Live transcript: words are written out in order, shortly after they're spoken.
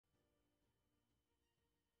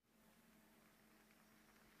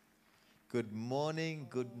Good morning,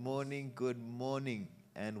 good morning, good morning,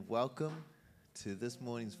 and welcome to this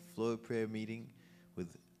morning's Flow Prayer meeting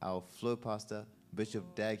with our Flow Pastor,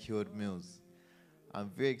 Bishop Dag Heward-Mills. I'm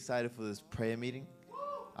very excited for this prayer meeting.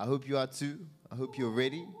 I hope you are too. I hope you're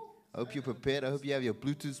ready. I hope you're prepared. I hope you have your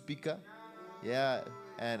Bluetooth speaker. Yeah,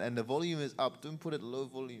 and the volume is up. Don't put it low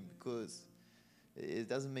volume because it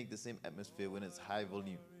doesn't make the same atmosphere when it's high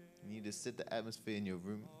volume. You need to set the atmosphere in your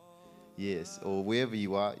room. Yes, or wherever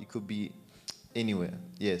you are. You could be anywhere.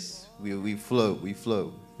 Yes, we flow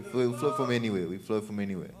from anywhere. We flow from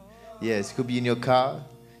anywhere. Yes, it could be in your car.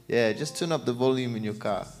 Yeah, just turn up the volume in your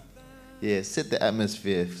car. Yeah, set the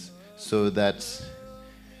atmosphere so that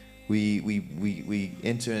we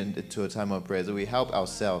enter into a time of prayer. So we help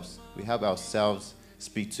ourselves. We help ourselves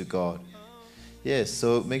speak to God. Yes,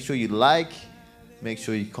 so make sure you like, make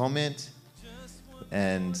sure you comment,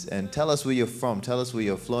 and tell us where you're from. Tell us where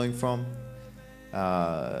you're flowing from.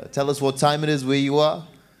 Tell us what time it is where you are.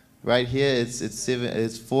 Right here,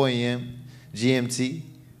 it's 4 a.m. GMT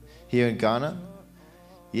here in Ghana.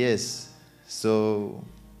 Yes, so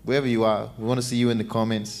wherever you are, we want to see you in the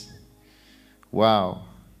comments. Wow,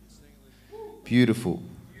 beautiful,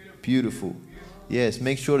 beautiful. Yes,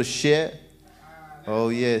 make sure to share. Oh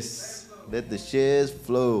yes, let the shares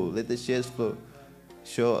flow. Let the shares flow.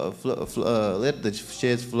 Let the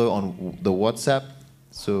shares flow on the WhatsApp.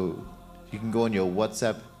 So you can go on your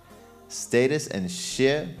WhatsApp status and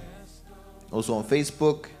share. Also on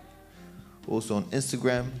Facebook, also on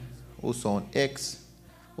Instagram, also on X,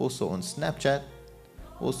 also on Snapchat,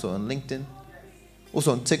 also on LinkedIn,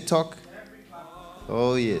 also on TikTok.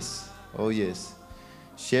 Oh yes, oh yes.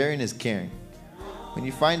 Sharing is caring. When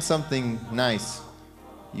you find something nice,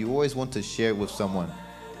 you always want to share it with someone.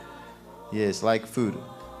 Yes, like food.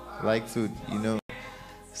 Like food, you know.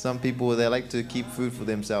 Some people, they like to keep food for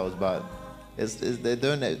themselves, but they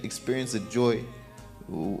don't experience the joy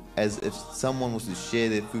as if someone was to share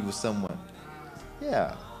their food with someone.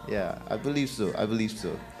 Yeah, I believe so.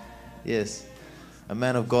 Yes, a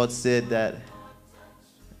man of God said that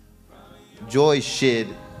joy shared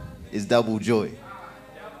is double joy.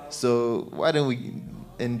 So why don't we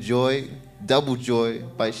enjoy double joy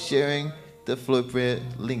by sharing the Flow Prayer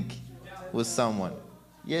link with someone?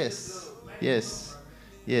 Yes.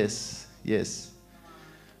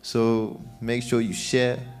 So make sure you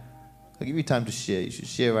share. I'll give you time to share. You should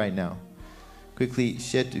share right now. Quickly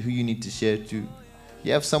share to who you need to share to.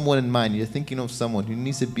 You have someone in mind. You're thinking of someone who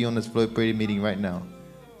needs to be on this Flow Prayer meeting right now.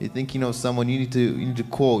 You're thinking of someone you need to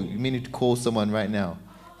call. You may need to call someone right now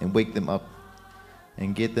and wake them up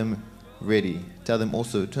and get them ready. Tell them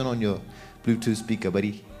also, turn on your Bluetooth speaker,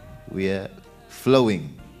 buddy. We are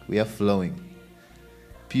flowing.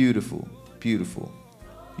 Beautiful.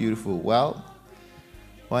 Well,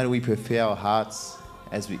 why don't we prepare our hearts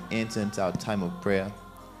as we enter into our time of prayer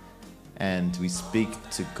and we speak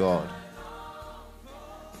to God.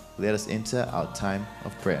 Let us enter our time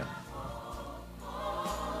of prayer.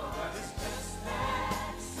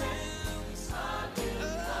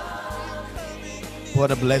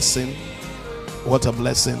 What a blessing. What a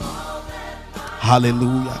blessing.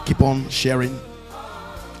 Hallelujah. Keep on sharing.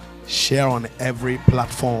 Share on every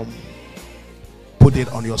platform. Put it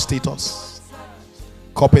on your status.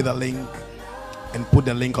 Copy the link and put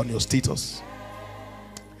the link on your status.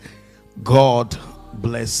 God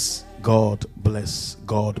bless. God bless.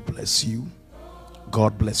 God bless you.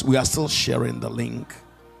 God bless. We are still sharing the link.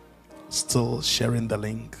 So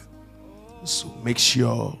make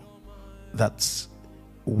sure that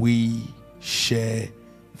we share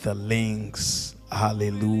the links.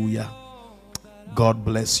 Hallelujah. God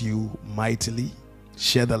bless you mightily.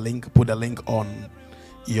 Share the link. Put the link on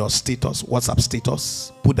your status, WhatsApp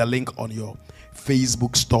status. Put the link on your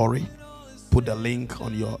Facebook story. Put the link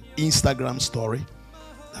on your Instagram story.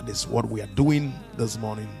 That is what we are doing this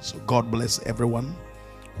morning. So God bless everyone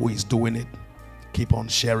who is doing it. Keep on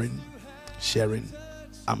sharing.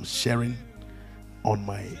 I'm sharing on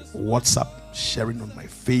my WhatsApp, sharing on my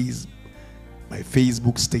Facebook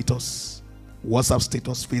status, WhatsApp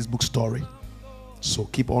status, Facebook story. So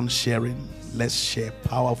keep on sharing. Let's share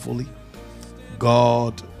powerfully.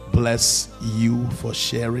 God bless you for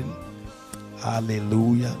sharing.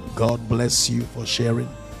 Hallelujah. God bless you for sharing.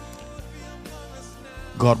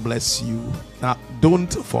 God bless you. Now,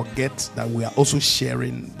 don't forget that we are also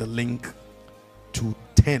sharing the link to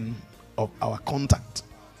 10 of our contact.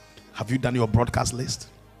 Have you done your broadcast list?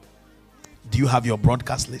 Do you have your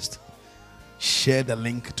broadcast list? Share the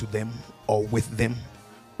link to them or with them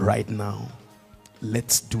right now.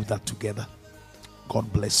 Let's do that together.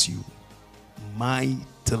 God bless you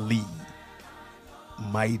mightily.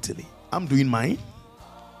 I'm doing mine.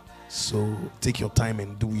 So take your time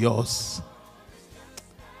and do yours,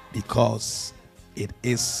 because it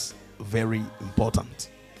is very important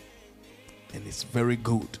and it's very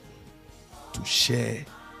good to share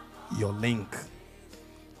your link,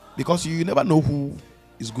 because you never know who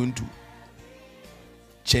is going to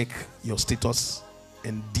check your status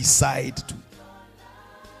and decide to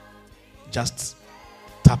just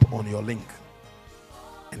tap on your link.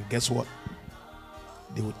 And guess what?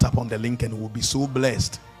 They will tap on the link and will be so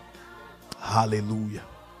blessed. Hallelujah.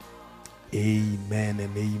 Amen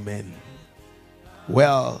and amen.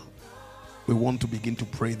 Well, we want to begin to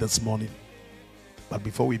pray this morning. But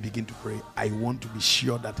before we begin to pray, I want to be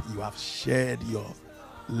sure that you have shared your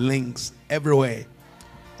links everywhere,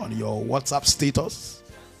 on your WhatsApp status,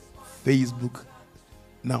 Facebook.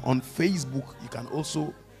 Now on Facebook, you can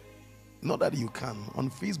also, not that you can, on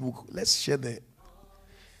Facebook, let's share the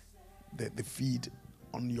feed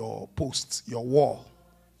on your posts, your wall,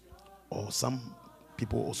 or some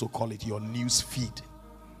people also call it your news feed.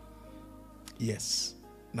 Yes.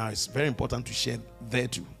 Now it's very important to share there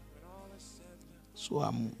too. So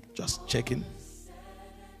I'm just checking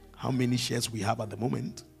how many shares we have at the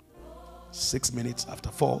moment. 6 minutes after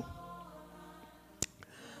 4.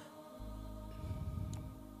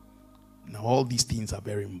 Now all these things are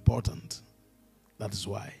very important. That is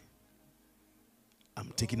why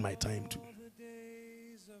I'm taking my time to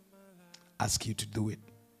ask you to do it.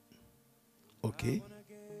 Okay?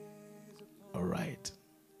 All right.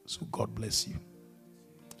 So God bless you.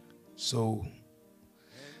 So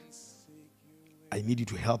I need you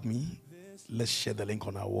to help me. Let's share the link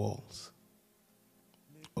on our walls.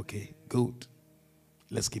 Okay, good.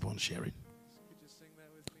 Let's keep on sharing.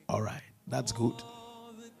 All right, that's good.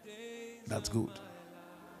 That's good.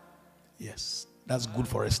 Yes, that's good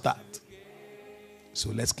for a start. So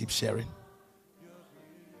let's keep sharing.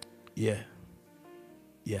 Yeah.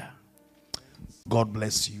 Yeah. God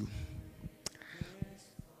bless you.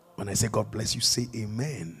 When I say God bless you, say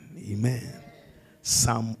amen. Amen.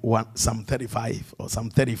 Psalm 35 or Psalm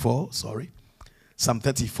 34, sorry. Psalm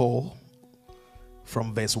 34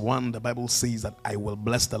 from verse 1, the Bible says that I will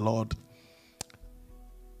bless the Lord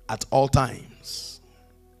at all times.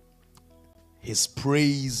 His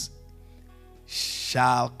praise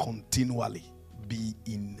shall continually be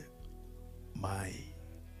in my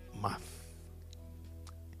mouth.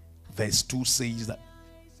 Verse 2 says that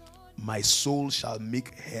my soul shall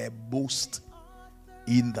make her boast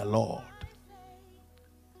in the Lord.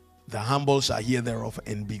 The humble shall hear thereof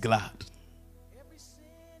and be glad.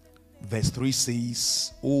 Verse 3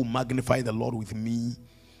 says, oh, magnify the Lord with me,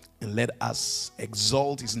 and let us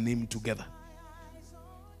exalt his name together.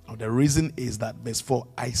 Now the reason is that verse 4,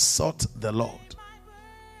 I sought the Lord,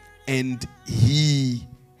 and he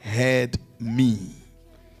heard me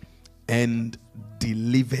and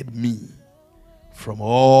delivered me from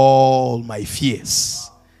all my fears.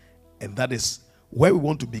 And that is where we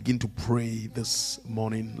want to begin to pray this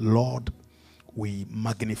morning. Lord, we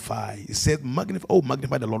magnify. He said,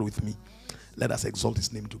 magnify the Lord with me. Let us exalt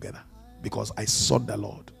his name together. Because I sought the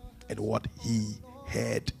Lord, and what he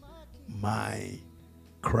heard my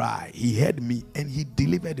cry. He heard me and he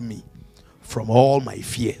delivered me from all my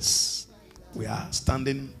fears. We are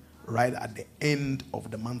standing right at the end of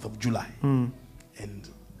the month of July. And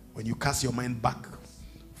when you cast your mind back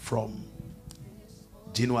from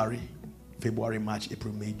January, February, March,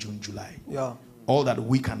 April, May, June, July, all that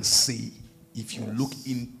we can see, if you look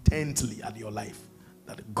intently at your life,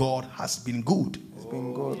 that God has been good. It's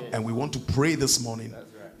been good. And we want to pray this morning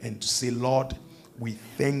and to say, Lord, we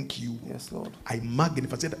thank you. Yes, Lord. I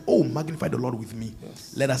magnify. Said, oh, magnify the Lord with me.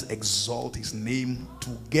 Yes. Let us exalt his name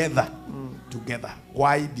together. Together.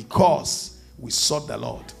 Why? Because we sought the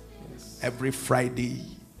Lord every Friday,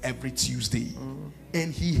 every Tuesday.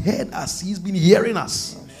 And he heard us. He's been hearing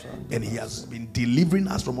us. And he has been delivering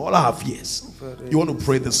us from all our fears. You want to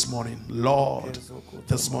pray this morning? Lord,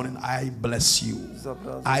 this morning I bless you.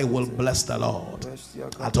 I will bless the Lord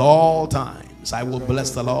at all times. I will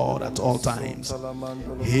bless the Lord at all times.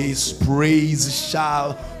 His praise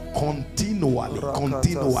shall continually.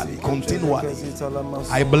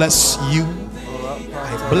 I bless you.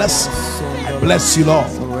 I bless you, Lord.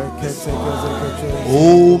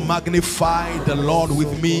 Oh, magnify the Lord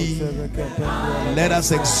with me. Let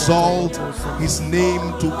us exalt his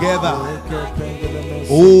name together.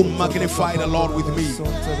 Oh, magnify the Lord with me.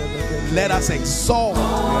 Let us exalt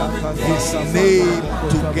his name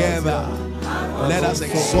together. Let us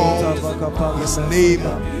exalt his name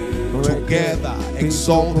together.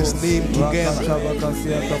 Exalt his name together.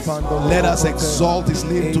 Let us exalt his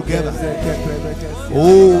name together.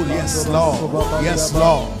 Oh, yes, Lord. Yes,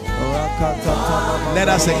 Lord. Let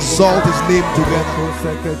us exalt his name together.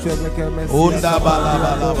 Unda bala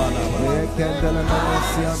bala bala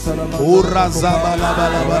Ura zabala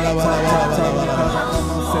bala bala bala bala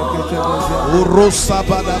Urosa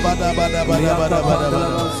bala bala bala bala bala bala.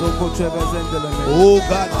 Oh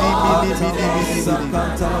God,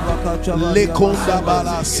 Lekonda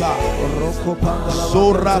balasa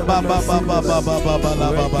Zora baba baba baba baba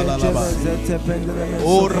baba baba.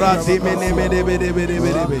 Ora dimene bede bede bede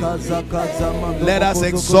bede. Let us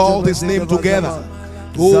exalt his name together.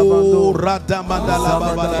 Oh,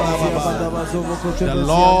 the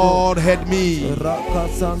Lord heard me.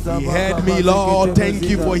 He heard me, Lord. Thank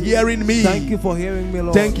you for hearing me. Thank you for hearing me,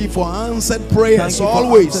 Lord. Thank you for answered prayers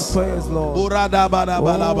always. Oh,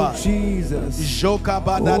 Jesus.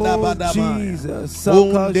 Oh, Jesus.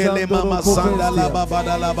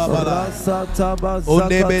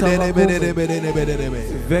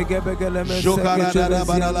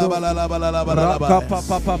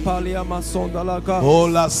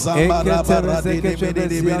 La samba la barra de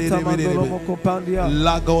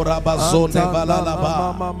la gora bazone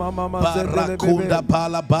balalaba barakunda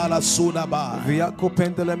pala bala sudaba.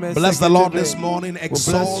 Bless the Lord this morning.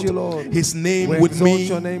 Exalt his name with me.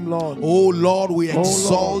 Oh Lord, we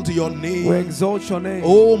exalt your name.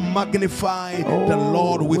 Oh, magnify the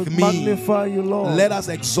Lord with me. Let us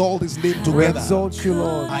exalt his name together.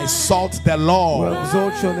 I sought the Lord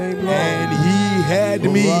and he heard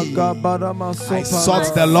me. I sought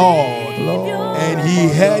the Lord, and he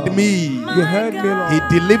heard me. You heard me, Lord. He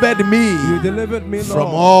delivered me, from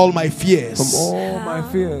all my fears.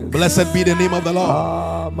 Blessed be the name of the Lord.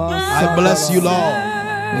 I bless you, Lord.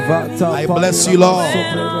 I bless you, Lord.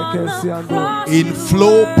 In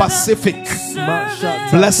Flow Pacific,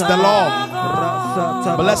 bless the Lord.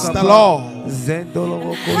 Bless the Lord.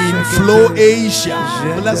 In Flow Asia,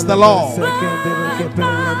 bless the Lord.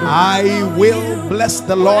 I will bless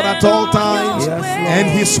the Lord at all times, and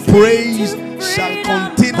his praise shall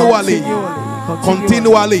continually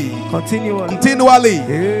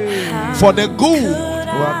for the good,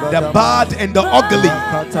 the bad, and the ugly.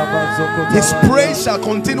 His praise shall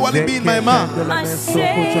continually be in my mouth.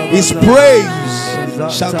 His praise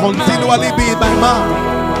shall continually be in my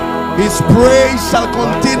mouth. His praise shall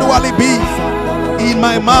continually be in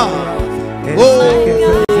my mouth.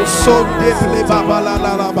 Oh, so deeply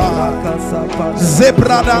babalalaba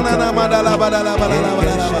zebradana na madala badala badala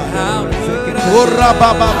badala ora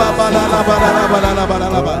baba babalala.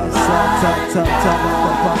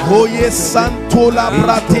 Oh yes, santo la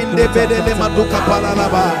bratinde bedele maduka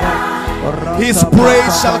palalaba. His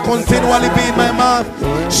praise shall continually be in my mouth.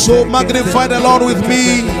 So magnify the Lord with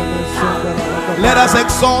me. Let us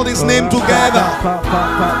exalt his name together.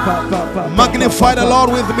 Magnify the Lord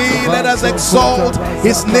with me. Let us exalt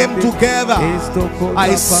his name together.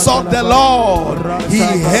 I sought the Lord. He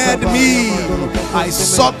heard me. I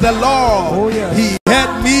sought the Lord. He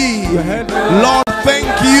heard me. Lord, thank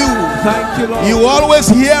you. You always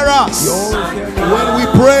hear us when we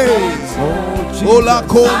pray. Ola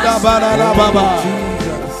konda barara baba.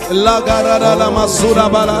 La garada la masura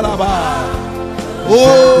barara baba.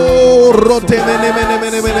 Oh, rote mene mene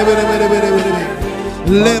mene mene mene mene mene mene.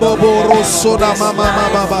 Le bobo soda mama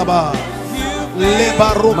mama baba. Le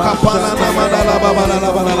baruka pana na madala baba la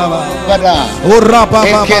baba la baba. Oh rapa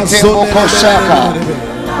baba soda shaka.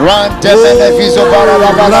 Rante mene viso bara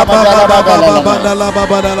la baba la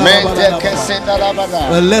baba la mente que senda la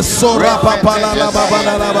baba. Le sora papa la baba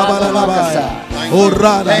la baba. Oh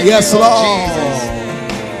rada, yes Lord.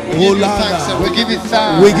 We give you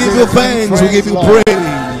thanks. We give you thanks. We give you praise.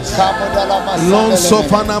 Lon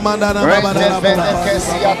sofana mandana baba la baba.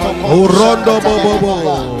 Urondo bobo.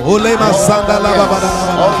 Ulema sanda la baba la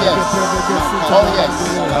baba. Oh yes. Oh yes.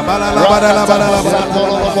 Baba la baba la baba.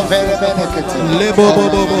 Le bobo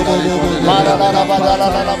bobo bobo.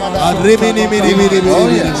 Arimini mini mini mini. Oh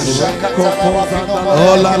yes.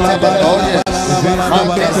 Oh la la baba. Oh yes.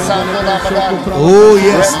 Oh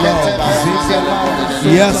yes Lord.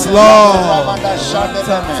 Yes Lord.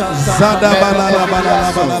 Zada bala la bala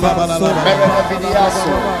la bala la bala la.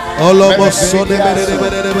 Olobo sode bere bere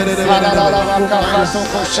bere bere bere.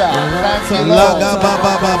 Laga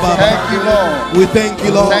baba baba. Thank you Lord. We thank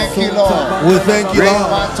you Lord. Thank you Lord. We thank you Lord.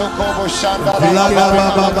 Laga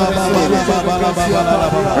baba baba baba baba.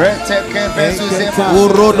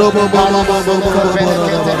 Urodo bobo bobo bobo.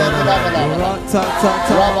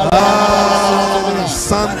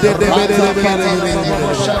 Sande de bere bere bere.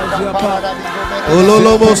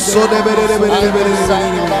 Ololobo so de bere bere bere bere.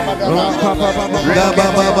 Da ba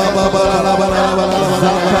ba ba ba ba la ba la ba la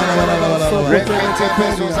ba.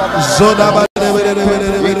 Zoda ba de bere bere bere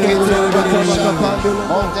bere.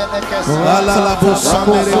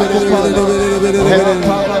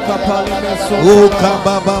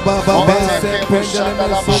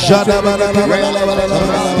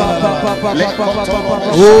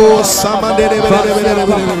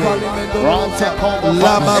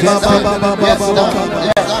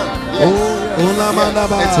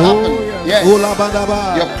 Yes. Your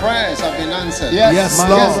prayers have been answered. Yes,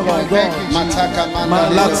 Lord. Thank you,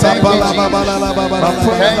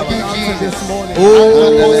 Jesus.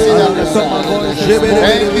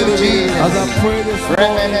 Thank you, Jesus. As I pray this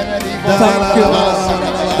morning, thank you, Lord,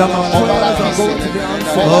 that my prayers are going to be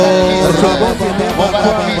answered.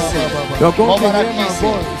 You're going to hear my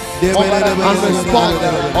voice. And respond.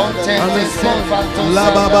 And respond.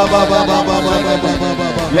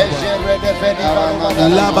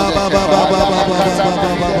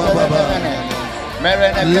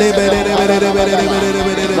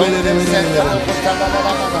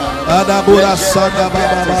 Adabura Sada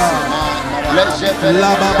Baba.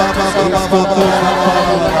 La Baba Baba.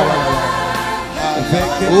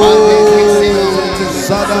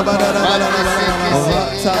 Sada Baba.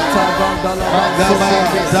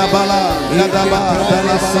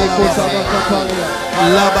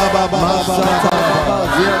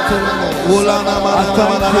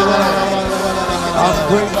 I'm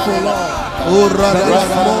grateful, Lord. This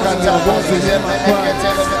morning you're going to hear my cry.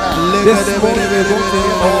 This morning you're going to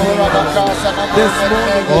hear my prayer. This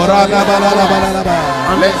morning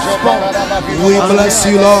we bless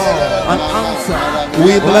you, Lord. An answer.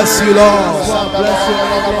 We bless you, Lord.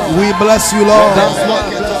 We bless you, Lord. That's why I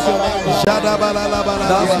bless your name.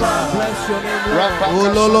 That's why I bless your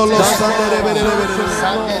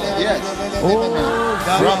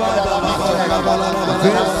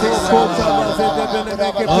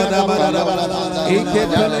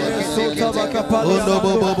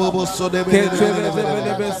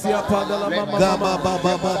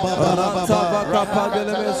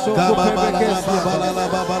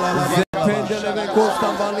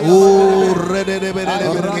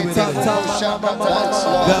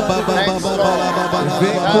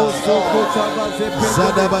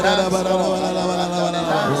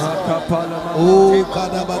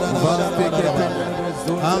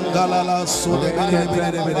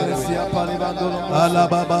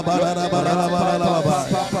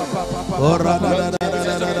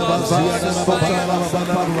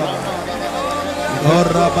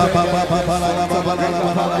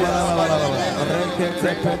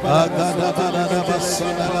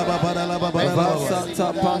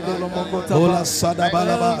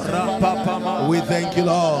we thank you,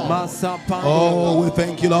 Lord. Oh, we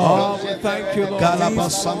thank you, Lord.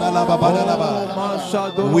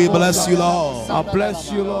 We bless you, Lord. I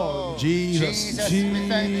bless you, Lord. Jesus.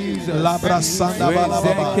 Jesus. La brasanda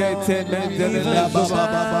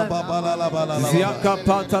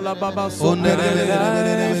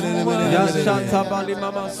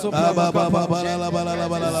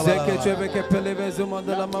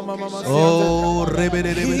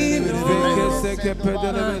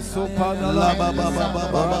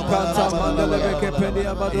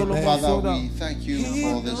Father, we thank you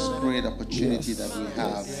for this great opportunity that we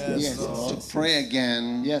have to pray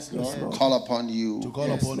again. Yes, Lord. Call upon you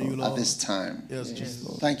Lord. at this time. Yes,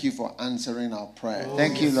 thank you for answering our prayer.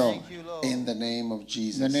 Thank you, Lord. In the name of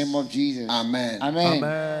Jesus. In the name of Jesus. Amen. Amen.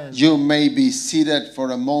 Amen. You may be seated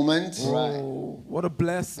for a moment. Oh, what a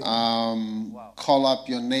blessing. Call up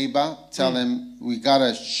your neighbor. Tell him we got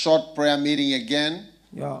a short prayer meeting again.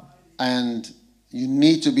 Yeah. And you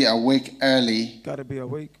need to be awake early. Got to be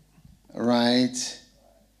awake. Right?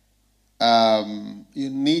 You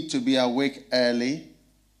need to be awake early.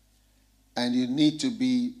 And you need to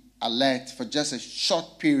be alert for just a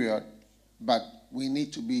short period. But we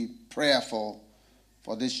need to be prayerful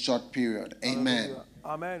for this short period. Amen.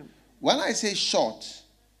 Amen. When I say short,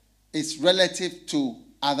 it's relative to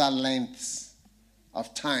other lengths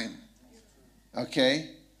of time.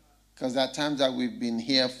 Okay? Because there are times that we've been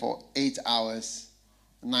here for 8 hours,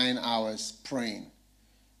 9 hours praying.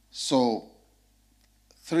 So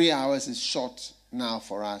 3 hours is short now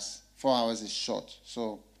for us. 4 hours is short.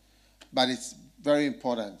 But it's very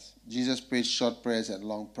important. Jesus prayed short prayers and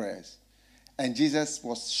long prayers. And Jesus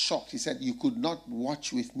was shocked. He said, you could not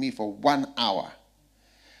watch with me for 1 hour.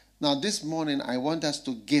 Now this morning, I want us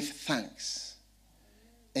to give thanks.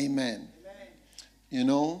 Amen. You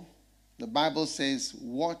know, the Bible says,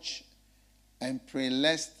 watch and pray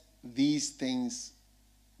lest these things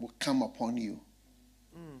will come upon you.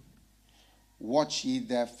 Watch ye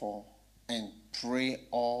therefore and pray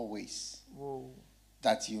always. Whoa.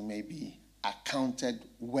 That you may be accounted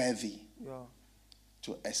worthy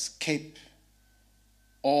to escape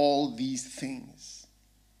all these things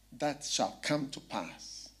that shall come to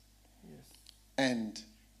pass, and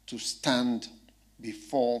to stand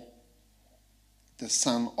before the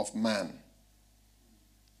Son of Man.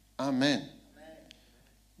 Amen.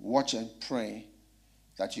 Watch and pray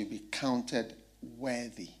that you be counted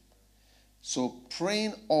worthy. So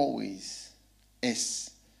praying always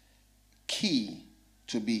is key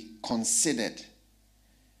to be considered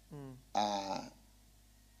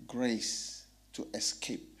grace to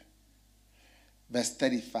escape. Verse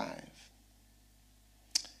 35.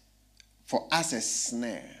 For as a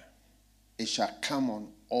snare it shall come on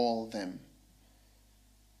all them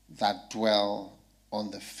that dwell on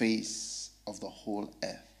the face of the whole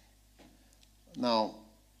earth. Now,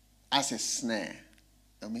 as a snare,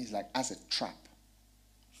 that means like as a trap,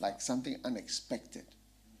 like something unexpected.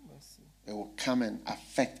 It will come and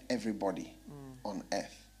affect everybody on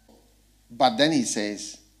earth. But then he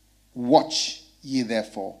says, watch ye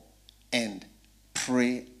therefore and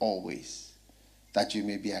pray always, that you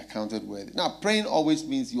may be accounted worthy. Now, praying always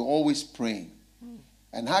means you're always praying.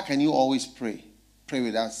 And how can you always pray? Pray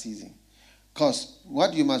without ceasing. Because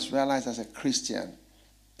what you must realize as a Christian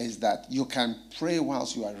is that you can pray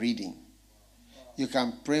whilst you are reading. You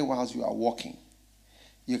can pray whilst you are walking.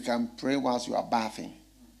 You can pray whilst you are bathing.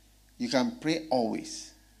 You can pray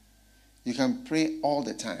always. You can pray all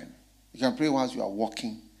the time. You can pray whilst you are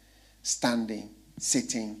walking, standing,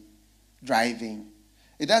 sitting, driving.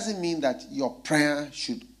 It doesn't mean that your prayer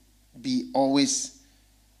should be always...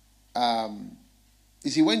 you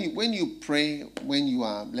see, when you pray, when you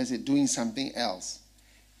are, let's say, doing something else,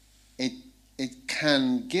 it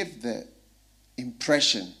can give the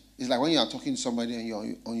impression. It's like when you are talking to somebody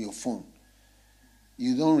on your phone.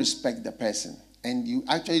 You don't respect the person. And you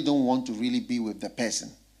actually don't want to really be with the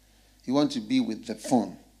person. You want to be with the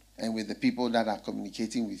phone and with the people that are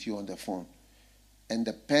communicating with you on the phone. And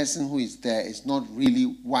the person who is there is not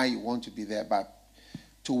really why you want to be there, but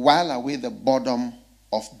to while away the boredom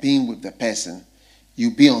of being with the person,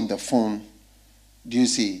 you be on the phone, do you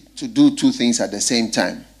see, to do two things at the same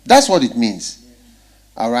time. That's what it means.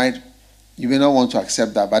 All right? You may not want to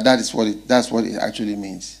accept that, but that's what it actually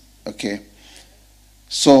means. Okay?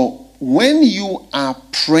 So when you are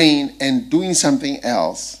praying and doing something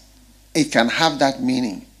else, it can have that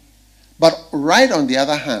meaning. But right on the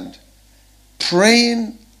other hand,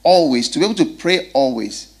 praying always, to be able to pray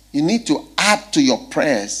always, you need to add to your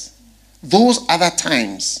prayers those other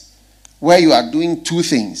times where you are doing two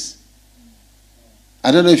things.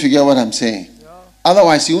 I don't know if you get what I'm saying. Yeah.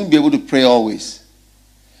 Otherwise, you won't be able to pray always.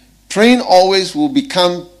 Praying always will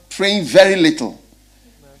become praying very little,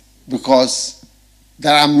 because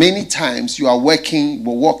there are many times you are working,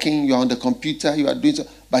 you're walking, you're on the computer, you are doing so,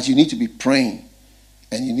 but you need to be praying,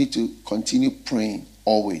 and you need to continue praying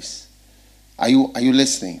always. Are you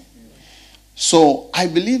listening? So I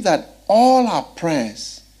believe that all our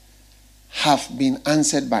prayers have been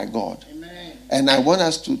answered by God. Amen. And I want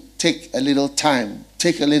us to take a little time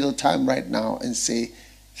right now and say,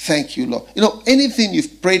 thank you, Lord. You know, anything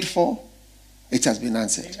you've prayed for, it has been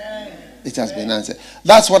answered. Amen. It has been answered.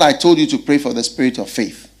 That's what I told you to pray for, the spirit of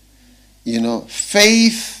faith. You know,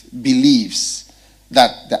 faith believes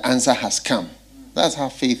that the answer has come. That's how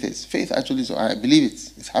faith is. Faith actually, so I believe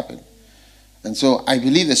it's happened. And so I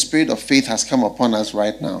believe the spirit of faith has come upon us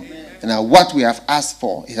right now. Amen. And now what we have asked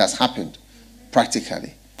for, it has happened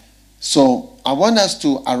practically. So I want us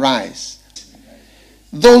to arise.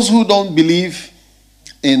 Those who don't believe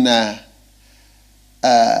in,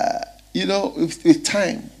 with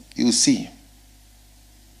time, you'll see.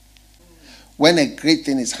 When a great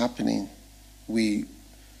thing is happening, we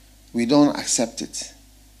don't accept it.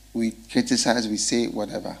 We criticize, we say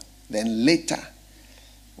whatever. Then later,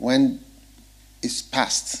 when it's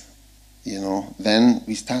past, then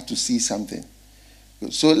we start to see something.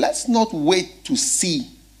 So let's not wait to see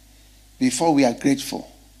before we are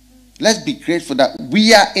grateful. Let's be grateful that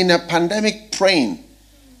we are in a pandemic praying,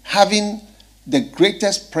 having the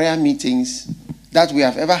greatest prayer meetings that we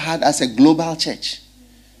have ever had as a global church.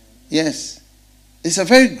 Yes. It's a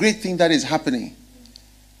very great thing that is happening.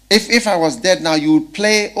 If I was dead now, you would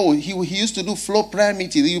play, he used to do flow prayer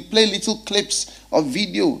meeting. You play little clips of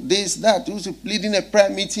video, this, that. He was leading a prayer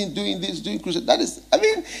meeting, doing this, doing crusade. That is,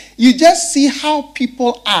 you just see how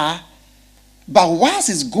people are, but whilst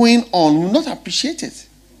it's going on, we will not appreciate it.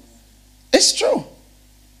 It's true.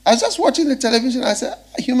 I was just watching the television, I said,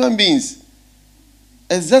 human beings.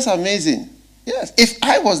 It's just amazing. Yes. If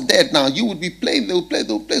I was dead now, you would be playing, they'll play.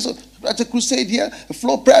 So at a crusade here, a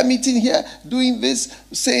floor prayer meeting here, doing this,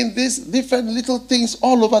 saying this, different little things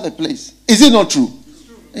all over the place. Is it not true? It's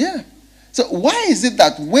true. Yeah. So why is it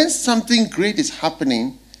that when something great is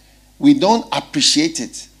happening, we don't appreciate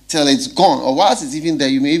it till it's gone? Or whilst it's even there,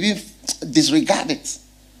 you may even disregard it.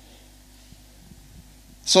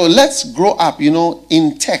 So let's grow up,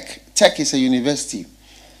 in tech. Tech is a university.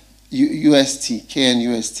 UST,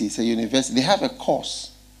 KNUST, it's a university. They have a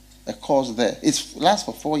course there. It lasts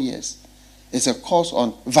for 4 years. It's a course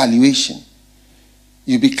on valuation.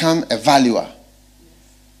 You become a valuer.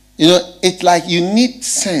 It's like you need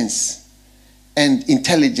sense and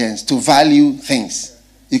intelligence to value things.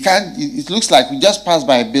 You can't. It looks like you just pass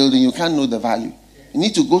by a building, you can't know the value. You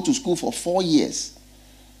need to go to school for 4 years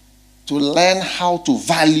to learn how to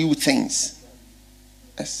value things.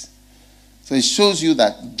 Yes. So it shows you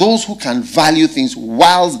that those who can value things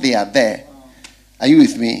whilst they are there, are you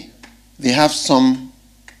with me? They have some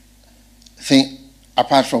thing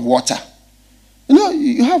apart from water.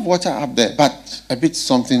 You have water up there, but a bit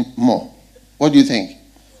something more. What do you think?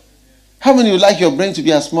 How many would like your brain to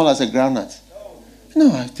be as small as a groundnut?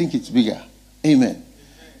 No, I think it's bigger. Amen.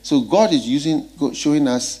 So God is showing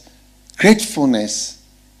us gratefulness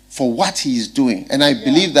for what he is doing. And I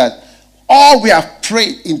believe that all we have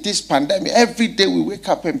prayed in this pandemic, every day we wake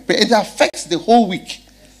up and pray, it affects the whole week.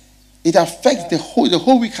 It affects the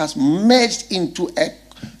whole week has merged into a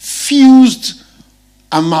fused,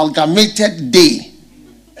 amalgamated day.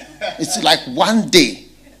 It's like one day.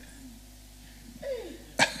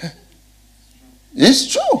 It's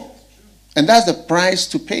true. And that's the price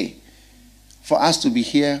to pay for us to be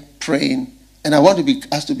here praying. And I want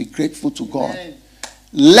us to be grateful to God.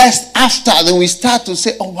 Lest after then we start to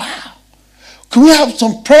say, oh wow, can we have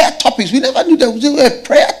some prayer topics? We never knew that was a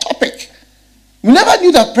prayer topic. We never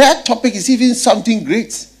knew that prayer topic is even something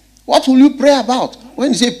great. What will you pray about? When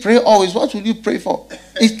you say pray always, what will you pray for?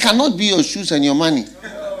 It cannot be your shoes and your money.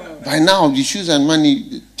 By now, the shoes and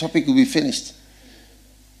money topic will be finished.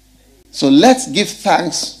 So let's give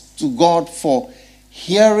thanks to God for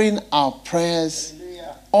hearing our prayers.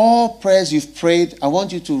 All prayers you've prayed, I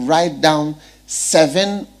want you to write down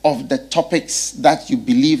 7 of the topics that you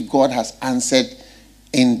believe God has answered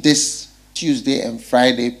in this Tuesday and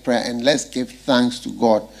Friday prayer. And let's give thanks to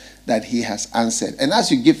God that he has answered. And as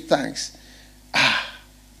you give thanks,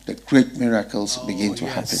 the great miracles begin to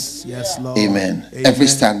happen. Yes, Lord. Amen. Amen. Every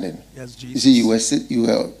standing. Yes, Jesus. You see, you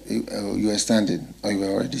were standing, or you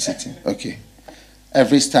were already sitting. Okay.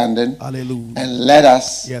 Every standing. Hallelujah. And let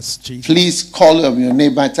us, yes, Jesus, please call your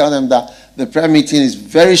neighbor and tell them that the prayer meeting is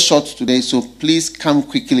very short today, so please come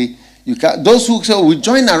quickly. You can. Those who say we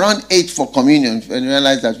join around 8 for communion and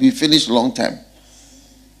realize that we finished long time.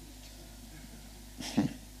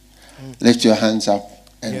 Lift your hands up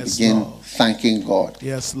and begin Lord. Thanking God.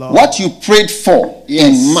 Yes, Lord. What you prayed for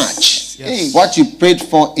in March, what you prayed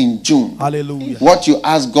for in June, hallelujah. What you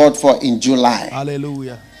asked God for in July,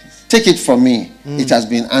 hallelujah. Take it from me. It has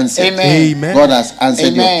been answered. Amen. Amen. God has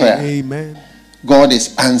answered your prayer. Amen. God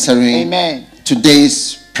is answering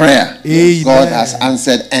today's prayer. Amen. God has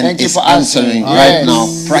answered and is answering right now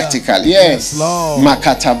practically. Yes, Lord.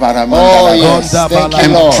 Yes.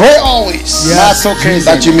 And pray always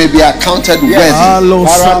that you may be accounted worthy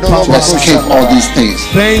to escape all these things.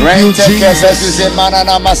 Thank you, Jesus.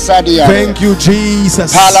 Thank you,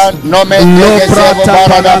 Jesus.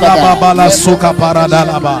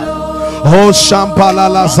 Oh shampala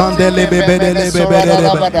la zandele bebedele bebedele.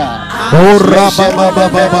 Oh rababa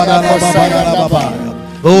baba.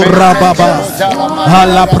 Oh rababa.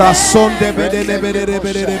 Ala prason de bedele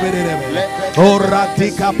bedele. Oh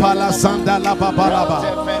ratika pala zanda la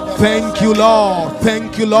baba. Thank you, Lord.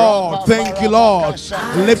 Thank you, Lord. Thank you, Lord.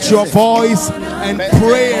 Lift your voice and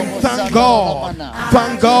pray and thank God.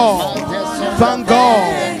 Thank God. Thank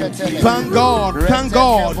God. Thank God. Thank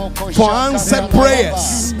God for answered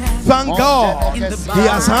prayers. Thank God. He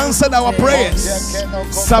has answered our prayers.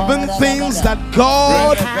 7 things that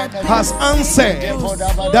God has answered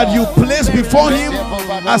that you place before him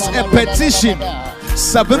as a petition.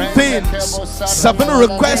 7 things, 7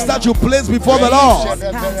 requests that you place before the Lord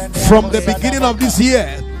from the beginning of this year,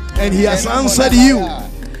 and he has answered you.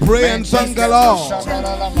 Pray and thank the Lord.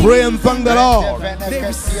 Pray and thank the Lord.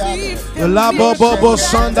 La bobo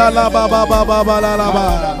sanda la baba baba la la ba.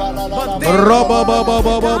 Robo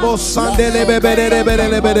bobo sandele bebe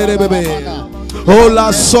bebe bebe.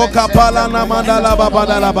 Ola soka pala na mandala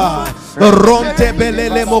baba la ba. Ronte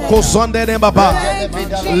belele moko sonde ne baba.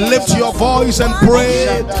 Lift your voice and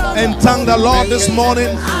pray and thank the Lord this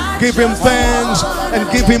morning. Give him thanks and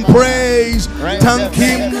give him praise. Thank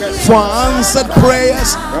him for answered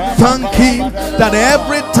prayers. Thank him that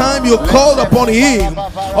every time you call upon him,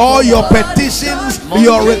 all your petitions petitions,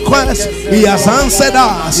 your requests, He has answered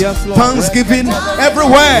us. Thanksgiving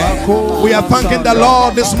everywhere. We are thanking the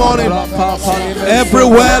Lord this morning.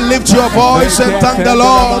 Everywhere, lift your voice and thank the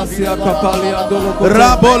Lord.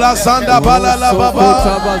 Rabola Sanda Balala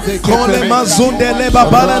Baba, Kole Mazunde Le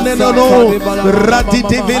Babala Nenono,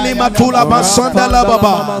 Raditi Vili Matula Basanda La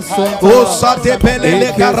Baba, Osate Pele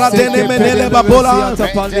Le Karate Menele Babola,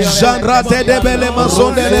 Jean Rate de Bele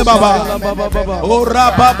Mazunde Le Baba,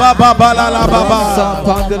 Ora Baba Baba La Baba,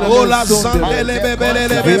 Ola Sande Le Bebele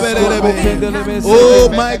Le Bebele. Oh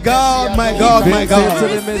my God, my God, my God.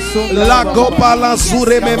 La Copa La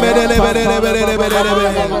Sure Memele Le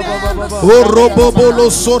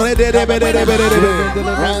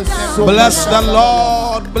Bless the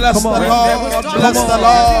Lord, bless the Lord, bless the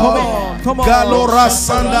Lord. Galora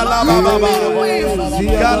Sanda La Baba,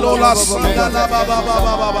 Galora Sanda La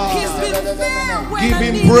Baba. Give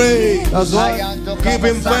Him praise, give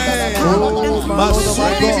Him thanks.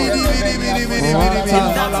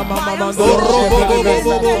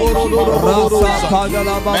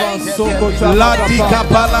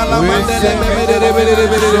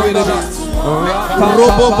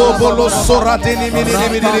 Robo soratini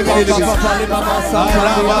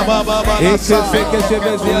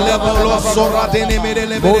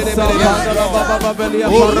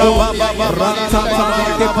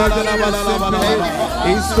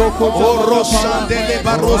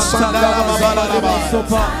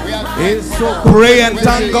Pray and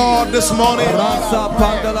thank God this morning.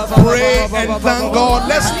 Pray and thank God.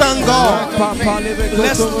 Let's thank God.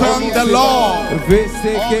 Let's thank the Lord.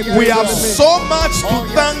 We have so much to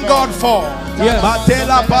thank God for.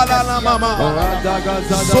 Batela balala mama.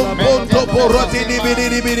 Somponto poroti di bidi.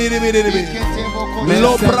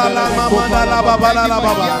 Lopra la mama da la baba la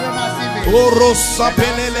baba. Orosa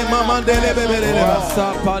pelele mama dele bebele.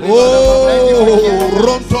 Oh,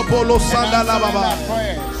 ronto polo sanda la baba.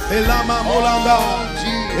 Elama molanda.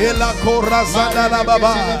 Ela corazanda la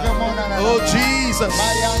baba. Oh Jesus.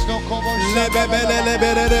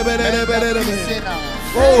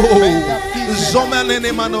 Oh,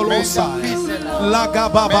 Zomelene Manolosa,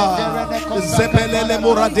 Lagababa, Zepelele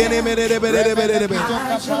Muradene Merebe,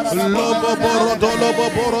 Lobo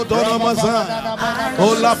Boro Donomaza,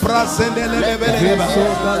 Ola Prasende Lebebe,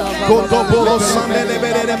 Kotoboro Sandele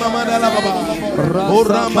Bere Mamada Baba,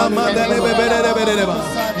 Ora Mama de Lebebe,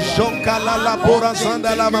 Jokala La Pora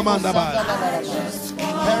Sanda La Mamanda.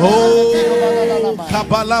 Oh,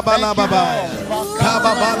 Kabala Bala Baba,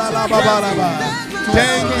 Kabala La Baba.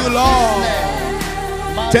 Thank you, Lord.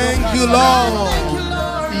 Thank you, Lord.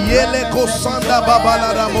 Yele kosanda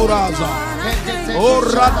babala da muraza.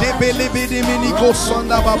 Ora de belibidi mini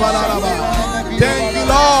kosanda babala da. Thank you,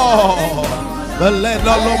 Lord.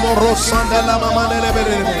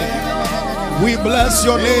 We bless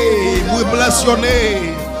your name. We bless your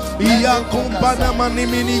name. Ya compana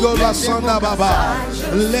maniminigo la sanda baba.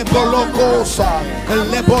 Le bolocosa,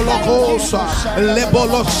 le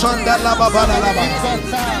bolosanda la baba la baba.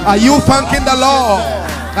 Are you thanking the Lord?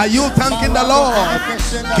 Are you thanking the Lord?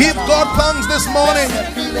 Give God thanks this morning.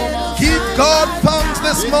 Give God thanks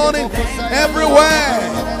this morning. Everywhere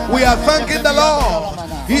we are thanking the Lord.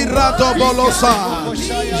 Irato bolosa,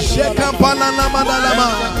 shekampana namadalama.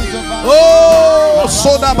 Oh,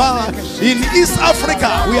 Sodaba. In East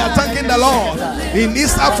Africa, we are thanking the Lord. In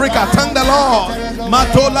East Africa, thank the Lord.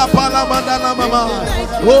 Matola palamandala mama.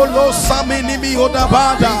 Oh, lo saminimi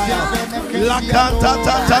odabada. Lakata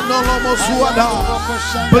tata nolomo suada.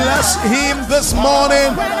 Bless Him this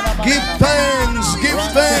morning. Give thanks, give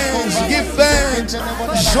thanks, give thanks.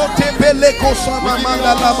 Jote peleko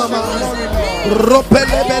samamanda la mama.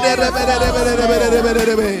 Ropele bere bere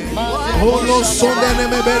bere. Oh, lo sondene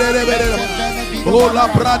me bere. Oh, la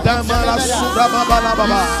brada mala suda baba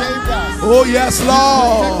baba. Oh yes,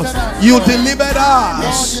 Lord, you delivered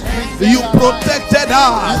us, you protected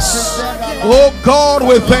us. Oh God,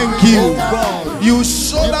 we thank you. You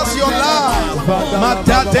showed us your love.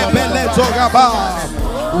 Matate bele togaba.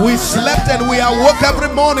 We slept and we awoke every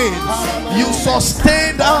morning. You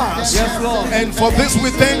sustained us. Yes, Lord. And for this we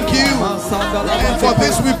thank you. And for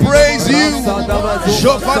this we praise you.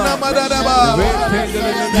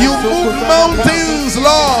 You move mountains,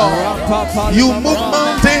 Lord. You move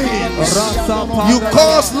mountains. You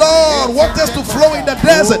cause, Lord, waters to flow in the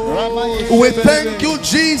desert. We thank you,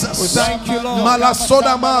 Jesus. We thank you, Lord.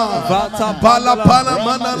 Malasodama. Balapana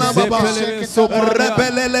manana baba.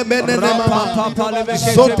 Rebelele menene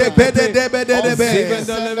mama. sote bede debe debe.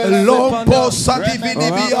 Lompo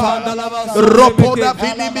sadivinibia. Ropoda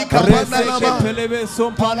vinimi kapanalama.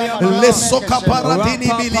 Lesoka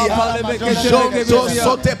paradini bilia. Jonto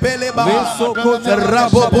sote peleba.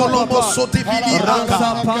 Rabobolomo sote viliraka.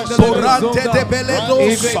 Porante de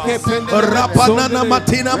beledosa. Rapanana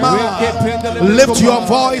matinama. Lift your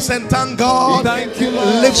voice and thank God.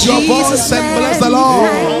 Lift your voice and bless the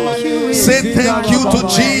Lord. Say thank you to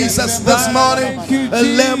Jesus this morning.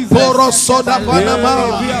 Lemporo soda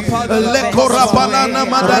panama. Lekora banana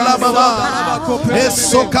madala mama.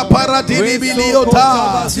 Esoka paradini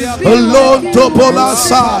biliota. Lonto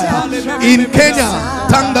polasa. In Kenya,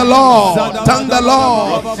 thank the Lord. Thank the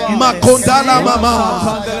Lord. Makondala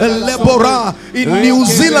mama. Lebora. In New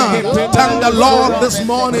Zealand, thank the Lord this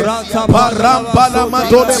morning. Parampala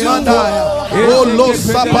madone mandaya. Oh,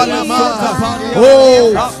 Losa Panama.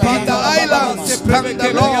 Oh, in the islands, thank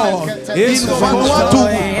the Lord. In Vanuatu,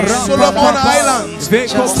 Solomon Islands,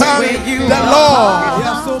 thank the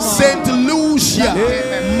Lord. Saint Lucia,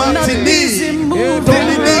 Martinique,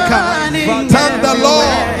 Dominica, thank the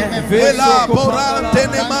Lord. Ela Borante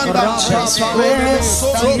Nemanda,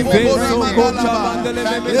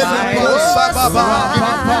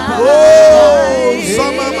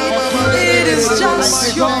 It is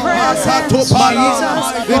just your presence, Jesus.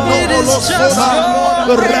 It is just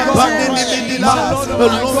your presence,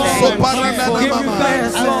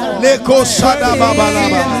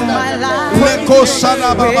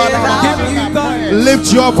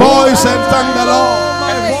 Lift your voice and thank the Lord.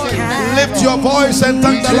 Lift your voice and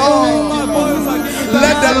thank the Lord.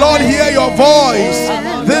 Let the Lord hear your voice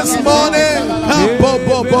this morning.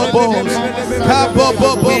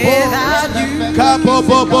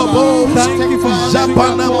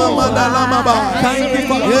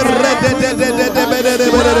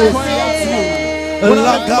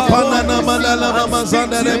 La kapana mandala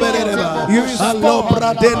mazanda rebereba. Allo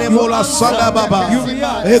pradene mola sanda baba.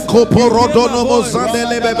 Eko porodono mozande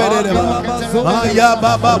lebereba. Aya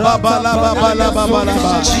baba baba la baba la baba la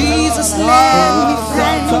baba. Jesus, let me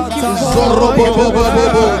thank you Zoro for bobo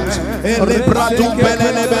bobo. Ele pratum pele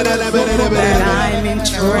I'm in my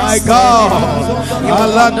trust. God,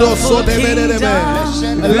 Alado so de berebe.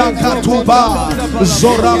 La katuba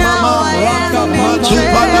zora mama.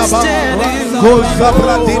 Matuba laba.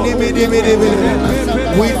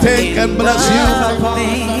 We thank and bless you.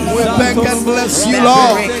 We thank and bless you,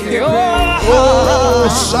 Lord. Oh,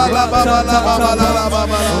 shalababa.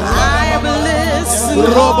 I bless the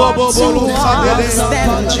Robo Lord to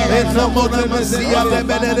understand you.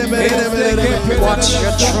 What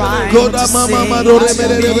you're trying to say.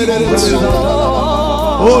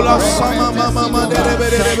 Oh, la sama mama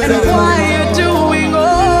And why you're doing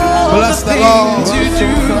all bless the Lord. things you do.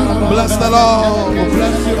 Bless the Lord.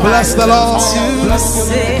 Bless the Lord.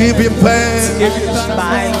 Give him thanks.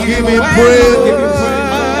 Give him praise.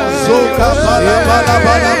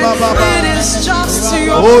 It is just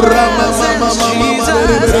your presence, Jesus.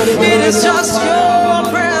 It is just your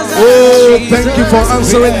presence. Oh, thank you for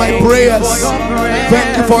answering my prayers.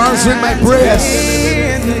 Thank you for answering my prayers.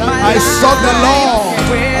 I sought the Lord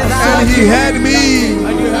and he heard me.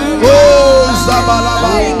 Oh,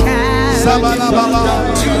 Zabalaba, Zabalaba,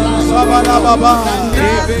 Zabalaba,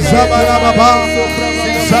 Zabalaba,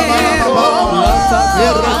 Zabalaba.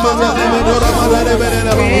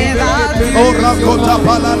 Oh, Rakota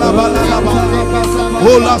Palala,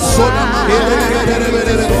 oh, La Sona,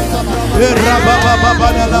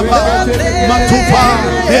 Matupa,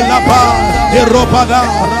 Elapa, Eropada,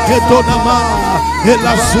 Etonama,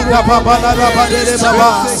 Elasuda Babala, Baba.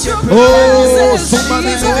 Oh,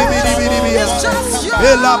 Sumani,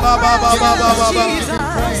 Ela Baba.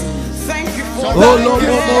 Oh,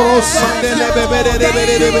 Lomo, Sandele, Bebe.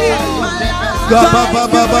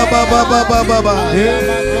 Baba.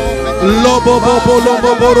 Lobo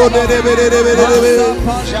boro de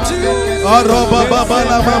Aroba baba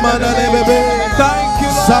la mama na bebe.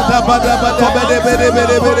 Sada bada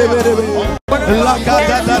bede. La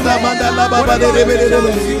gada da manda la baba de bebe.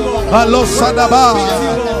 Allo sadaba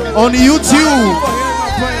on YouTube.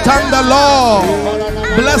 Thank the Lord.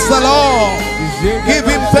 Bless the Lord. Give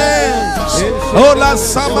him thanks. Ola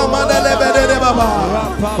sama mandele bede baba.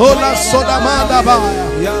 Ola soda manda ba.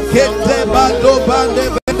 Kete bado bande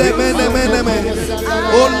bede mene.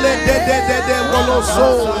 Ole de woloso.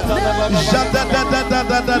 Jada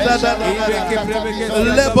da.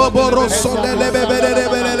 Le bobo sonde le bebe.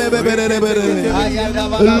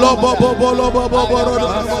 Lobo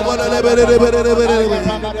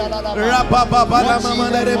Rapa baba la mama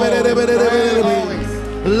le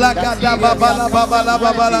La gada baba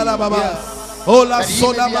la baba. Ola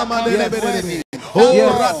soda mama de Oh,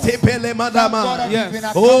 Yes. ratepele madama. Yes.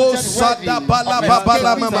 Oh, sadabala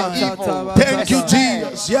babala mama. Thank you,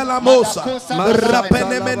 Jesus. Yalamosa.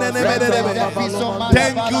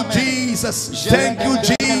 Thank you, Jesus. Thank you,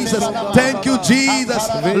 Jesus. Thank you, Jesus.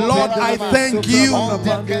 Lord, I thank you.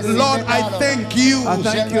 Lord, I thank you.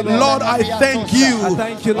 Lord, I thank you.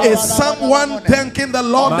 Is someone thanking the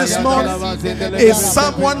Lord this morning? Is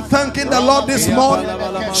someone thanking the Lord this morning?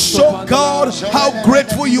 Show God how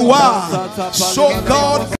grateful you are. Show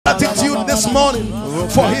God gratitude this morning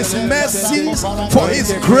for his mercies, for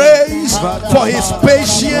his grace, for his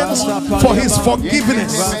patience, for his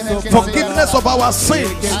forgiveness, forgiveness of our sins.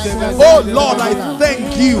 Oh Lord, I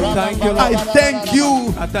thank you. I thank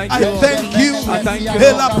you. I thank you.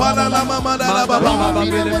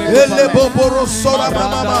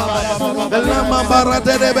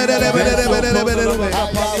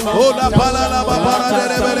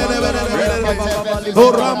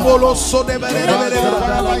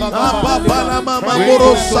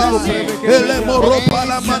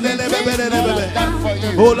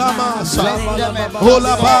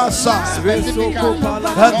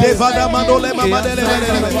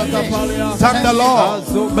 Thank the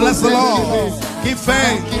Lord. Bless the Lord. Give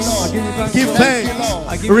thanks. Give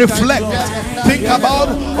thanks. Reflect. Think about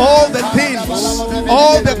all the things,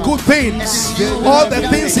 all the good things, all the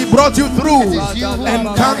things he brought you through, and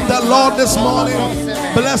thank the Lord this morning.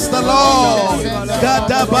 Bless the Lord.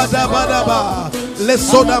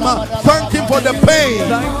 Thank him for the pain.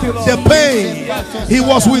 The pain. He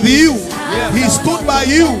was with you. He stood by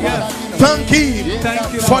you. Thank him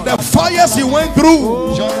for the fires he went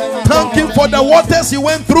through. Thank him for the waters he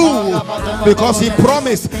went through, because he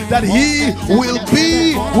promised that he will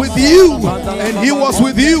be with you, and he was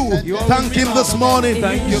with you. Thank him this morning.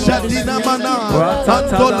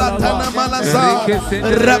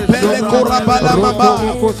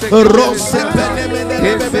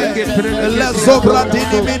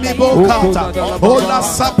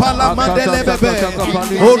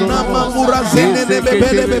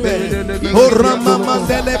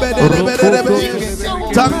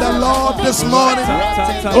 Thank the Lord this morning.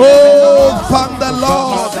 Oh, thank the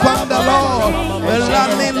Lord. Thank the Lord.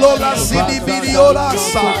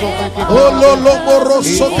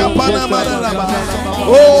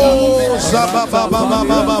 Oh, Zababa Baba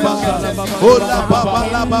Baba. Oh, la Baba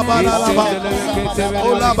la Baba la Baba.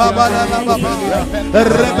 Oh, la Baba la Baba.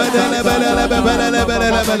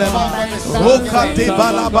 Oh,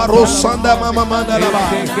 Katibala Barosanda Mama Mandalaba.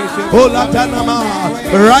 Oh, la Tanama.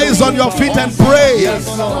 Rise on your feet and pray.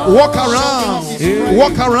 Walk around.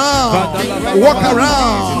 Walk around. Walk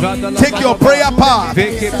around. Take your prayer path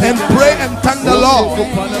and pray and thank the Lord.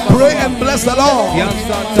 Pray and bless the Lord.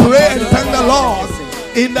 Pray and thank the Lord.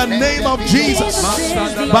 In the name of Jesus.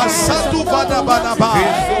 Basatu bada bada ba.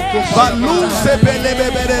 Balu sepele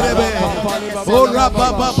bebe. Oh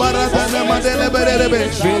rababa bara dana madele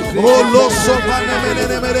bebe. Oh loso bana bebe.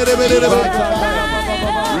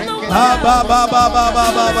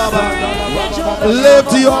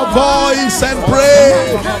 Lift your voice and pray.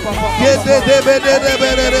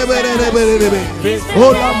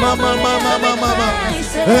 Oh la mama mama mama.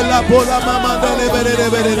 La bola mama dele.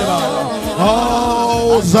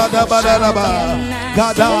 Oh Zadabadaba.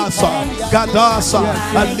 Gadasa, Gadasa,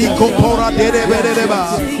 Aliko Pora de Bereba,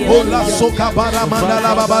 Ola Soka Bara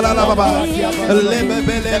Mandala Babala Baba,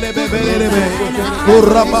 Lebebele,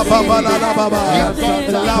 Uraba Baba La Baba,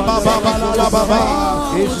 La Baba La Baba,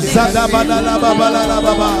 Zadabada La Baba La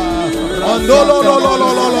Baba, Ondolo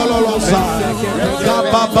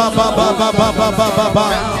Baba,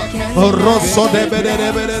 Rosso de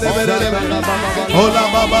Berebe, Ola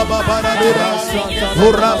Baba Baba,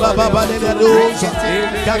 Uraba Baba de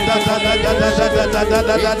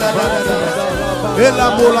Ela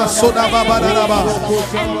mola soda babaraba.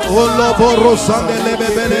 Olo borro sande lebe.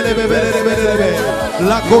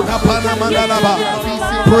 La koda pana mandalaba.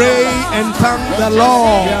 Pray and thank the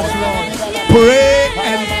Lord. Pray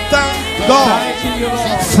and thank God.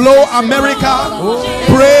 Flow America.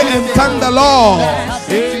 Pray and thank the Lord.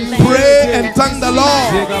 Pray and thank the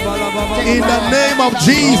Lord in the name of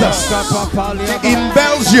Jesus. In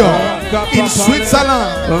Belgium, in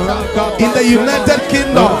Switzerland, in the United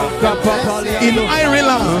Kingdom, in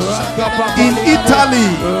Ireland, in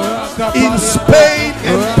Italy, in Spain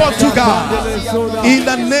and Portugal, in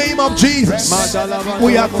the name of Jesus,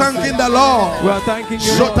 we are thanking the Lord.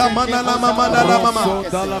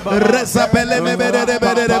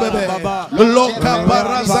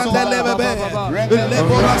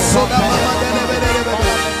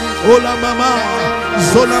 Ola mama,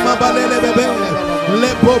 zona mabalele bebe,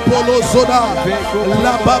 le popolo soda.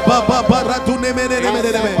 La baba baba ratune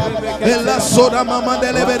meneme. La soda mama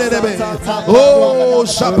delebe. Oh,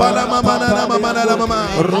 shapala mama na mama na mama.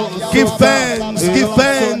 Give thanks, give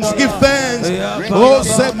thanks, give thanks. Oh,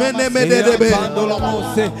 se meneme delebe.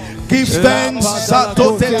 Give thanks,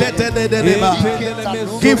 sato te te te de deba.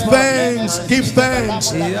 Give thanks, give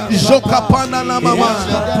thanks. Jokapana na mama.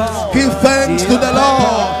 Give thanks to the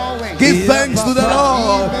Lord. Give thanks to the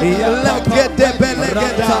Lord.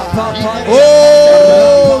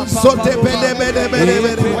 Oh, so te bede bede bede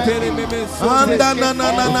bede. Anda na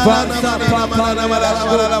na na na na na.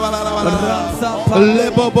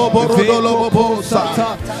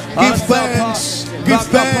 Give thanks, give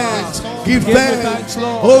thanks, give thanks.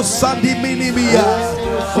 Oh, Sandi Minimia.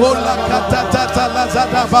 Oh, la katatata la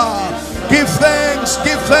zadaba. Give thanks,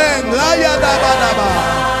 give thanks. Ayadabadaba.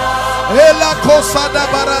 Ela cosa da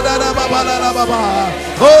barada da babala baba.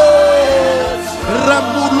 Oh,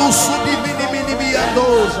 Ramulu sudi mini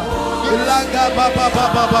biandosa. Laga baba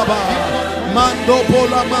baba baba. Mando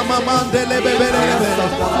pola mama mandele bebele.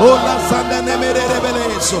 Ola sanda ne mere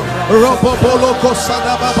rebeleso. Ropo polo cosa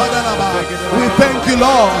da babala. We thank you,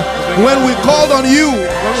 Lord. When we called on you,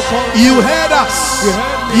 you heard us.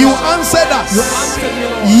 You answered us.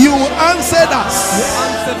 You answered us.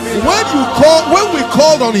 When we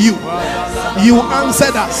called on you, you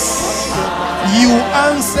answered us. You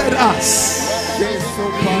answered us.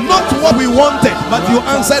 Not what we wanted, but you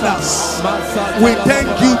answered us. We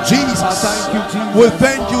thank you, Jesus. We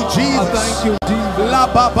thank you, Jesus. La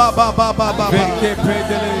ba ba ba ba ba ba.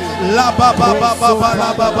 La ba ba ba ba ba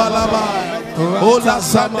la ba ba la ba. Oh la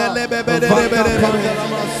sandele bebe de bebe.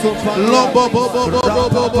 Lo bo bo bo bo bo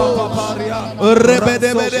bo bo. Rebe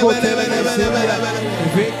de bebe de bebe.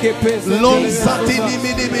 Long satini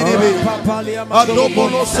mini mini. Adobo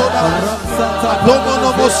no soda. Adobo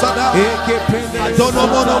no bosada.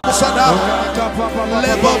 Adobo no bosada.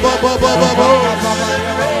 Le bo bo bo bo bo bo.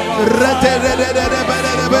 Rete de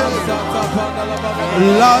bebe.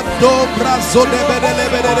 La dobra so de bebe.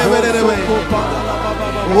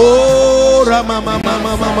 Oh, Rama mama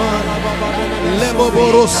mama. Lebo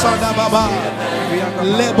boro sada baba.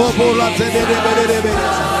 Lebo bola zede.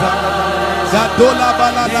 Gadola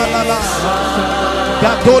bala la la.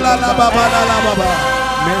 Gadola la baba la baba.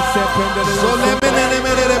 Sole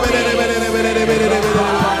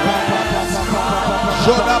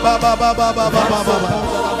Joda baba baba baba.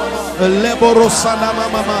 Lebo rosana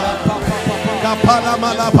mama. Kapala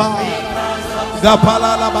malaba.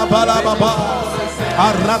 Gapala la baba la baba.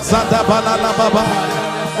 Arazada bala la baba.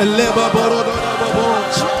 Lebo borodo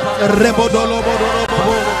rebodolo bobo.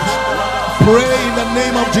 Pray in the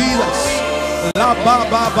name of Jesus. La ba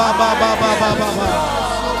ba ba ba ba ba ba ba.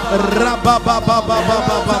 Ra ba ba ba ba ba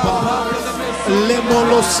ba ba. Le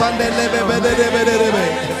molo sande le bebe de.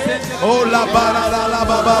 Oh la ba la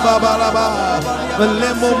ba ba ba ba la ba.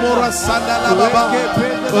 Le momora sanda la ba ba.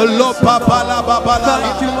 Lo papa la ba ba la.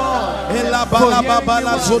 E la ba la ba ba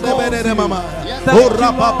la so de bebe de mama. Oh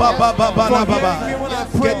ra ba ba ba ba ba la ba ba.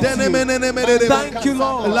 Thank you,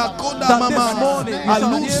 Lord. La koda mama.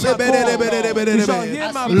 Aluse bebe de.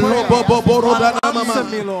 Lo bo bo ro da mama.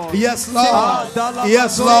 Yes Lord.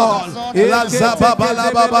 Yes Lord. La za ba ba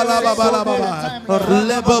la ba ba la ba ba la ba ba.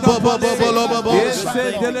 Le bo bo bo bo bo lo bo bo.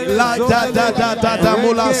 La da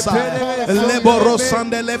mulasa. Le bo ro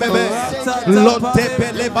sande le bebe. Lo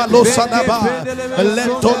tepe le ba lo sadaba. Le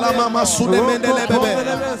to la mama su de mende le bebe.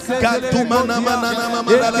 Katu mana mana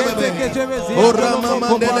mama la bebe. Ora mama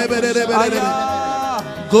de le bebe.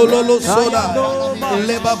 Gololo soda.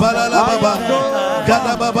 Le baba la baba.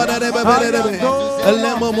 Gada baba de bebe.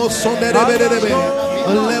 Le momo sonde de bebe.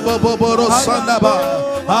 Le bo bo bo ro sandaba.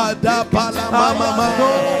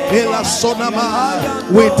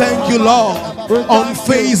 We thank you, Lord. On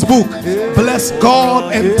Facebook, bless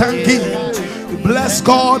God and thank Him. Bless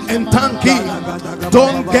God and thank Him.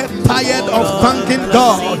 Don't get tired of thanking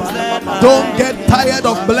God. Don't get tired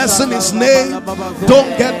of blessing His name.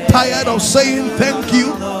 Don't get tired of saying thank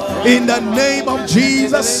you. In the name of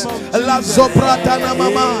Jesus,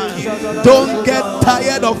 don't get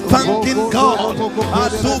tired of thanking God.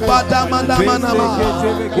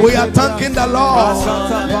 We are thanking the Lord.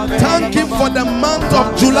 Thank Him for the month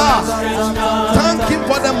of July. Thank Him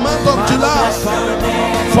for the month of July.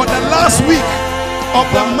 For the last week of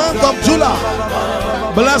the month of July.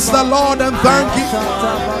 Bless the Lord and thank Him.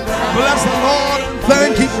 Bless the Lord.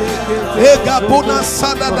 Thank you. Egabuna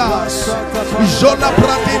sadadas. Jola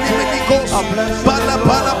pratini medicos. Pala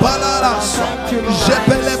pala palaras.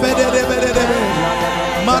 Jepele bede bede bede.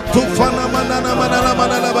 Matufana manana manana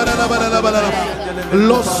manana manana manana manana.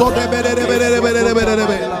 Lo so de bere de bere de bere de bere de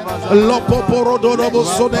bere. Lo poporo do lo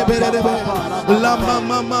so de bere de bere. La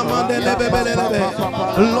mama mama de le bere de bere.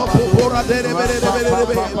 Lo popora de bere de bere de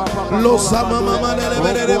bere. Lo sama mama de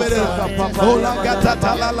bere de bere. O la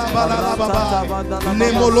gata la la ba la baba.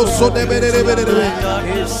 Nemo lo so de bere de bere de bere.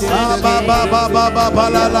 Ba ba ba ba ba ba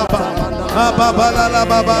la la ba. Ba ba la la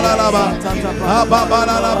ba ba la la ba. Ba ba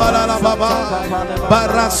la la ba la la ba ba.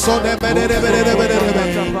 Baraso de bere de bere de bere de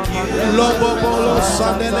bere. Lo bobo lo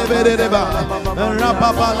sa de bere de ba.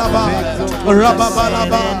 Rababalaba,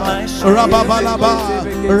 rababalaba, rababalaba,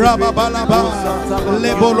 rababalaba,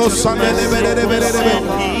 lebolo sande lebere lebere,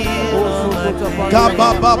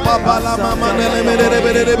 kabababala mama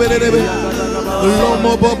lebere lebere,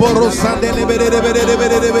 lomo boboro sande lebere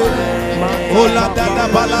lebere, ola dada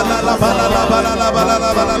bala la la bala la bala la bala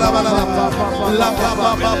la bala la bala la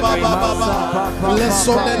bababababa,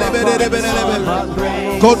 lesonde lebere lebere,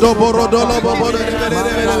 kodo borodo lobo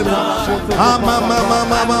lebere.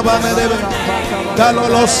 Mama banebe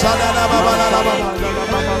galolo sadana baba la baba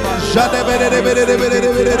jade bere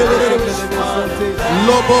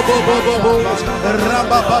lobo bobo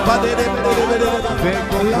raba baba de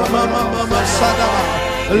la mama sadaba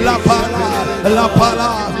la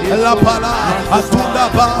pala atunda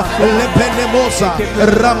ba le penemosa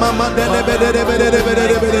rama mandele bere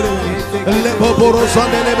le boboro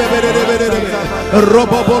sandele bere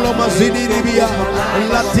robo bolo mazini libia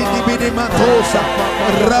latini bidi matosa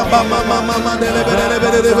raba mama mandele bere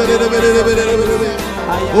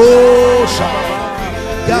oh sha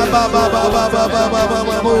ya baba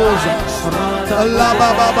moza la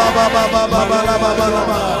baba la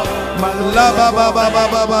baba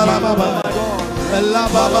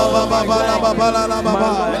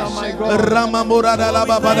Rama Murada la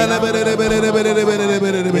baba la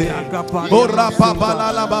Ora papa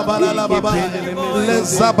la baba le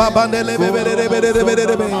zababa le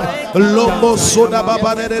Lomo soda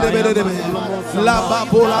baba la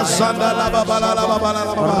babola sanda la baba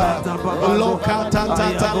Loka tata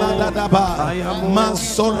la ba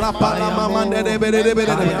Masora pala mama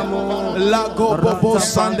la go bobo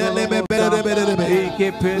sande le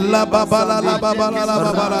la baba la baba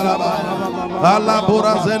la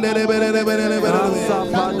bora zende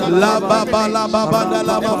la baba la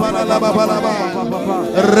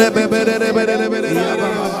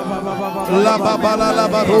baba la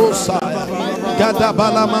barosa gada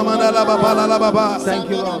bala mama la baba. Thank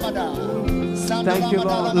you, Lord. Thank you,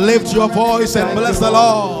 Lord. Lift your voice and bless the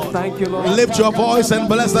Lord. Thank you, Lord. Lift your voice and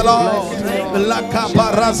bless the Lord. La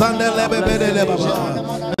capa zande le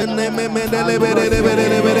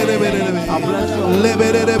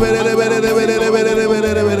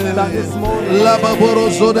la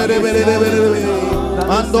baboroso de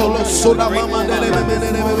andolo sola mama de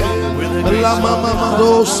la mama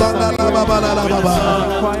mado sanda la baba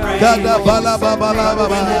gada bala baba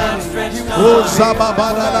o sababa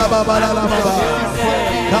la baba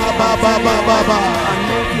kaba baba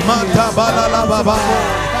mata bala la baba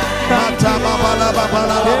mata baba la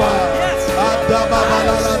baba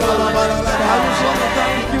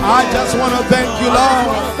I just want to thank you, Lord.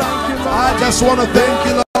 I just want to thank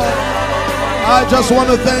you, Lord. I just want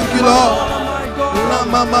to thank you, Lord.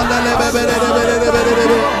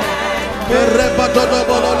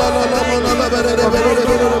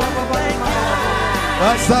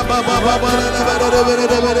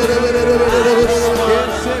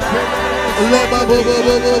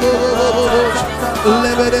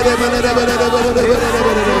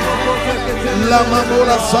 La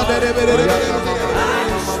mamura sadere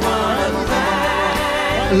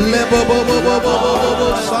le bobo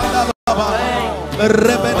sada baba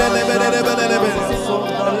rebele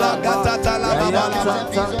la gata la baba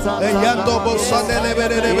yando bo sadele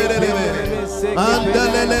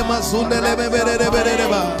andele masundele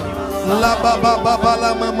la baba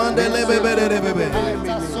la mama de bebe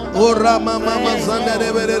ora mama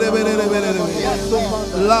zandele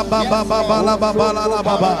la baba la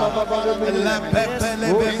baba la pepe le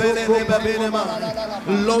bebe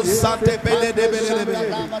lo sate pele de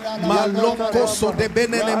malonko so de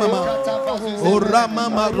benene mama ora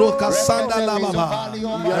mama roka sanda la baba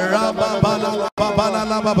rababa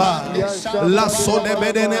la baba la so de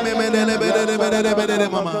benene bebe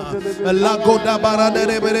mama la goda bara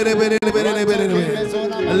de bebe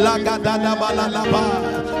la gada la bala la ba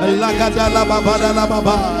la gada la baba la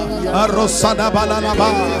baba rosada bala la ba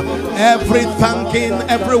every thanking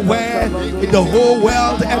everywhere in the whole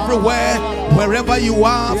world everywhere Wherever you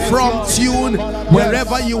are from tune,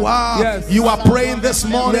 wherever you are, you are praying this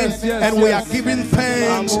morning, and we are giving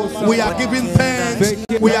thanks. We are giving thanks.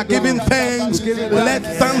 We are giving thanks. Let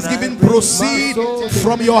thanksgiving proceed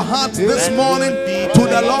from your heart this morning to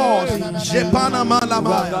the Lord.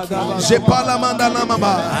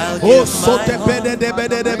 Oh, sote bede de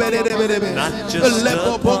bede de bede de bede de.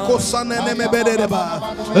 Lepo boko sanene me bede de ba.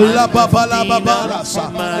 La baba la baba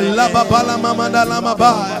rasa. La baba la mama da la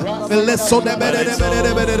maba. Le so de bede de bede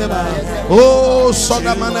de bede de ba. Oh,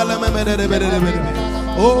 soda mandala me bede de bede de bede de.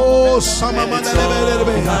 Oh, sama mandala bede de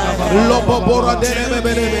bede. Lobo bora de bede de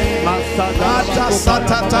bede. Ata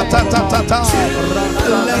sata ta ta ta ta ta.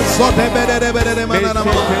 Le so de bede de bede de mandala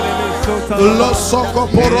mama. Lo soko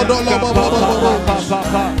poro do lo baba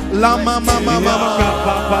baba. La mama mama.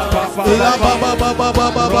 La baba baba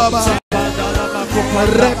baba baba.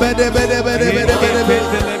 Rebe de bede bede bede bede bede.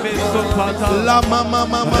 La mama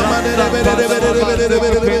mama de bede de bede de bede de bede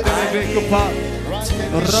de bede.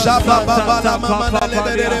 Shaba baba la mama de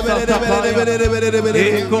bede de bede de bede de bede de bede de bede.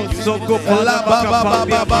 La baba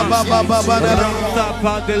baba baba baba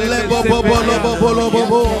le bobo bolo bolo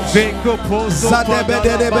bobo. Sa de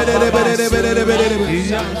bede de bede de bede de bede de bede de bede.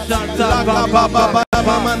 La baba baba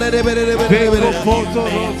mama de bede de bede de bede.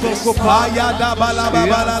 Ayada bala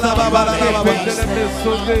baba la baba la baba.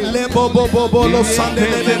 Le bobo bobo lo sande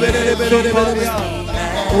de bede de bede de bede.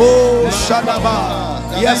 Oh, Shadaba.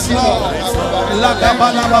 Yes, Lord. La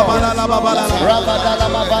kabala babala la babala.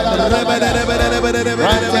 Rebede rebede rebede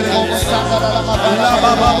rebede rebede. La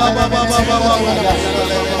baba baba baba baba.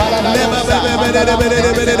 Rebede rebede rebede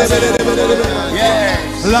rebede rebede.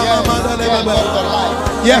 La mama da rebede.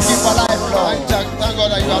 Yes. Thank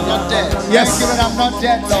God that you are not dead. Yes. Thank you that I'm not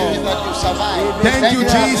dead, Lord. That you survive. Thank you,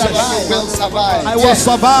 Jesus. I will survive. I will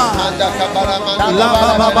survive.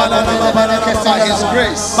 By His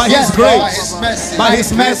grace. By His grace. By His mercy. By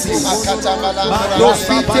His mercy.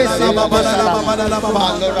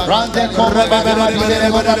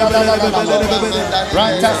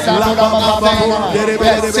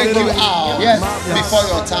 Yes, take you out. Yes, before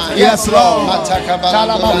your time. Yes, Lord.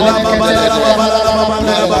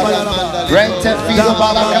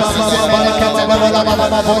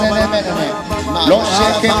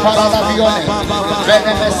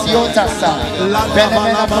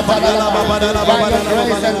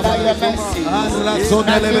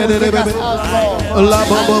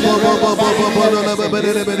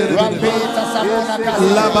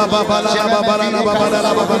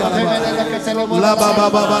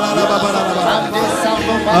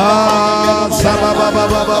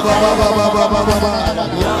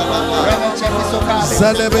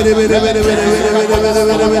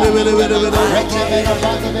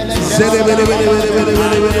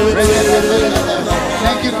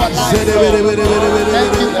 Thank you for life.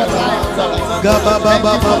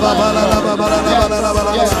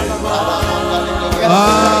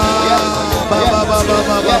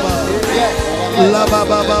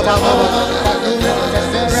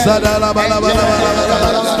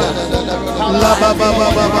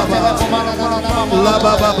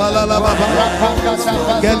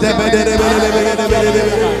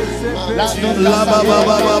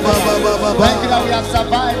 Thank you that we have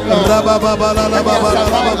survived,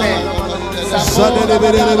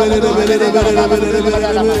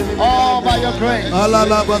 all by your grace,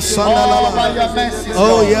 all by your mercy.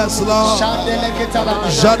 Oh yes, Lord.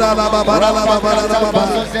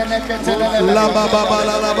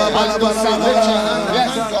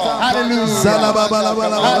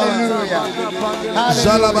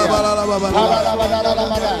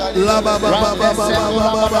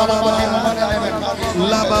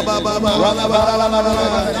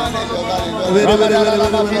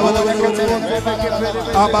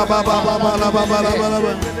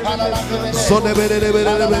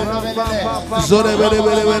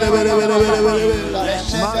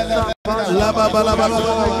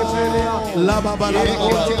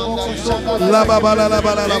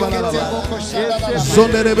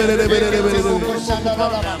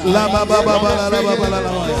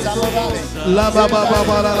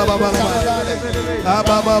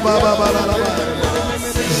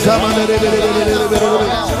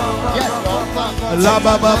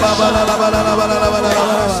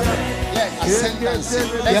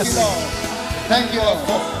 Yes. Thank you, Lord,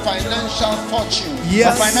 for financial fortune.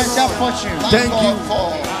 Yes. For financial fortune. Thank you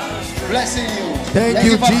for blessing you. Thank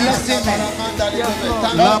you, Jesus. Thank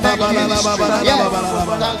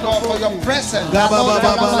God for your presence.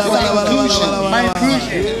 My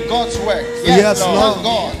inclusion in God's work. Yes, Lord.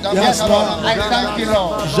 Yes, Lord. I thank you,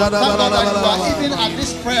 Lord. Thank God that you are even at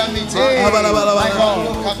this prayer meeting. My God.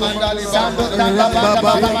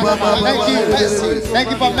 Thank you. Mercy. Thank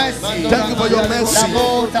you for mercy. Thank you for your mercy.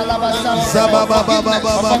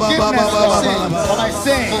 For my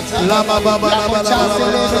sin.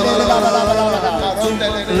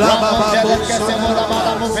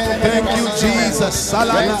 Thank you, Jesus.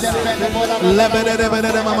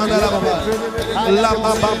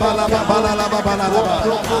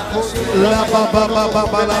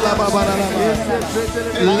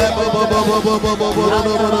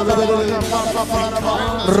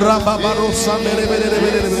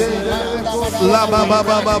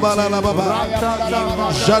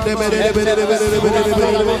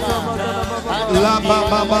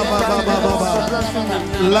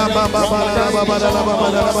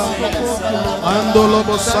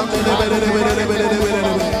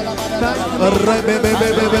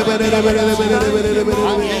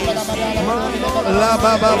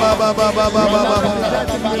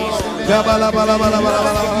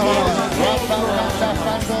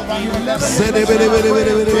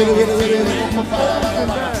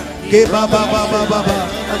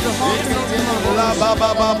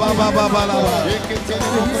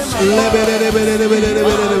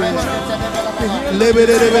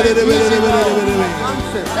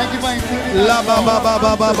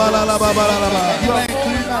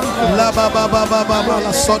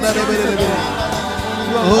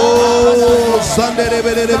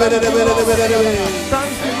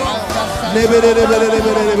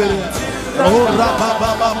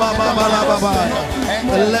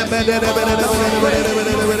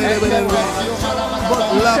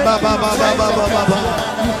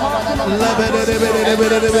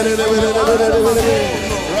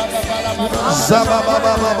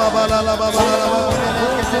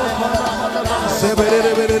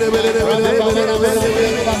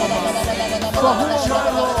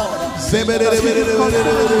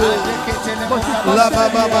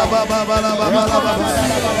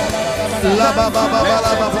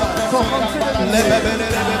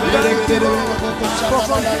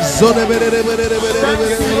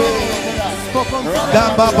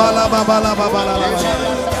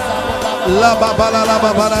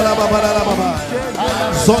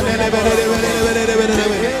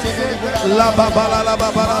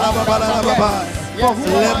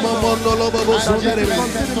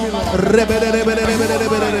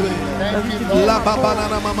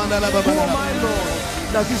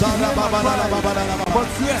 But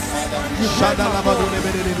yes, you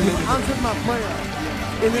answered my prayer.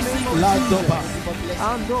 In the name of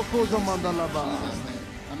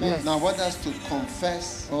Yes. Now I want us to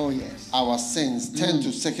confess our sins. Turn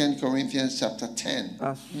to 2 Corinthians chapter 10.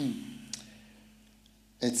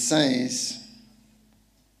 It says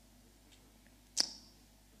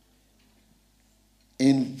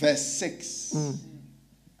in verse 6,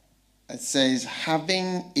 it says,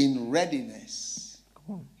 having in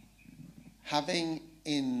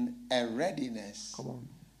a readiness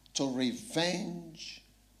to revenge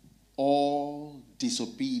all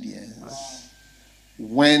disobedience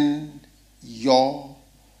when your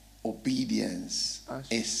obedience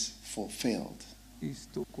is fulfilled.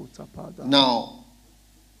 Now,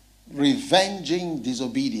 revenging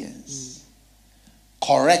disobedience,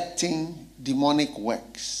 correcting demonic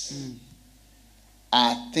works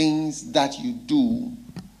are things that you do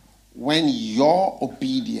when your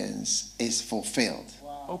obedience is fulfilled.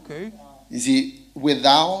 Okay. You see,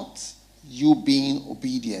 without you being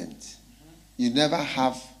obedient, you never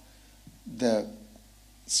have the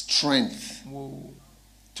strength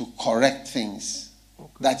to correct things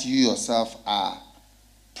that you yourself are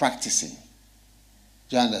practicing.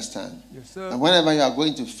 Do you understand? Yes, sir. And whenever you are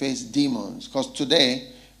going to face demons, because today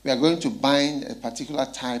we are going to bind a particular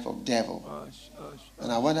type of devil.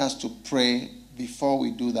 And I want us to pray before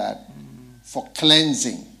we do that for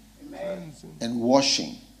cleansing and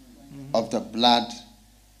washing of the blood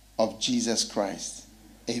of Jesus Christ.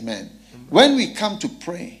 Amen. When we come to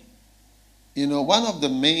pray, you know, one of the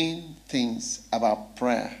main things about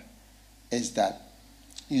prayer is that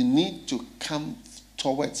you need to come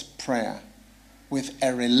towards prayer with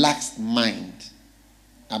a relaxed mind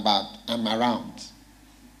about I'm around.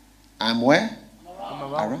 I'm where?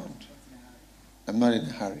 I'm around. I'm not in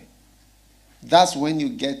a hurry. That's when you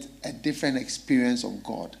get a different experience of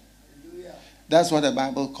God. That's what the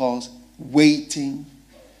Bible calls waiting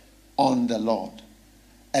on the Lord.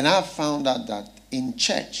 And I've found out that in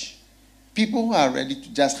church, people who are ready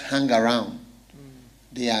to just hang around,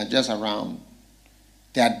 they are just around.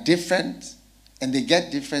 They are different and they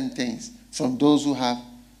get different things from those who have,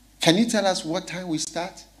 can you tell us what time we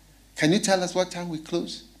start? Can you tell us what time we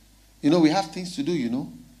close? You know, we have things to do, you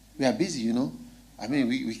know. We are busy, you know. I mean,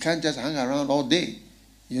 we can't just hang around all day,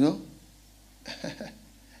 you know.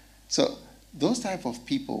 So those type of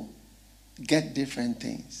people get different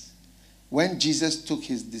things. When Jesus took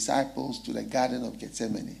his disciples to the Garden of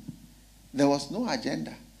Gethsemane, there was no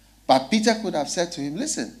agenda. But Peter could have said to him,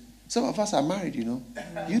 listen, some of us are married, you know.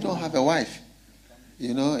 You don't have a wife.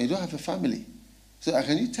 You know, you don't have a family. So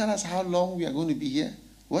can you tell us how long we are going to be here?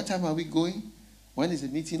 What time are we going? When is the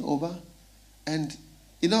meeting over? And,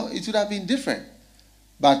 you know, it would have been different.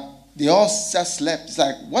 But they all just slept. It's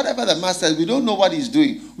like, whatever the master, we don't know what he's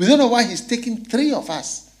doing. We don't know why he's taking 3 of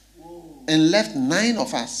us and left 9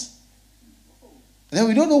 of us. And then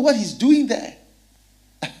we don't know what he's doing there.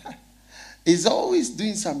 He's always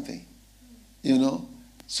doing something, you know.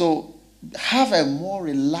 So have a more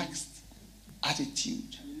relaxed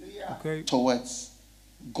attitude towards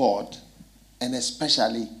God, and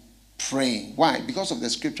especially praying. Why? Because of the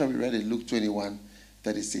scripture we read in Luke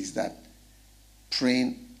 21:36, that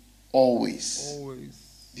praying always.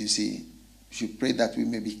 You see, we should pray that we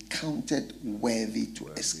may be counted worthy to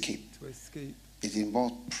escape. It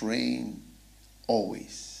involves praying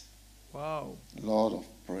always. Wow. Lord of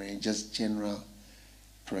praying, just general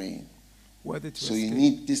praying. So you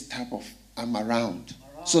need this type of I'm around.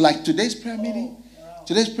 So like today's prayer meeting,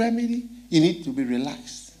 you need to be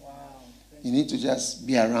relaxed. You need to just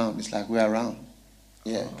be around. It's like we're around.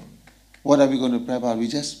 Yeah. What are we going to pray about? We're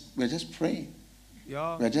just praying.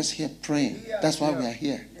 Yeah. We're just here praying. That's why we are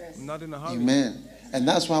here. Not in a hurry. Amen. And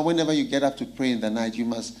that's why whenever you get up to pray in the night, you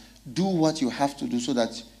must do what you have to do so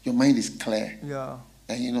that your mind is clear. Yeah.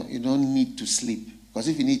 And you don't need to sleep. Because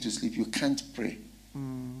if you need to sleep, you can't pray.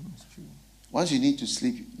 That's true. Once you need to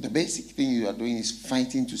sleep, the basic thing you are doing is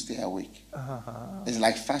fighting to stay awake. It's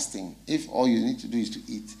like fasting. If all you need to do is to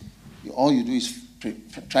eat, all you do is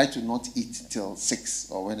try to not eat till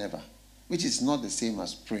 6 or whenever, which is not the same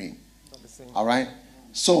as praying. All right?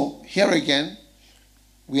 So here again,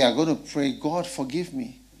 we are going to pray, God, forgive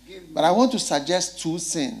me. But I want to suggest 2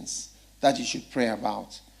 sins that you should pray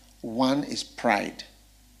about. One is pride.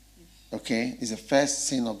 Okay? It's the first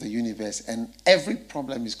sin of the universe, and every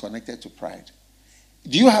problem is connected to pride.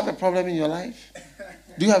 Do you have a problem in your life?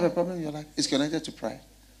 Do you have a problem in your life? It's connected to pride.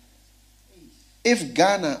 If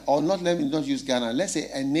Ghana, or let me not use Ghana, let's say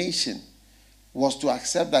a nation was to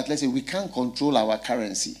accept that, let's say we can't control our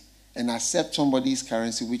currency and accept somebody's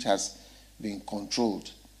currency which has been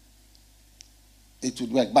controlled, it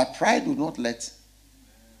would work. But pride would not let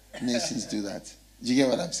nations do that. Do you get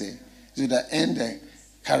what I'm saying? So that end the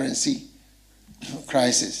currency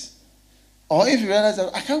crisis. Or if you realize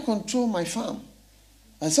that I can't control my farm,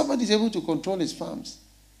 and somebody is able to control his farms,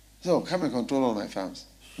 so come and control all my farms.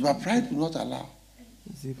 But pride will not allow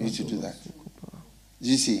you to do that.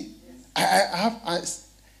 You see, I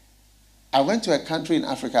went to a country in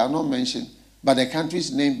Africa, I'll not mention, but the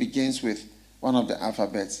country's name begins with one of the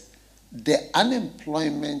alphabets. The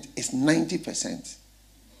unemployment is 90%.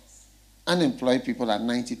 Unemployed people are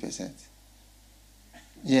 90%.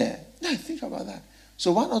 Yeah. Now think about that.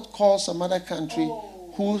 So why not call some other country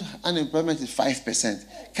whose unemployment is 5%?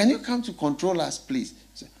 Can you come to control us, please?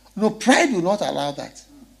 No, pride will not allow that.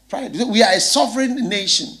 Pride. We are a sovereign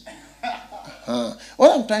nation.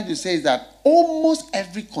 What I'm trying to say is that almost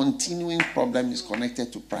every continuing problem is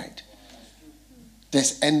connected to pride.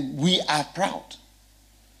 And we are proud.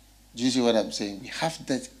 Do you see what I'm saying? We have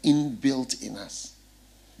that inbuilt in us.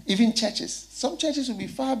 Even churches. Some churches will be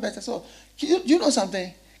far better. So, you know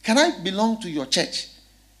something? Can I belong to your church?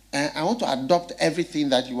 I want to adopt everything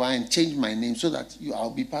that you are and change my name so that I'll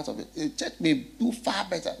be part of it. The church may do far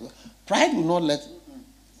better. Pride will not let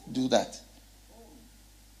do that.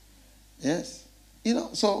 Yes. You know,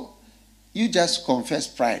 so you just confess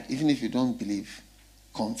pride, even if you don't believe.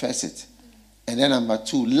 Confess it. And then number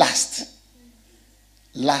 2, lust.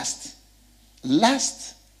 Lust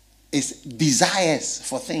is desires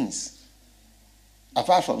for things.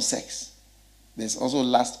 Apart from sex, there's also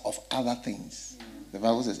lust of other things. The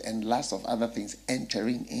Bible says, and lust of other things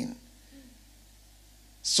entering in.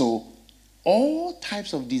 So, all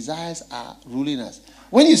types of desires are ruling us.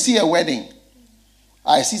 When you see a wedding,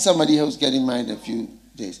 I see somebody who's getting married in a few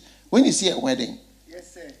days. When you see a wedding,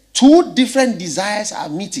 2 different desires are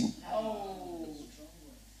meeting.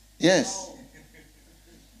 Yes.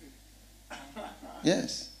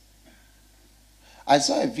 Yes. I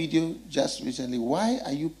saw a video just recently. Why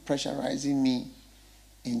are you pressurizing me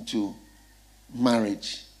into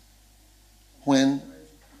marriage? When,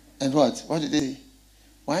 and what? What did they say?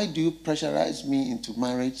 Why do you pressurize me into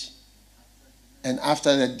marriage and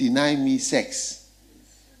after that deny me sex?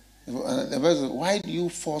 The person, why do you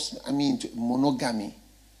force me into monogamy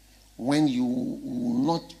when you will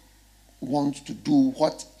not want to do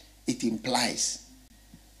what it implies.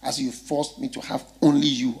 As you forced me to have only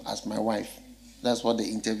you as my wife. That's what the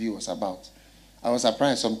interview was about. I was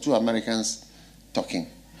surprised, some 2 Americans talking.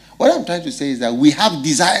 What I'm trying to say is that we have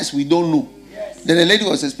desires we don't know. Yes. Then the lady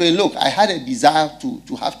was explaining, look, I had a desire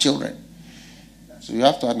to have children. So you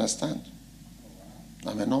have to understand.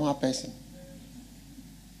 I'm a normal person.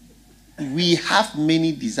 We have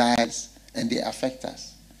many desires and they affect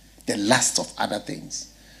us. The lust of other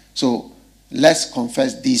things. So let's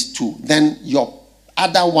confess these 2. Then your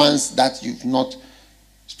other ones that you've not,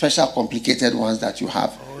 special complicated ones that you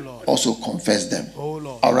have, also confess them.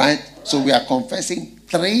 All right? So we are confessing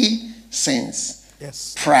 3 sins.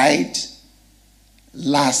 Yes. Pride,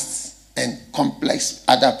 lust, and complex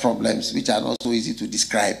other problems which are not so easy to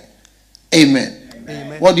describe. Amen.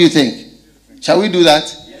 Amen. What do you think? Shall we do that?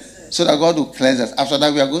 Yes, so that God will cleanse us. After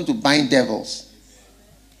that, we are going to bind devils.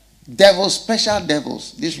 Devils, special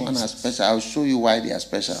devils. This one is special. I'll show you why they are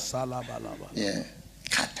special. Yeah.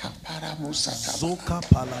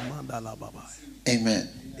 Amen.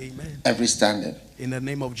 Amen. Every standard. In the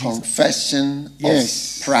name of Jesus. Confession of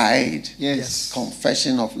pride. Yes.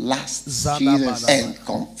 Confession of lust. Jesus. And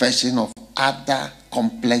confession of other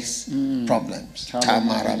complex problems.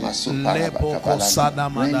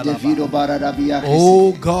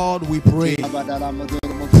 Oh God, we pray.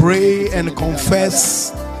 Pray and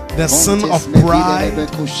confess the sin of pride.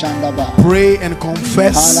 Pray and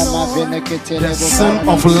confess the sin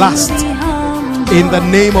of lust. In the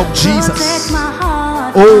name of Jesus.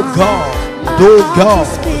 Oh God, oh God,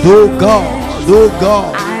 oh God, oh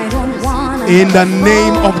God. In the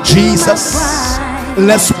name of Jesus.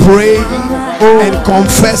 Let's pray and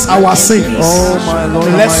confess our sins.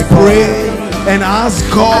 Let's pray and ask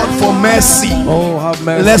God for mercy.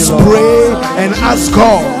 Let's pray and ask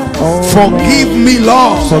God, forgive me,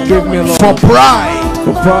 Lord, for pride.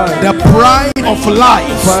 The pride of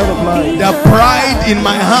life, the pride in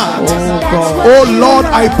my heart. Oh Lord,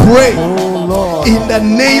 I pray in the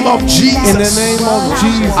name of Jesus.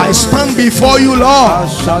 I stand before you, Lord.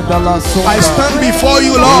 I stand before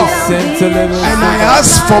you, Lord, and I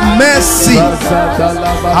ask for mercy.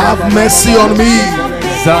 Have mercy on me.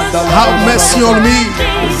 Have mercy on me.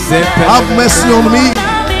 Have mercy on me.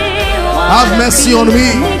 Have mercy on me.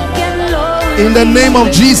 In the name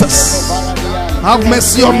of Jesus. Have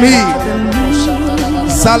mercy on me.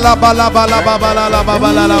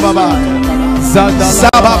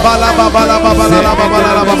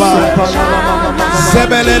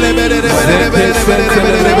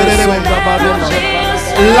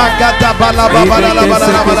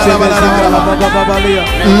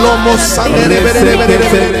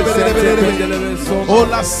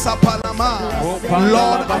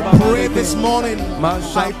 Lord, I pray this morning.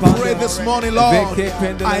 I pray this morning, Lord.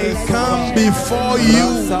 I come before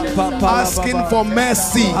you asking for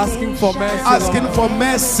mercy. Asking for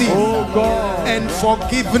mercy and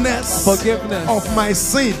forgiveness of my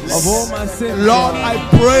sins. Lord, I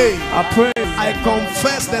pray. I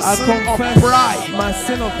confess the sin of pride.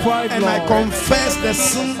 And I confess the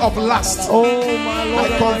sin of lust. I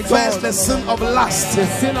confess the sin of lust.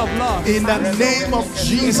 In the name of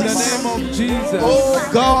Jesus. Oh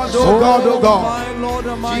God, oh God, oh God.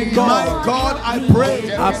 My God, I pray.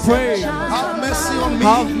 Have mercy on me.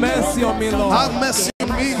 Have mercy on me, Lord. Have mercy on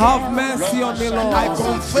me. Have mercy on me, Lord. I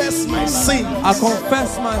confess my sin. I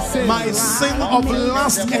confess my sin. My sin of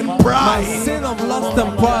lust and pride. My sin of lust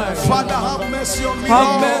and pride. Father, have mercy on me, Have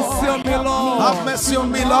Lord. mercy on me, Lord. Have mercy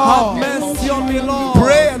on me, Lord. Have mercy on me, Lord.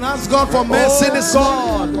 Pray and ask God for mercy this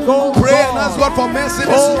morning. Pray and ask God for mercy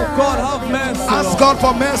this morning. Oh God, have mercy. Ask God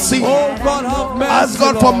for mercy. Oh God, have mercy. Ask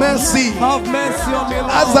God for mercy. Have mercy on me,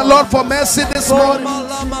 Lord. Ask the Lord for mercy this morning.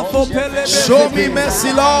 Show me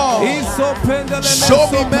mercy, Lord. Show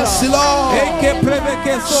me mercy, Lord.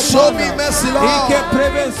 Show me mercy, Lord.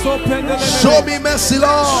 Show me mercy,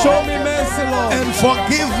 Lord. Show me mercy, Lord. And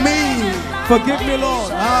forgive me. Forgive me,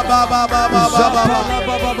 Lord.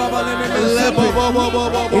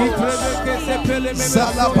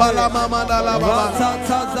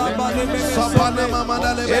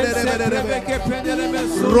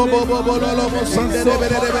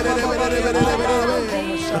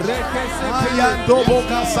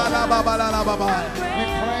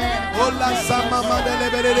 Ola sama mandele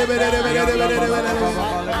bere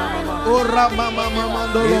ora mama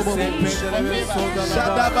mandolo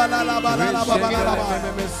shada balala balala balala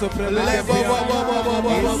le bo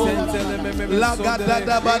la gada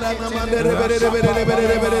da banana mandere bere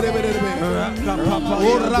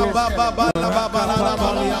ora baba bala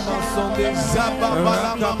balala zaba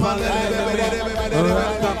bala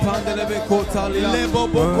mandele bere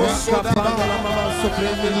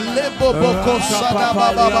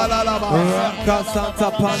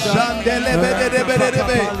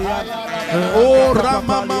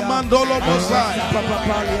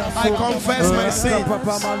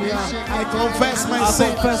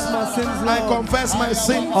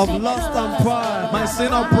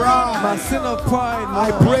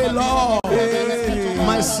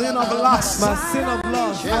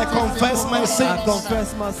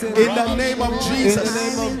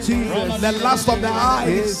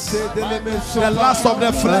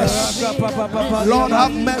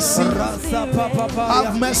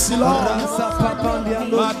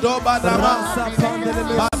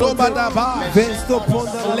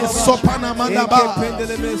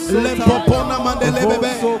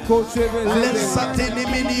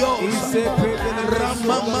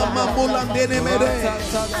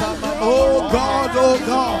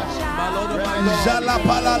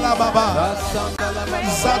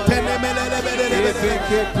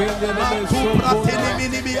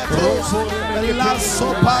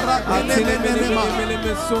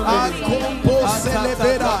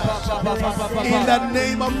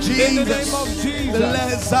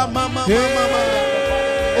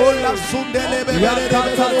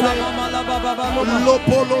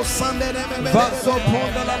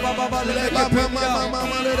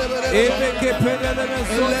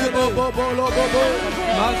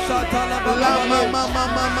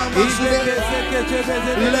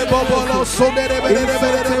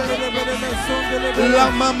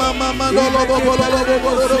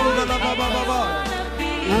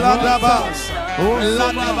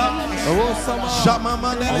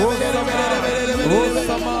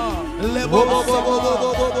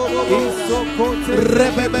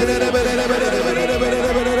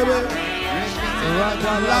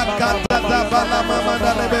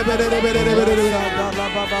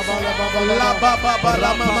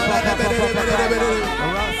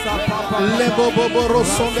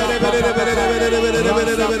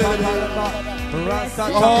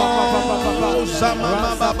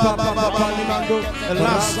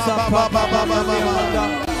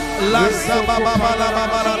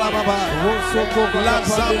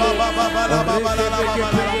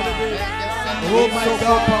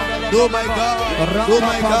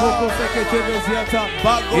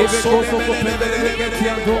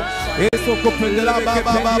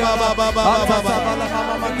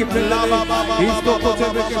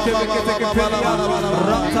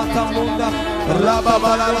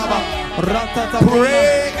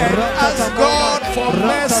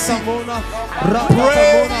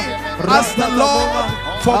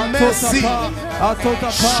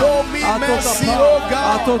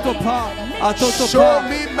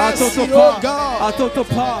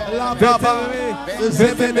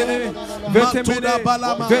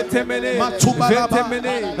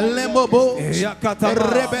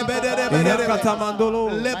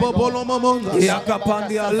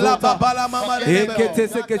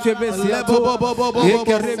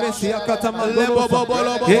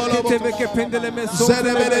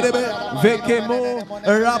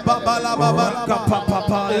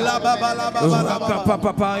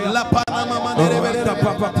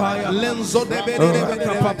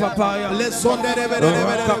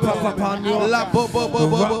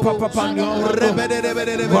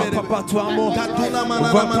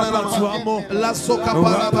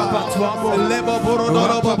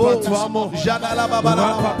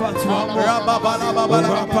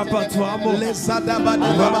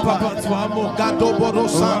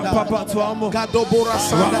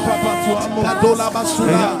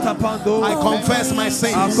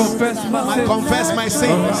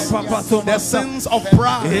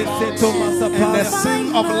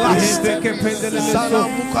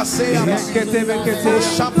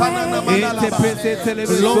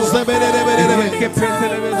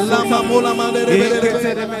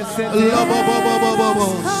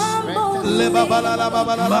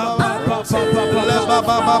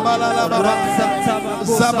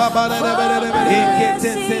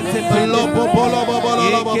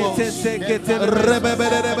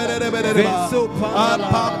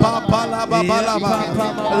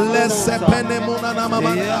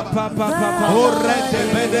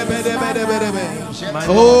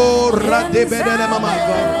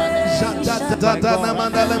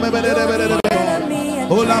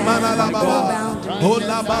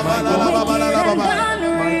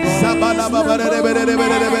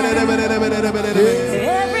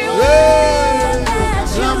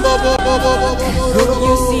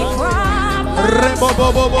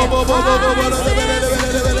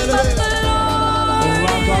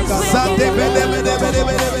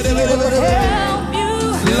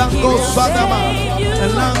Lango Sadaba,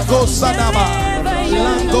 Lango Sadaba,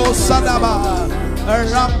 Lango Sadaba,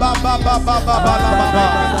 Rabba Baba Baba Baba,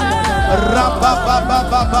 Rabba Baba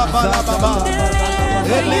Baba Baba,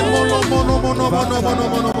 Eli Mono Mono Mono Mono Mono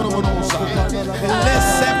Mono Mono Mono,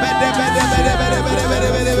 Lesse Bede Bede Bede Bede Bede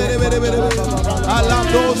Bede Bede Bede Bede,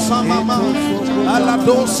 Alado Samama,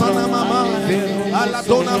 Alado Sanamama,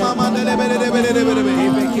 Aladona Mama Bede Bede Bede Bede Bede,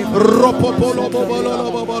 Ropo Polo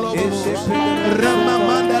Bolo Bolo,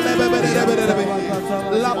 Ramama Bede Bede Bede Bede,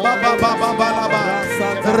 La Baba Baba Baba,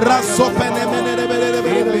 Raso Pene Bede Bede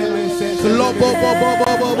Bede, Lobo Bobo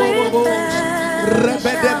Bobo Bobo,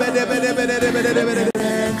 Rebede Bede Bede Bede Bede Bede,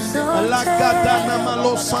 La Gadana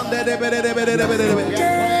Malo Sande Bede Bede Bede,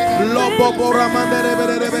 Lobo Boramande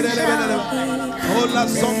Bede Bede Bede, Ola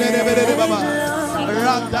Sonde Bede Baba,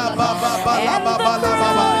 Rada Baba Bala Baba La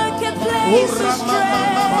Baba, Ura Mama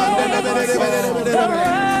Mama Bede Bede Bede,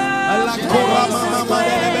 La Cora Mama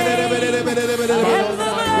Bede Bede Bede Bede,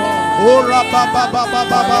 Ura Baba Baba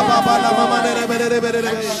Baba Baba La Mama Bede Bede,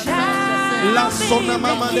 La Sona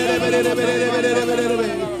Mama Bede Bede Bede,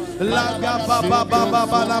 La Baba Baba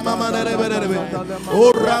Baba La Mama Bede Bede,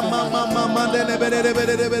 Ura Mama Mama Bede Bede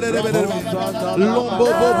Bede, Lombo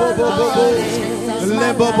Bobo Bobo,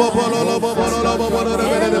 Lebo Bobo Lobo Bobo Bobo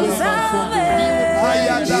Bede,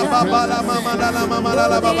 Ayada Baba La Mama La Mama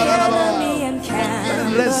La Baba La Baba.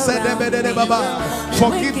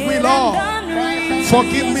 Forgive me, Lord.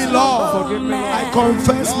 Forgive me, Lord. I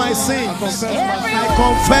confess my sins. I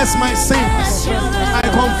confess my sins. I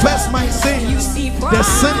confess my sins. The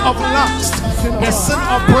sin of lust, the sin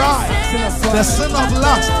of pride, the sin of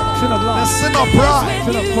lust, the sin of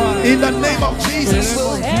pride. In the name of Jesus.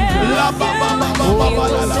 La ba ba ba ba ba ba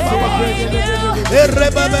la ba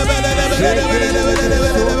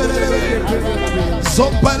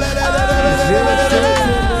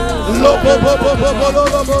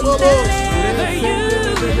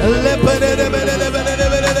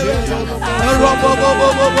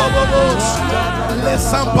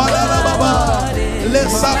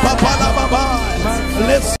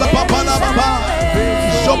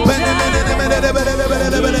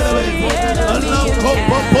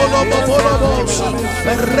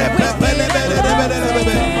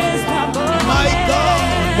my God,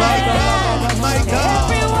 my God, my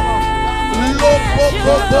God.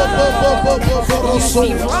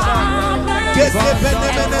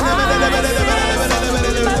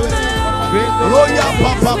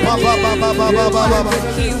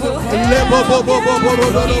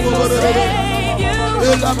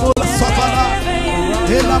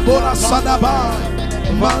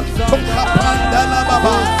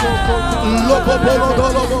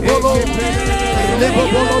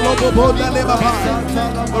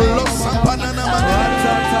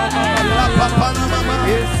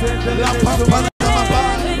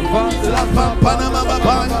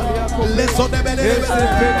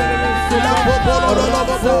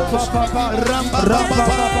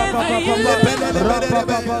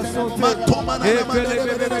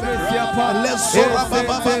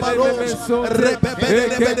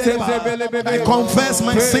 I confess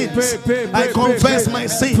my sins. I confess my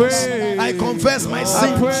sins. I confess my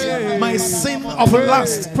sins. My sin of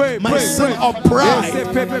lust, my sin of pride.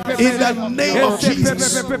 In the name of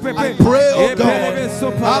Jesus, I pray, oh God,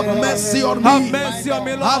 have mercy on me.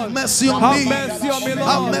 Have mercy on me.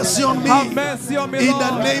 Have mercy on me. In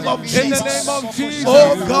the name of Jesus,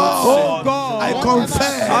 oh God, I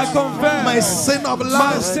confess my sin of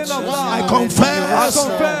lust. I confess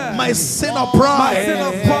my sin of pride.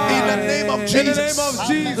 In the name of Jesus,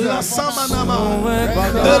 La Samanama,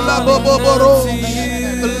 La Boboro,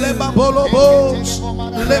 Le Babolobos,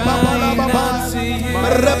 Le Babalababa,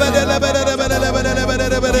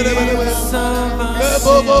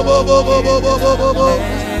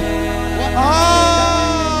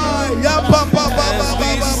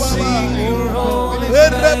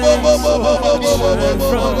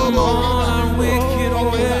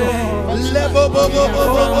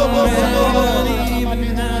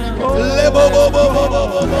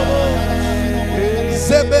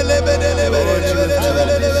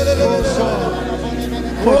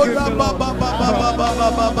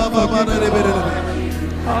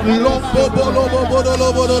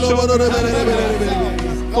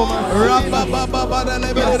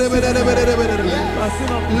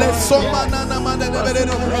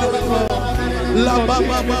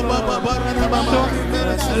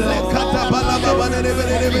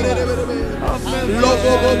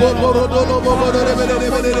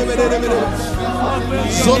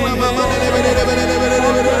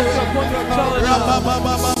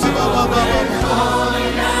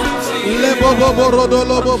 Le bobo borodo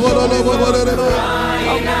lo bobo lo bobo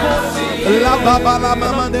la baba la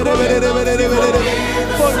mama de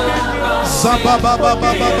sa baba baba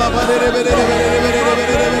baba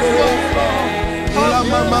la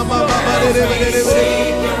mama baba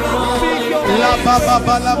la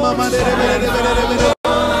baba la mama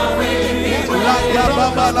la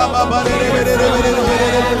baba la baba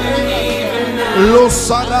lo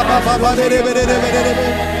sada baba la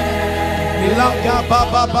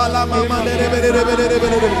baba la mama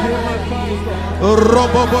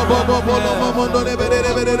robo bobo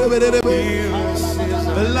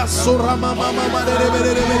la sura mama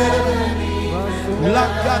la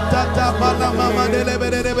gatata bala mama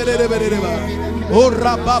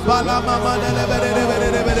ora baba la mama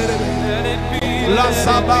la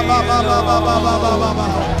saba baba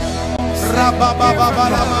raba baba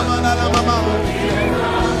la mama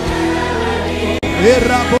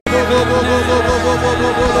era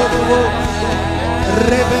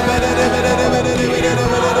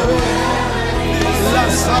la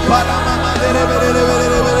saba la mama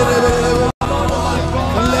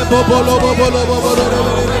le bobo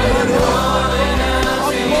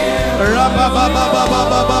raba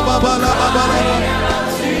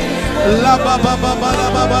baba la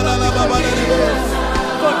baba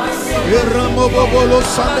Ramo bobo lo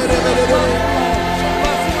sande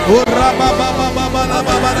ora baba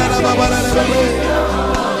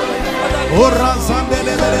ora sande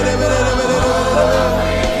baba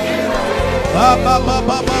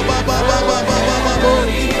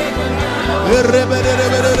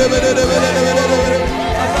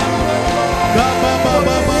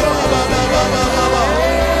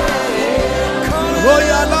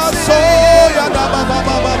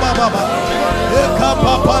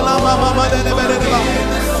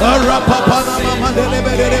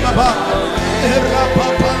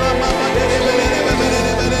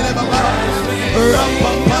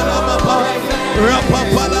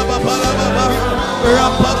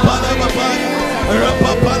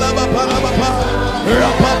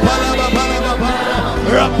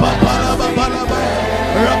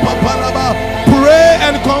Pray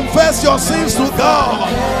and confess your sins to God.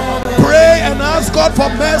 Pray and ask God for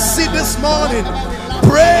mercy this morning.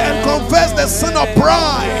 Pray and confess the sin of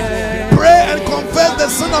pride. Pray and confess the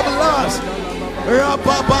sin of lust.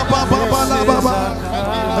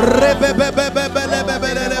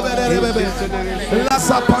 La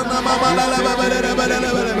sapana mama la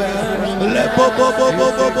le bobo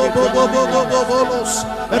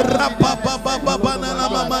rapa papa banana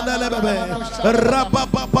mama le bebe rapa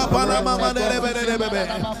papa la mama le bebe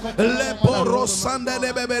le poro sanda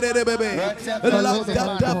le bebe la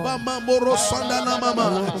gata mama moro sanda la mama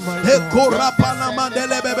e korapa la mama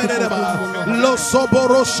le bebe lo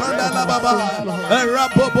soboro sanda la baba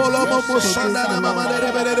rapa bolo mo sanda la mama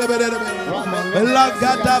le bebe la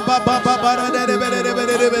gata baba le bebe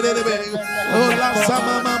la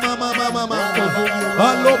sama mama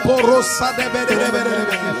allo porosa de bere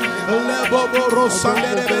le bobo rosa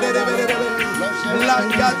de bere la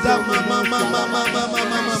gata mama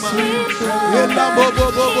e la bobo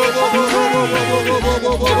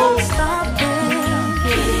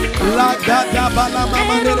la gata bala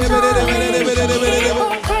mama de bere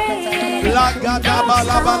la gata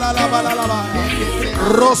bala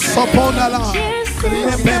rosopona la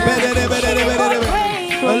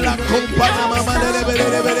la compagna mama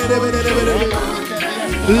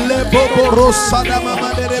le bobo rosa da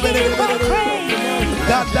mama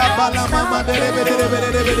gada bala mama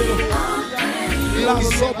la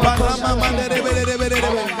sopa la mama la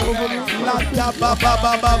da baba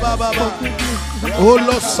oh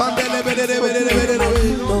lo sandele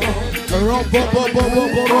robo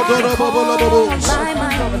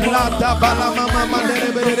la da bala mama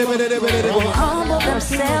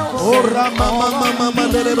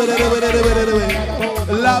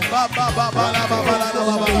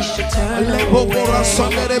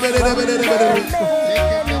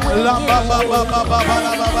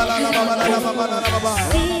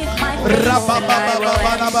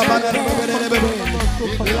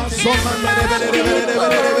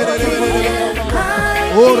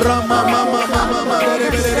oh rama mama la baba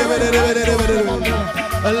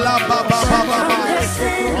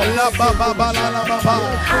le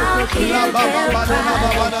bobo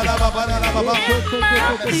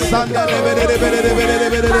sandele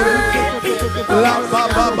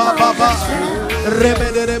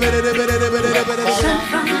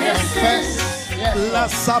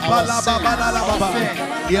la baba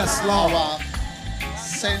yes, Lord.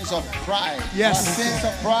 Sense of pride. Yes. Sense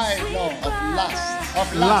of pride, no,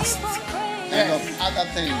 of lust. and of other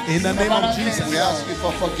things. In the name of Jesus. We ask you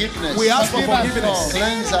for forgiveness. We ask for forgiveness.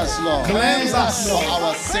 Cleanse us, Lord. Cleanse us, for Lord.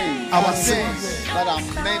 our sins. Our sins. That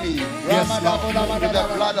are many. Yes, Lord. With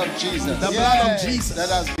the blood of Jesus. The blood of Jesus. That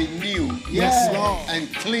has been new. Yes, Lord.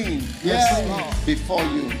 And clean. Yes, Lord. Before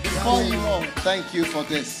you. Before you, Lord. Thank you for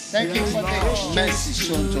this. Thank you for this. Mercy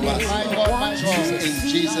shown to us. My God, my God. In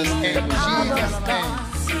Jesus' name. Jesus'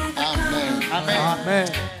 name. Amen. Amen.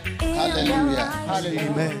 Hallelujah.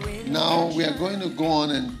 Amen. Now we are going to go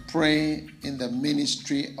on and pray in the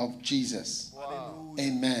ministry of Jesus. Wow.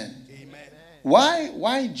 Amen. Amen.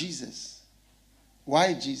 Why Jesus?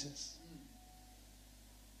 Why Jesus?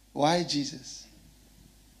 Why Jesus?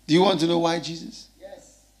 Do you want to know why Jesus?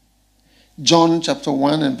 Yes. John chapter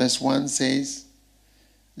 1 and verse 1 says,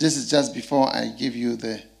 this is just before I give you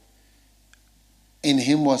the, in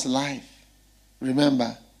him was life.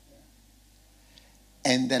 Remember?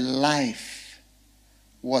 And the life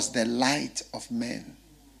was the light of men.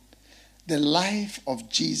 The life of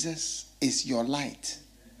Jesus is your light.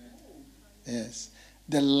 Yes.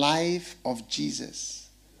 The life of Jesus.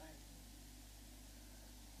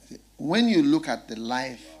 When you look at the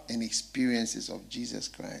life and experiences of Jesus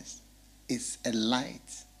Christ, it's a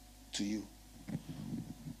light to you.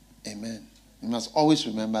 Amen. You must always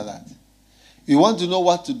remember that. You want to know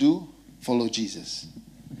what to do? Follow Jesus.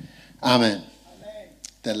 Amen.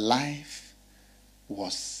 The life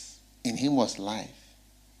was, in him was life,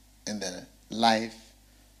 and the life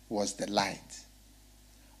was the light.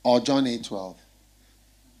 Or John 8:12,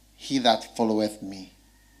 he that followeth me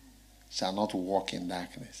shall not walk in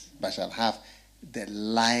darkness, but shall have the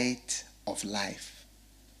light of life.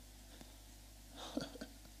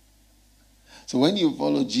 So when you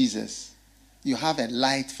follow Jesus, you have a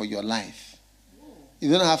light for your life.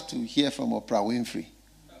 You don't have to hear from Oprah Winfrey.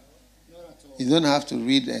 You don't have to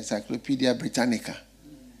read Encyclopedia Britannica.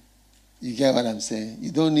 You get what I'm saying?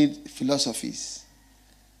 You don't need philosophies.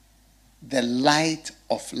 The light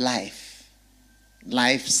of life,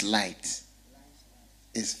 life's light,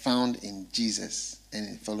 is found in Jesus and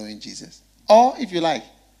in following Jesus. Or, if you like,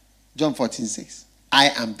 John 14:6. I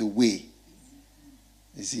am the way.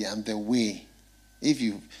 You see, I'm the way. If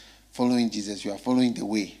you're following Jesus, you are following the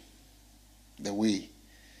way. The way.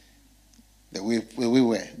 The way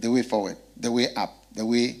where? The way forward. The way up. The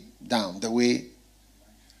way down. The way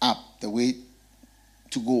up. The way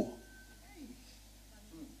to go.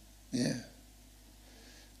 Yeah.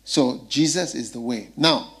 So Jesus is the way.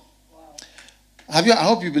 Now, I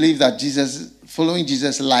hope you believe that following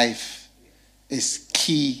Jesus' life is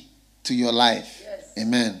key to your life. Yes.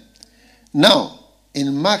 Amen. Now,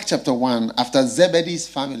 in Mark chapter 1, after Zebedee's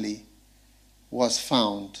family was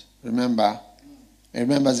found, remember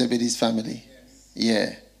Zebedee's family? Yes.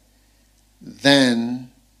 Yeah. Then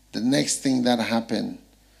the next thing that happened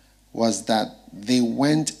was that they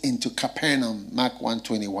went into Capernaum, Mark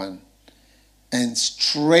 1:21, and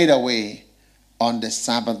straight away on the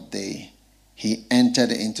Sabbath day, he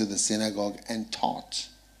entered into the synagogue and taught.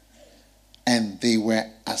 And they were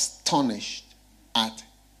astonished at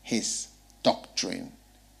his doctrine.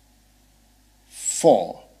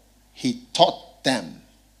 For he taught them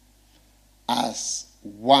as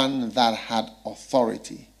one that had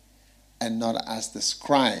authority and not as the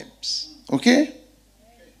scribes. Okay?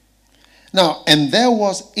 Now, and there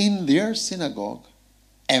was in their synagogue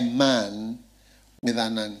a man with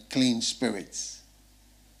an unclean spirit.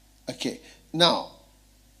 Okay. Now,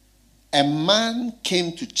 a man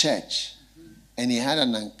came to church and he had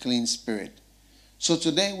an unclean spirit. So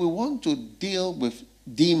today we want to deal with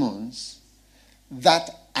demons that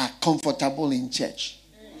are comfortable in church.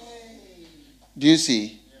 Do you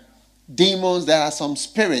see? Demons, there are some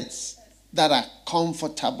spirits that are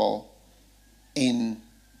comfortable in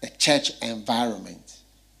a church environment.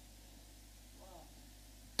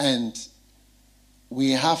 And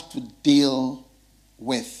we have to deal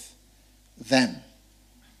with them.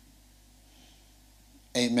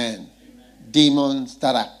 Amen. Demons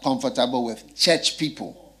that are comfortable with church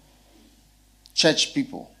people. Church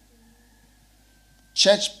people.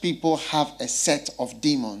 Church people have a set of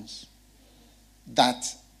demons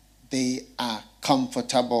that they are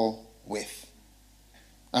comfortable with.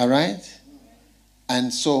 All right?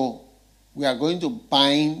 And so we are going to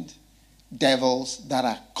bind devils that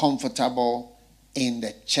are comfortable in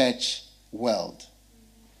the church world.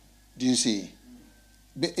 Do you see?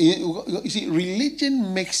 You see,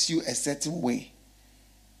 religion makes you a certain way.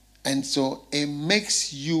 And so it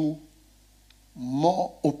makes you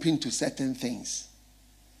more open to certain things.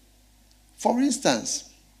 For instance,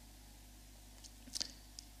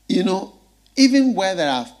 even where there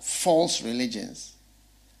are false religions,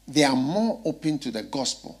 they are more open to the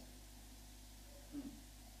gospel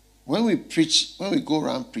when we preach, when we go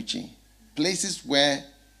around preaching, places where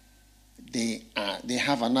they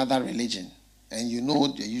have another religion, and you know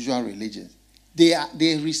the usual religion,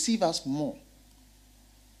 they receive us more.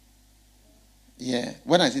 Yeah,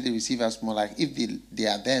 when I say they receive us more, like if they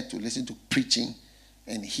are there to listen to preaching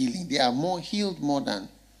and healing, they are more healed more than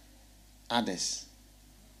others.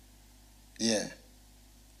 Yeah.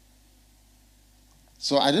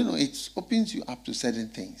 So I don't know, it opens you up to certain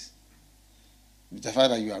things. The fact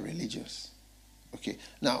that you are religious. Okay.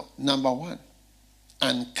 Now, number one,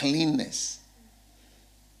 uncleanness.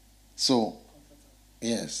 So,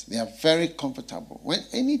 yes, they are very comfortable. When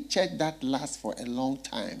any church that lasts for a long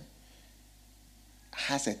time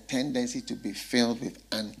has a tendency to be filled with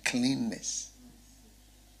uncleanness.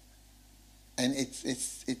 And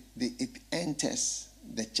it enters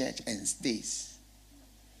the church and stays.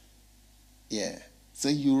 Yeah. So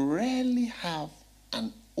you rarely have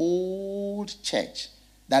an old church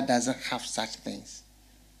that doesn't have such things.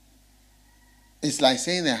 It's like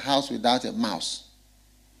saying a house without a mouse.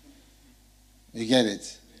 You get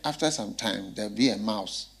it? After some time, there'll be a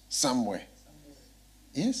mouse somewhere.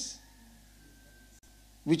 Yes?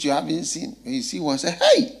 Which you haven't seen. When you see one, say,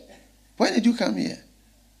 hey, when did you come here?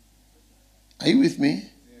 Are you with me?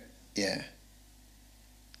 Yeah.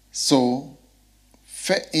 So,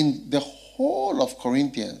 in the whole of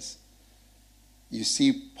Corinthians, you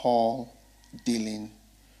see Paul dealing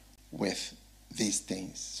with these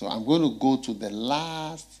things. So I'm going to go to the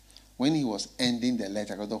last, when he was ending the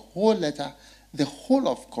letter, because the whole letter, the whole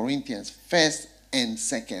of Corinthians, 1st and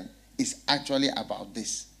 2nd, is actually about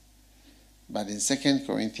this. But in 2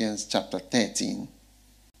 Corinthians chapter 13,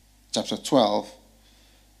 chapter 12,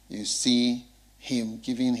 you see him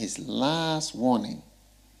giving his last warning.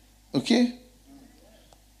 Okay?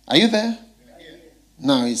 Are you there?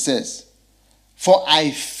 Now he says, for I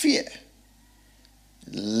fear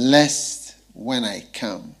lest when I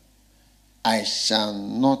come, I shall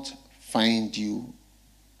not find you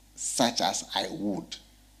such as I would.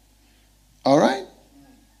 All right?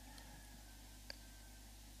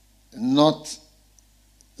 Not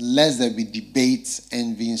lest there be debates,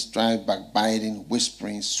 envying, strife, backbiting,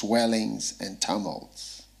 whispering, swellings, and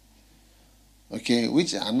tumults. Okay,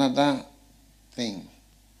 which is another thing.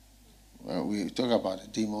 Well, we talk about the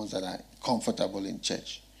demons that are comfortable in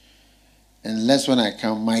church. Unless when I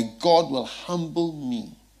come, my God will humble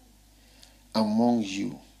me among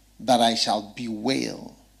you, that I shall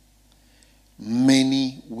bewail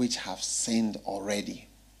many which have sinned already,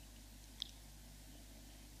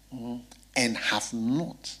 and have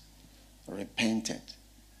not repented.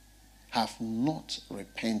 Have not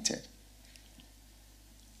repented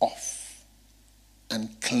of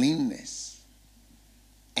uncleanness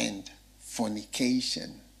and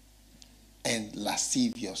fornication and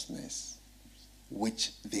lasciviousness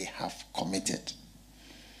which they have committed.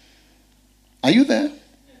 Are you there?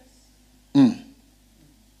 Yes.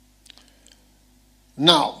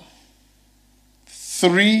 Now,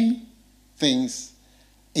 3 things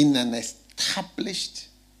in an established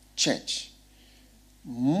church.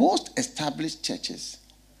 Most established churches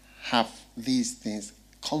have these things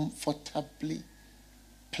comfortably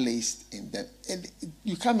placed in them. And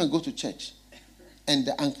you come and go to church, and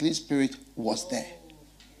the unclean spirit was there.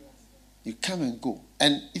 You come and go.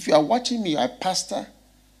 And if you are watching me, you are a pastor,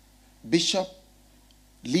 bishop,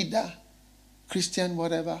 leader, Christian,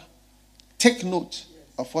 whatever, take note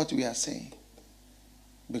of what we are saying.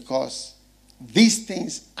 Because these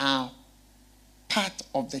things are part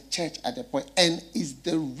of the church at the point, and is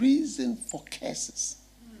the reason for curses.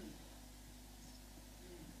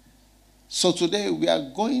 So today we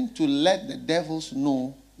are going to let the devils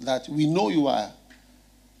know that we know you are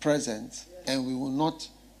present, and we will not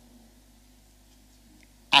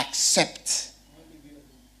accept.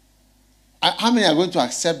 How many are going to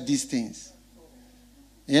accept these things?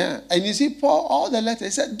 Yeah. And you see, Paul, all the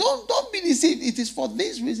letters, he said, don't be deceived. It is for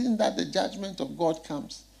this reason that the judgment of God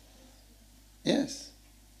comes. Yes.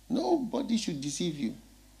 Nobody should deceive you.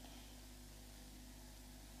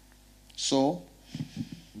 So,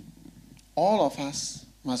 all of us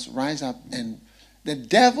must rise up, and the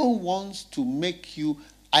devil wants to make you.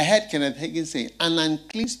 I heard Kenneth Hagin say, an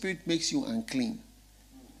unclean spirit makes you unclean.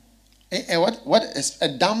 What is a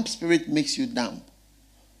damp spirit makes you damp.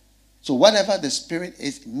 So whatever the spirit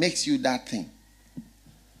is makes you that thing.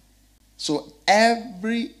 So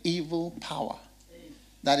every evil power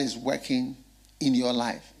that is working in your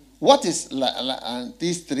life. What is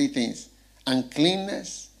these 3 things?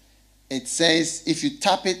 Uncleanness. It says if you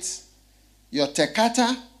tap it, your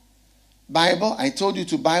Tekata Bible, I told you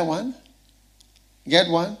to buy one. Get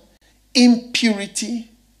one. Impurity,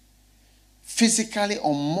 physically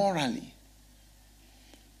or morally.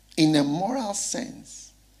 In a moral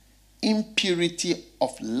sense, impurity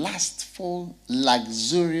of lustful,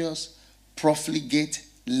 luxurious, profligate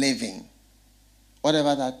living.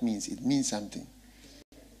 Whatever that means, it means something.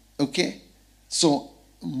 Okay? So,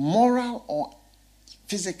 moral or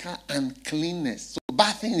physical uncleanness. So,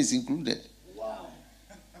 bathing is included. Wow.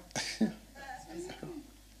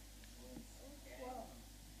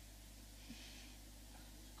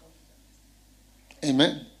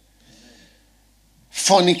 Amen.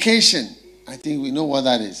 Fornication. I think we know what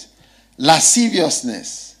that is.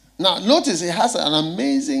 Lasciviousness. Now, notice it has an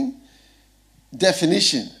amazing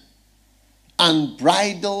definition.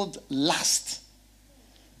 Unbridled lust.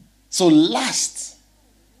 So, lust,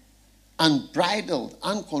 unbridled,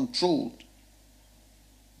 uncontrolled,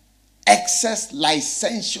 excess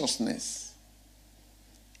licentiousness,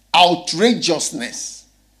 outrageousness.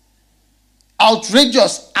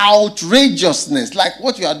 Outrageousness. Like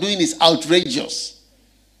what you are doing is outrageous.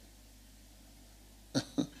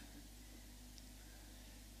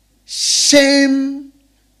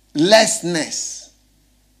 Shamelessness.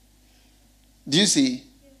 Do you see?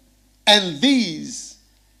 And these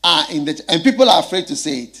are in the... And people are afraid to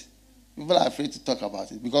say it. People are afraid to talk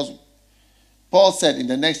about it. Because Paul said in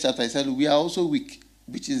the next chapter, he said, we are also weak,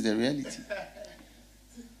 which is the reality.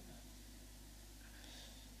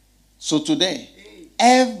 So today,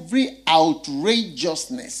 every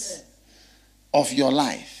outrageousness of your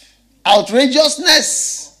life,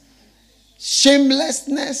 outrageousness,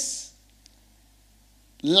 shamelessness,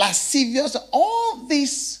 lascivious, all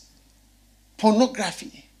this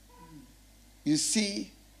pornography. You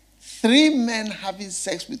see, 3 men having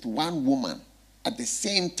sex with 1 woman at the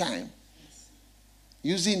same time,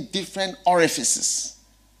 using different orifices,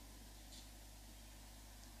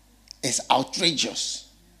 is outrageous.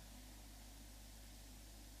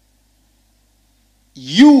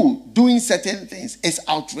 You doing certain things is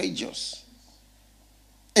outrageous.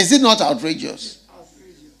 Is it not outrageous?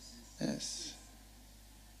 Outrageous. Yes.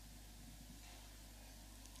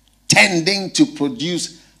 Tending to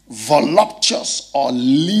produce voluptuous or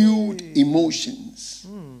lewd emotions.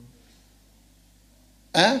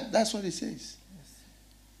 That's what it says.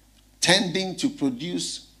 Tending to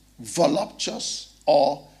produce voluptuous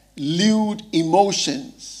or lewd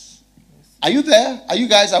emotions. Are you there? Are you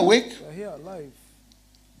guys awake? We're here alive.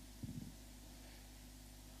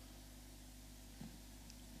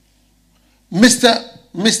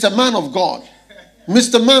 Mr. Man of God.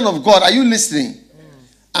 Mr. Man of God, are you listening?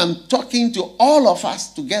 I'm talking to all of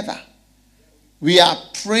us together. We are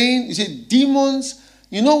praying. You see, demons,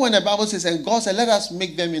 you know when the Bible says, and God said, let us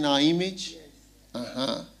make them in our image.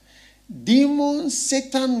 Demons,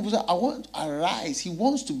 Satan, I want to arise. He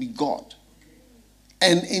wants to be God.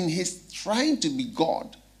 And in his trying to be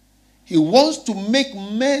God, he wants to make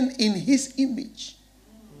men in his image.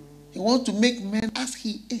 He wants to make men as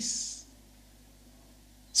he is.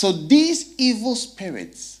 So these evil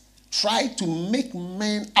spirits try to make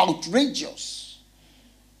men outrageous,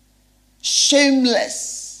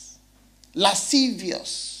 shameless,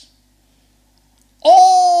 lascivious,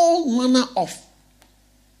 all manner of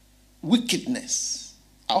wickedness.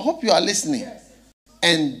 I hope you are listening.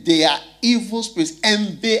 And they are evil spirits,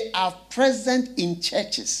 and they are present in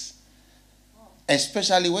churches,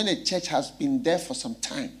 especially when a church has been there for some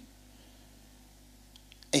time.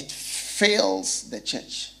 It fails the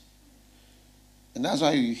church. And that's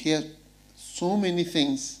why you hear so many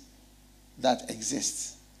things that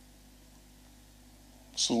exist.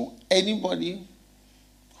 So anybody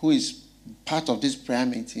who is part of this prayer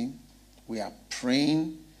meeting, we are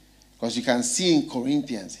praying, because you can see in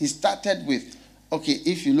Corinthians, he started with, okay,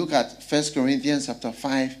 if you look at 1 Corinthians chapter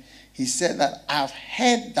 5, he said that I've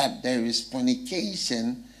heard that there is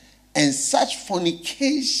fornication, and such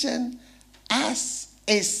fornication as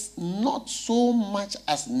is not so much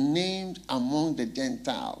as named among the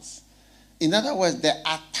Gentiles. In other words, there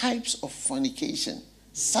are types of fornication.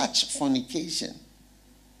 Such fornication.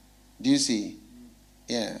 Do you see?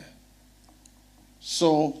 Yeah.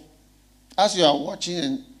 So, as you are watching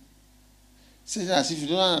and sitting as if you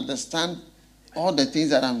don't understand all the things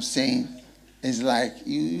that I'm saying, it's like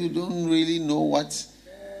you don't really know what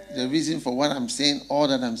the reason for what I'm saying. All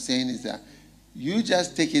that I'm saying is that you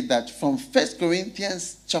just take it that from 1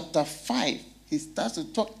 Corinthians chapter 5, he starts to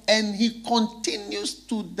talk, and he continues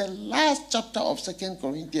to the last chapter of 2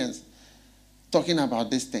 Corinthians talking about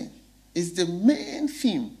this thing. It's the main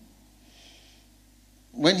theme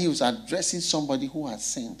when he was addressing somebody who had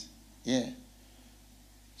sinned. Yeah.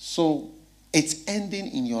 So it's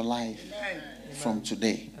ending in your life. Amen. From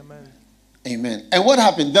today. Amen. Amen. And what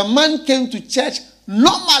happened? The man came to church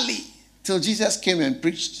normally. till Jesus came and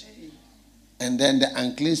preached. And then the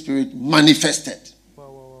unclean spirit manifested.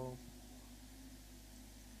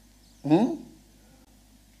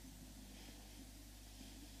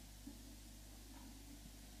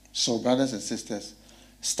 So, brothers and sisters,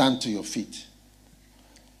 stand to your feet.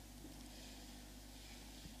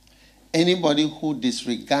 Anybody who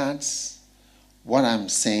disregards what I'm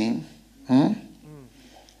saying,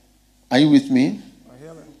 are you with me?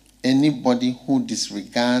 Anybody who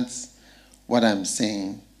disregards what I'm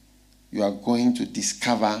saying, you are going to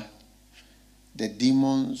discover the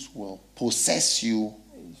demons will possess you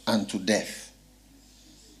unto death.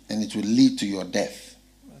 And it will lead to your death.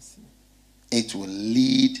 It will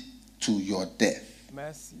lead to your death.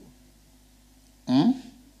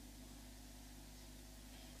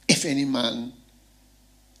 If any man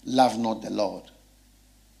love not the Lord,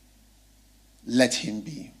 let him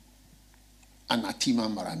be anathema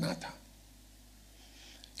maranatha.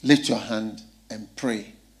 Lift your hand and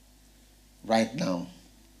pray right now,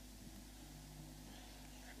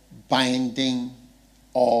 binding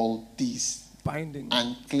all these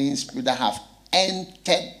unclean spirits that have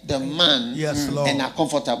entered the man and are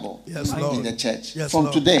comfortable in the church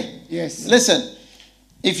from today. Listen,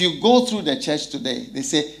 if you go through the church today, they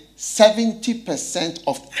say 70%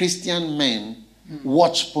 of Christian men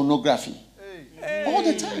watch pornography all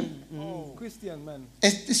the time. Christian men.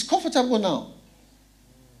 It's comfortable now.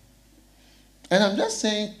 And I'm just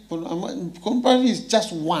saying, pornography is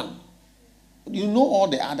just one. You know all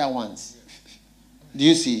the other ones. Do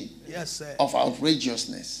you see? Yes, sir. Of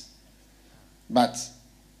outrageousness. But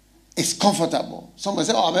it's comfortable. Someone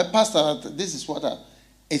say, oh, I'm a pastor. This is what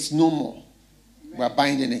it's no more. We are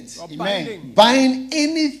binding it. Amen. Bind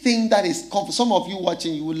anything that is comfortable. Some of you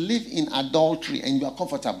watching, you will live in adultery and you are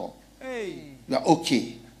comfortable. You are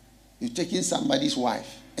okay. You're taking somebody's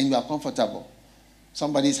wife and you are comfortable.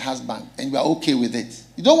 Somebody's husband and you are okay with it.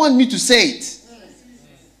 You don't want me to say it.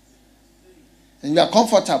 And you are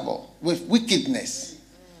comfortable with wickedness.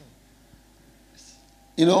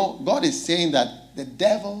 You know, God is saying that the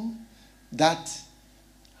devil that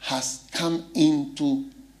has come into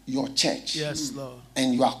your church, yes, Lord,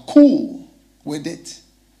 and you are cool with it,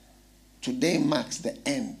 today marks the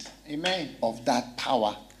end, amen, of that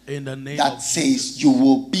power in the name that of says Jesus. you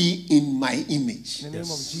will be in my image. In the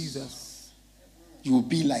name of Jesus. You will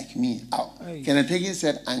be like me. Kenneth Hagin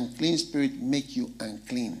said, unclean spirit make you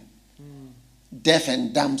unclean. Deaf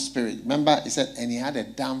and dumb spirit. Remember, he said, and he had a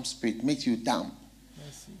dumb spirit, makes you dumb.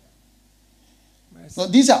 So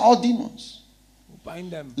these are all demons.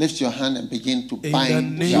 Bind them. Lift your hand and begin to In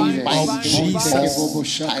bind. the name of Jesus.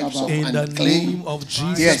 Jesus. In the name of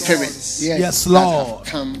Jesus. Spirits. Yes, Lord.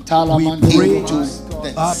 Come We pray. into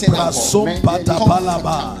the synagogue.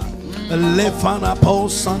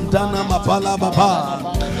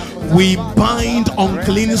 We bind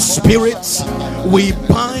unclean spirits. We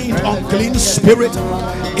bind unclean spirit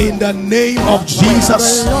in the name of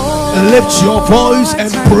Jesus. Lift your voice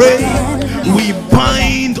and pray. We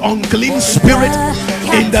bind unclean spirit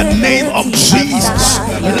in the name of Jesus.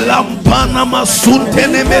 Lampana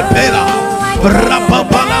masuntene mepela.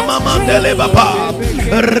 Rapapala mama dele baba.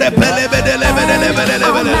 Repele bedele bedele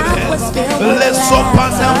bedele bedele.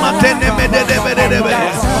 Lesopana matene bedele bedele.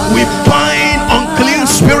 We bind unclean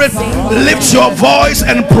spirit. Lift your voice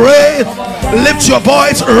and pray. Lift your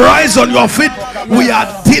voice. Rise on your feet. We are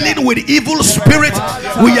dealing with evil spirit.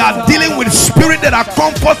 We are dealing with spirit that are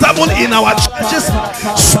comfortable in our churches.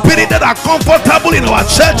 Spirit that are comfortable in our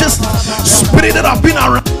churches. Spirit that have been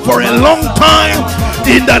around for a long time.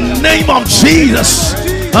 In the name of Jesus.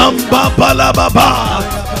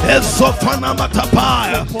 Esofana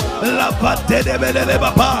matapaya, lapatede bedele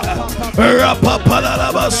baba, rapapala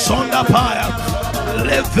laba sonda paya,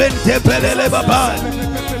 levente bedele baba.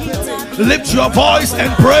 Lift your voice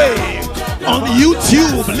and pray. On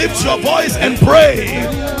YouTube, lift your voice and pray.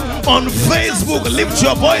 On Facebook, lift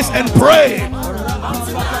your voice and pray.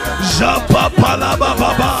 Japapala baba,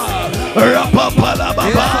 rapapala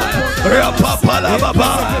baba, rapapala baba,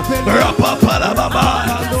 rapapala baba,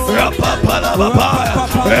 rapapala baba,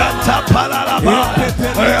 ratapala baba,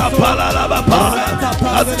 rapala baba,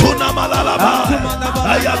 atuna malaba,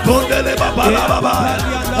 ayatondele baba,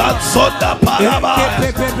 atsoda palaba.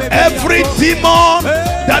 Every demon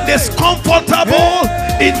that is comfortable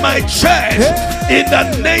in my church, in the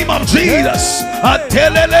name of Jesus,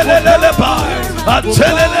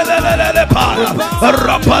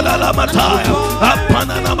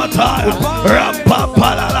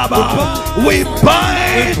 we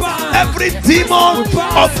bind every demon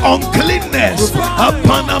of uncleanness.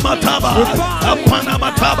 Apanamataba,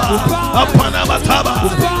 apanamataba, apanamataba,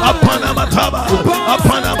 apanamataba,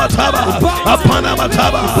 apanamataba,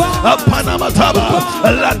 apanamataba, apanamataba,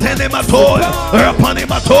 latenematoya,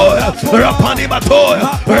 rapanimatoya, rapanimatoya,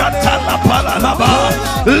 ratalapalaba.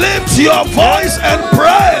 Lift your voice and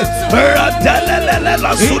pray. Radalele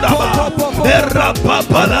la sudaba,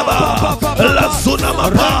 rapapalaba, la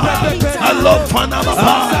sunamaba,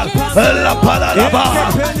 alofanamaba, la palalaba.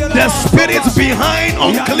 The spirit behind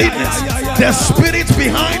uncleanness, the spirit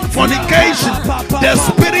behind fornication, the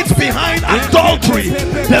spirit behind adultery,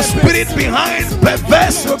 the spirit behind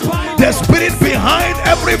perversion, the spirit behind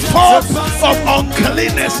every form of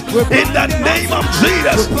uncleanness. In the name of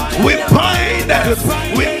Jesus, we bind them,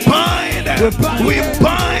 we bind them, we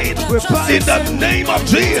bind in the name of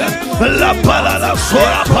Jesus. La palala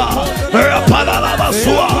soapa, la palala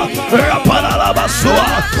basua, la palala basua,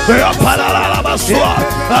 la palala basua,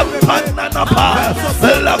 la panana pa,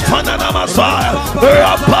 la panana masaya,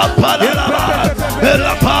 la palala,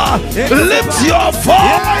 la pa. Lift your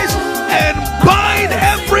voice and bind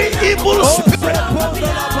every evil spirit.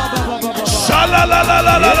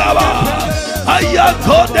 Shalalalalala.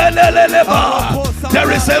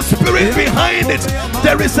 There is a spirit behind it.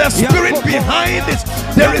 There is a spirit behind it.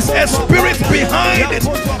 There is a spirit behind it.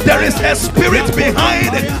 There is a spirit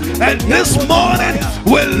behind it. And this morning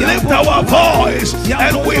we lift our voice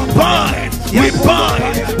and we bind. We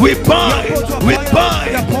bind, we bind, we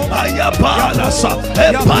bind. Ayapala,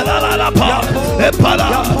 epala, epala,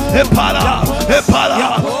 epala, epala,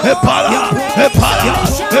 epala, epala,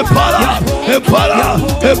 epala, epala,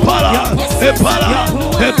 epala, epala,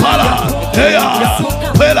 epala, eya,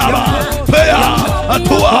 pelaba, peya,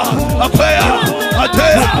 atua, apea,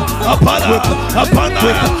 atea, apala, apana,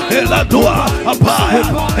 eladua, apaya,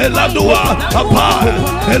 eladua, apaya,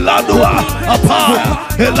 eladua, apaya,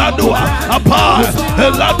 eladua, apaya,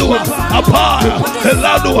 eladua, apaya,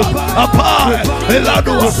 eladua, apaya,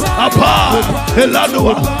 eladua, apaya,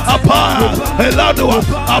 eladua, apaya, eladua,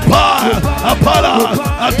 apaya, apala,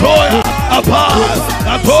 atoya, apaya,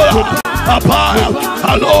 atoya, apaya,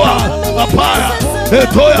 aloa, apaya,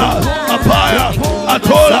 etoya, apaya,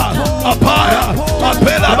 atola, apaya,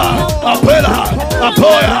 apelaba, apela,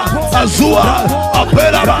 apoya, azua,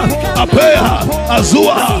 apelaba, apea,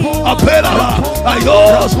 azua, apelaba,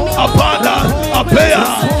 ayos, apanda, apea,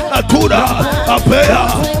 atuda, apea,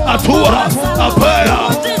 atua, apea,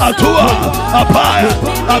 atua, apaya,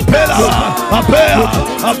 apelaba, apea,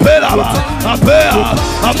 apelaba, apea,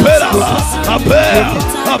 apelaba, apea,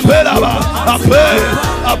 apelaba, apea,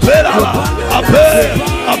 apelaba, apea,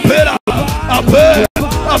 apelaba, apea,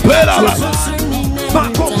 apelaba.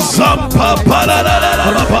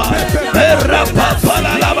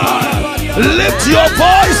 Lift your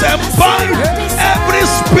voice and bind every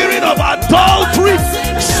spirit of adultery,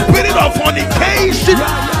 spirit of fornication,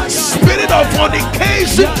 spirit of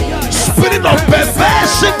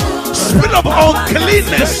perversion, spirit of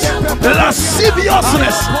uncleanness,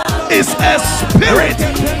 lasciviousness is a spirit.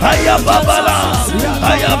 Ayababala,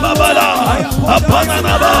 ayababala,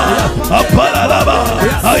 apananaba, apalalaba,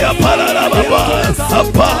 ayapalalaba,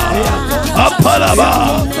 apalaba, apalaba,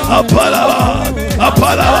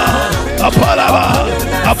 apalaba, apalaba,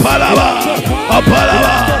 apalaba,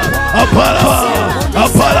 apalaba, apalaba,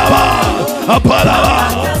 apalaba, apalaba,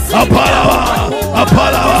 apalaba,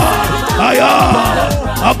 apalaba, aya,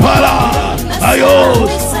 apala,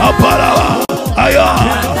 ayos, apalaba, aya,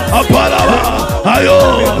 apalaba, ayo,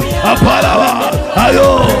 apalaba, ayo,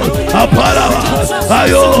 apalaba,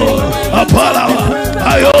 ayo, apalaba,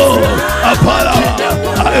 ayo, apalaba,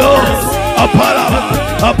 ayo, apalaba,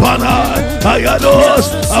 apana, ayados,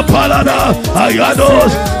 apalana,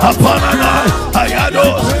 ayados, apanana,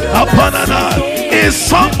 ayados, apanana. Is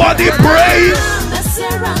somebody praying?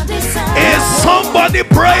 Is somebody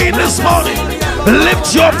praying this morning?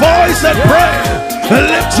 Lift your voice and pray.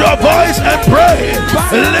 Lift your voice and pray.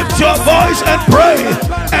 Lift your voice and pray.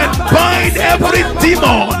 And bind every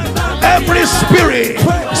demon, every spirit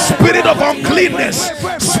of uncleanness,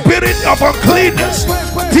 spirit of uncleanness,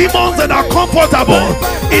 demons that are comfortable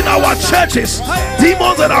in our churches,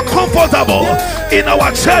 demons that are comfortable in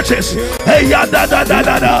our churches. Hey ya da da da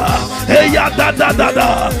da da, hey ya da da da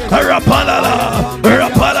da, rapalala,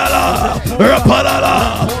 rapalala, rapalala,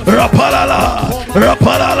 rapalala,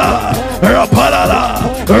 rapalala, rapalala,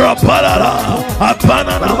 rapalala,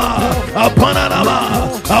 apananama, apananama,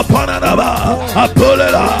 apananama,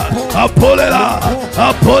 apolela, apolela,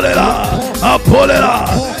 apolela, apolela,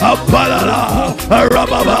 apalala,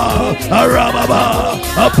 arababa, arababa,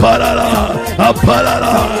 apalala,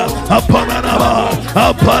 apalala, apananama,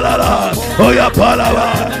 Apalala, Oya Palala,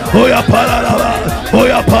 Oya Palala,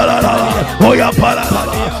 Oya Palala, Oya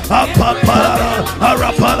Palala, Apapalala,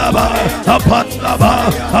 Arapalaba, Apalaba,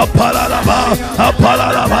 Apalaba,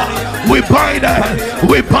 Apalaba. We bind it,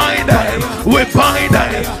 we bind it, we bind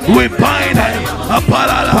it, we bind it.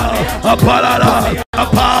 Apalala, Apalala,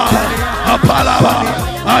 Apalaba,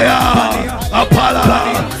 Aya, Apalala,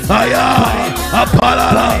 Aya,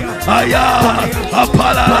 Apalala, Aya,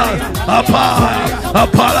 Apalala,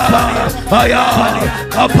 Apalala, Aya,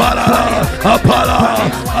 Apalala,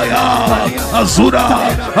 Aya, Azura,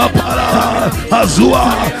 Apalala, Azua,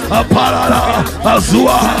 Apalala,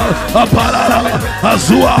 Azua, Apalala,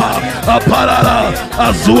 Azua, Apalala,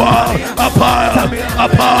 Azua, Apana,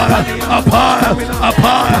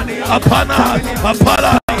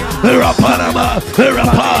 Rapanama,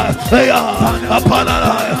 Rapaya,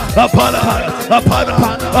 Apana,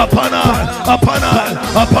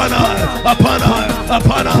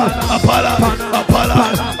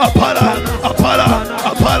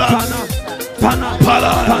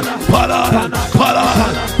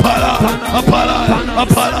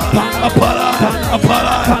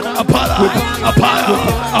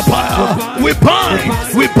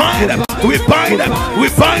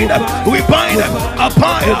 we bind them.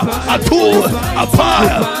 Apaya, Atu,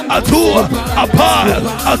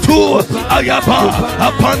 Ayapa,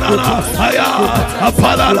 Apanala, Aya,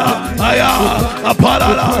 Apalala, Aya,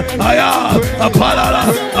 Apalala, Aya, Apalala,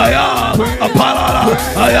 Aya, Apalala,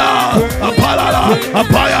 Aya, Apalala,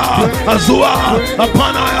 Apaya, Azua,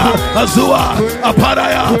 Apanaya, Azua,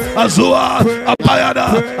 Apadaya, Azua, Apayada,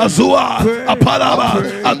 Azua, Apalaba,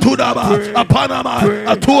 Atudaba, Apanama,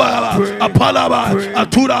 Atuaba, Apalaba,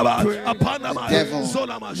 Atudaba, Apanama.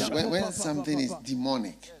 Devil, when something is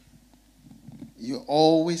demonic, you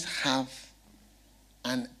always have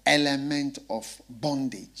an element of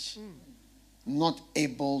bondage, not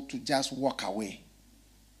able to just walk away.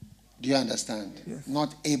 Do you understand? Yes.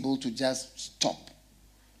 Not able to just stop.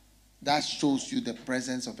 That shows you the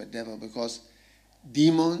presence of a devil, because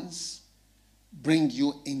demons bring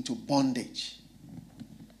you into bondage.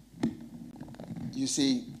 You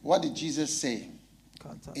see, what did Jesus say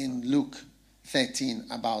in Luke 13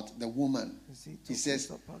 about the woman? He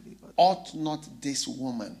says, ought not this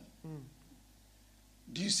woman,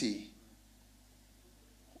 do you see,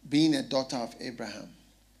 being a daughter of Abraham,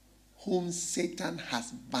 whom Satan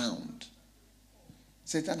has bound.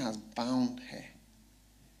 Satan has bound her.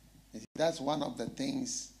 That's one of the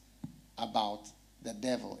things about the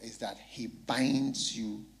devil, is that he binds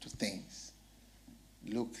you to things.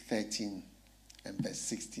 Luke 13 and verse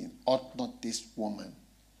 16. Ought not this woman,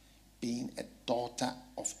 being a daughter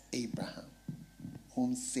of Abraham,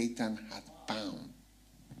 whom Satan hath bound?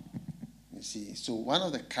 You see, so one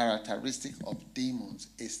of the characteristics of demons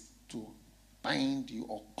is to bind you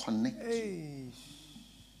or connect you.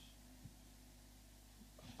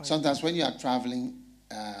 Sometimes when you are traveling,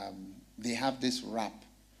 they have this wrap,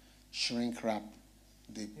 shrink wrap.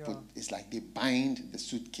 They put, it's like they bind the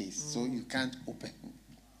suitcase so you can't open.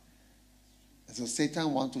 And so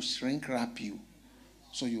Satan wants to shrink wrap you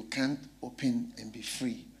so you can't open and be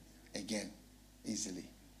free again easily.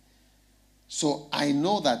 So I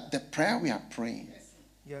know that the prayer we are praying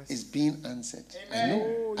is being answered. Amen. I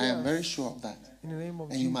know. I am very sure of that. In the name of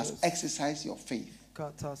and Jesus. You must exercise your faith.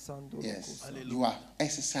 Yes. Hallelujah. You are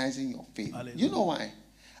exercising your faith. Hallelujah. You know why?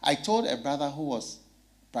 I told a brother who was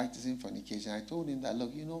practicing fornication, I told him that,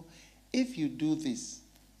 look, you know, if you do this,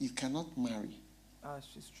 you cannot marry.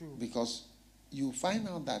 It's true. Because you find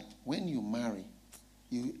out that when you marry,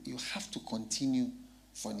 you have to continue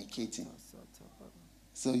fornicating.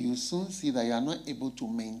 So you soon see that you are not able to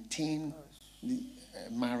maintain the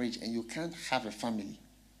marriage, and you can't have a family.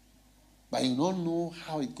 But you don't know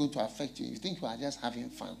how it's going to affect you. You think you are just having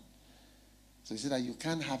fun. So you see that you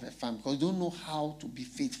can't have a family because you don't know how to be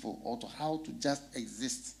faithful or to how to just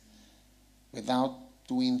exist without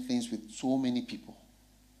doing things with so many people.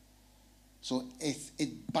 So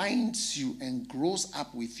it binds you and grows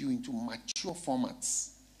up with you into mature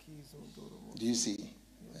formats. Do you see?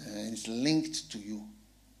 It's linked to you.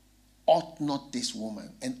 Ought not this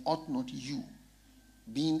woman, and ought not you,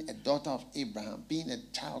 being a daughter of Abraham, being a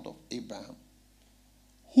child of Abraham,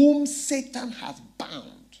 whom Satan has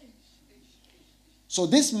bound. So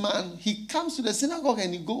this man, he comes to the synagogue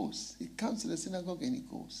and he goes. He comes to the synagogue and he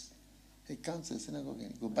goes. He comes to the synagogue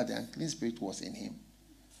and he goes. But the unclean spirit was in him.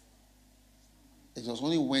 It was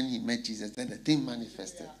only when he met Jesus that the thing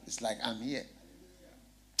manifested. It's like, I'm here.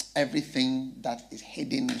 Everything that is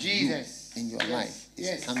hidden in your life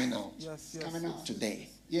is coming out. Coming out today.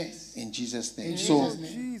 Yes. In Jesus' name. So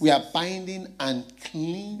we are binding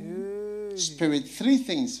unclean Spirit, three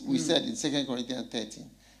things we said in 2 Corinthians 13.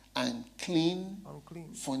 Unclean,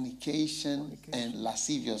 fornication, and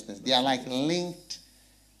lasciviousness. They are like linked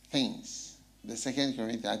things. The 2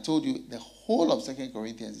 Corinthians, I told you, the whole of 2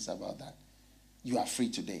 Corinthians is about that. You are free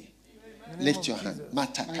today. Lift your hand.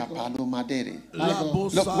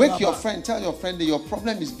 Look, wake your friend. Tell your friend that your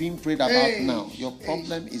problem is being prayed about now. Your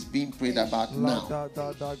problem is being prayed about now.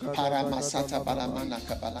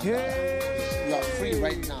 You are free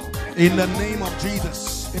right now. In the name of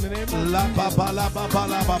Jesus. In the name of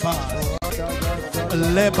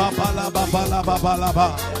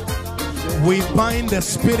we bind the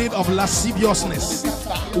spirit of lasciviousness.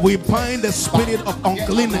 We bind the spirit of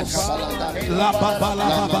uncleanness. La baba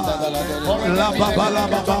la baba, la baba la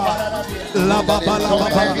baba, la baba la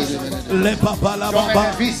baba, le baba la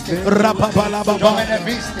baba, rababa la baba,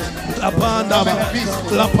 la panda ba,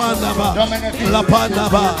 la panda ba, la panda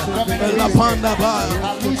ba, la panda ba,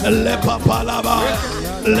 le baba la ba,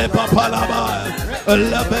 le baba la ba,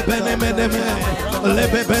 le bebe ne me ne me, le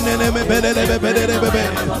bebe ne me bebe ne bebe ne bebe,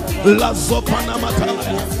 la zopana mata,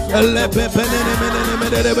 le bebe ne me ne me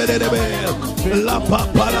ne bebe ne bebe, la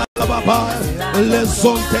baba la baba.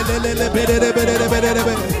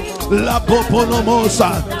 La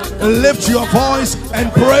poponomosa. Lift your voice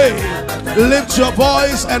and pray. Lift your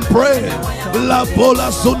voice and pray. La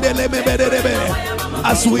bola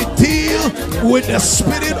as we deal with the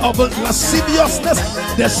spirit of lasciviousness,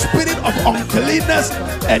 the spirit of uncleanness,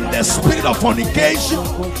 and the spirit of fornication.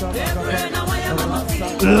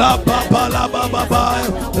 La papa la baba,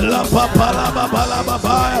 la papa la baba la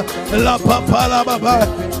baba, la papa la baba.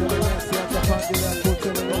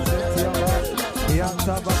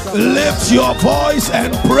 Lift your voice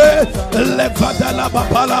and pray.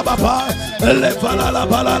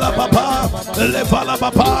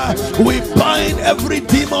 We bind every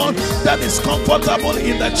demon that is comfortable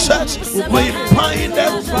in the church. We bind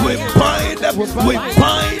them. We bind them. We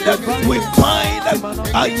bind them. We bind them.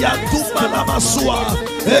 Ayatuma namasua.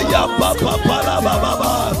 Eya papa la baba.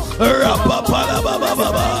 Rapa la baba.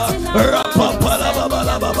 Rapa la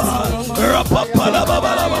baba. Rapa la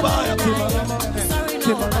baba.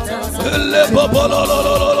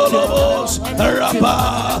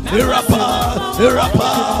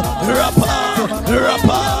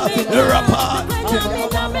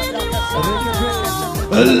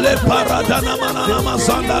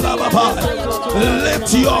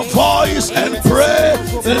 Lift your voice and pray.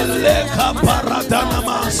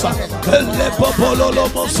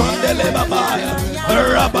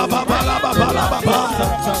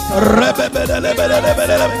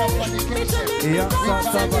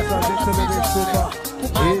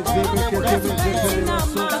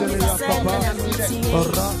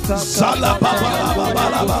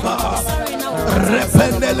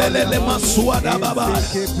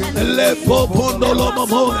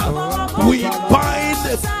 We bind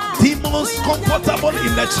demons comfortable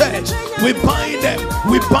in the church. We bind them.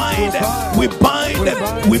 We bind them. We bind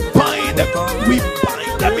them. We bind them. We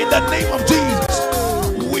bind them in the name of Jesus.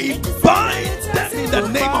 We bind them in the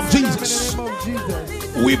name of Jesus.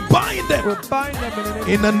 We bind them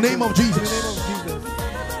in the name of Jesus.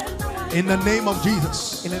 In the name of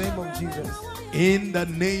Jesus. In the name of Jesus. In the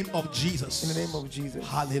name of Jesus. In the name of Jesus.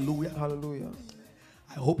 Hallelujah. Hallelujah.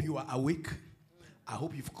 I hope you are awake. I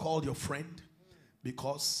hope you've called your friend,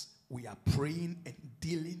 because we are praying and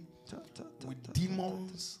dealing with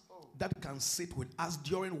demons that can sit with us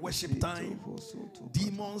during worship time.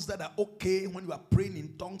 Demons that are okay when you are praying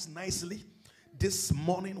in tongues nicely. This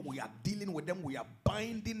morning we are dealing with them. We are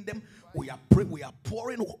binding them. We are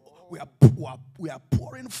pouring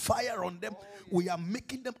fire on them. We are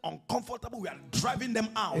making them uncomfortable. We are driving them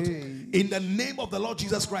out in the name of the Lord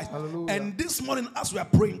Jesus Christ. Hallelujah. And this morning, as we are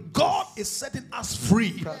praying, God is setting us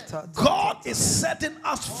free. God is setting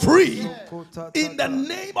us free in the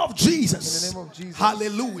name of Jesus. In the name of Jesus.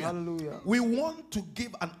 Hallelujah. Hallelujah. We want to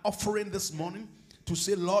give an offering this morning to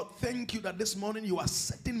say, Lord, thank you that this morning you are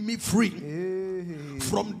setting me free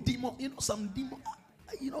from demon. You know, some demon.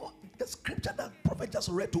 You know, the scripture that prophet just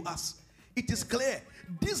read to us, it is clear.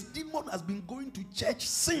 This demon has been going to church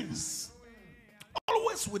since.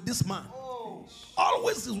 Always with this man.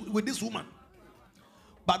 Always with this woman.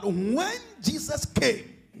 But when Jesus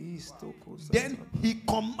came, then he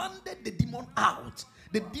commanded the demon out.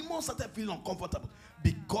 The demon started feeling uncomfortable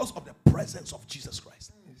because of the presence of Jesus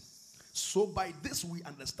Christ. So by this we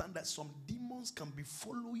understand that some demons can be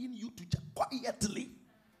following you to church quietly,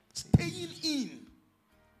 staying in,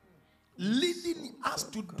 leading us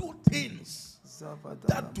to do things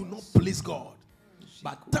that do not please God.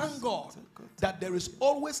 But thank God that there is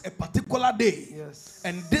always a particular day. Yes.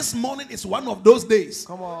 And this morning is one of those days.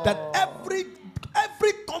 Come on. That every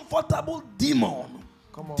comfortable demon,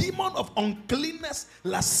 demon of uncleanness,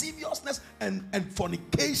 lasciviousness, and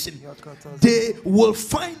fornication, they will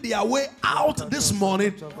find their way out this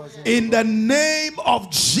morning in the name of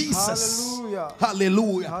Jesus. Hallelujah.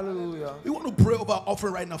 Hallelujah. Hallelujah. We want to pray over our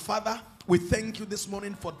offering right now. Father, we thank you this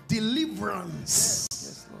morning for deliverance.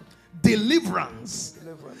 Yes, Lord. Deliverance.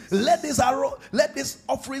 Deliverance. Let these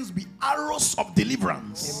offerings be arrows of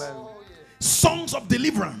deliverance. Amen. Songs of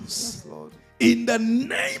deliverance. Yes, Lord. In the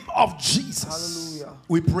name of Jesus. Hallelujah.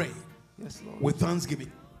 We pray Yes, Lord. with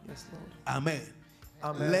thanksgiving. Yes, Lord. Amen.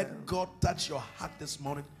 Amen. Let God touch your heart this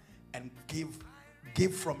morning and give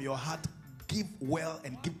from your heart, give well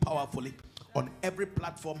and give powerfully on every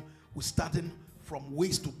platform. We're starting from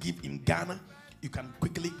ways to give in Ghana. You can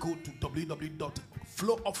quickly go to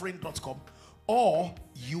www.flowoffering.com, or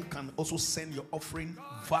you can also send your offering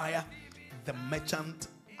via the merchant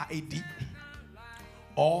ID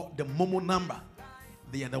or the Momo number.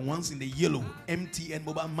 They are the ones in the yellow, MTN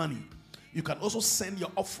mobile money. You can also send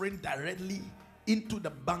your offering directly into the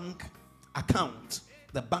bank account.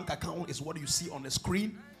 The bank account is what you see on the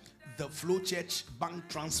screen, the Flow Church Bank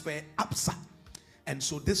Transfer APSA. And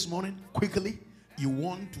so this morning, quickly, you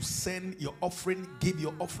want to send your offering, give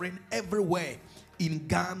your offering everywhere in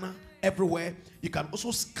Ghana, everywhere. You can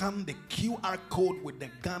also scan the QR code with the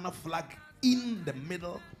Ghana flag in the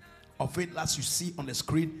middle of it, as you see on the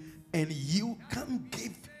screen, and you can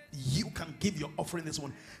give your offering this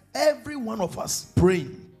one. Every one of us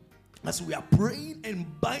praying, as we are praying and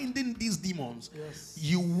binding these demons, Yes.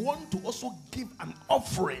 you want to also give an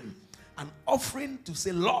offering to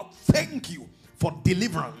say, Lord, thank you for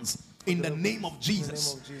deliverance in the name of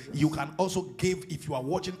Jesus. You can also give if you are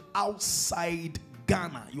watching outside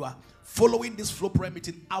Ghana. You are following this flow prayer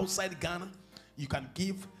meeting outside Ghana. You can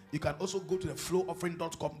give. You can also go to the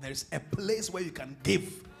flowoffering.com. There is a place where you can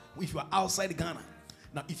give if you are outside Ghana.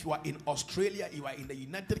 Now, if you are in Australia, you are in the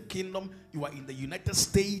United Kingdom, you are in the United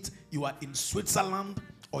States, you are in Switzerland,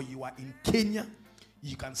 or you are in Kenya,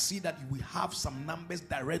 you can see that we have some numbers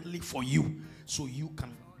directly for you. So you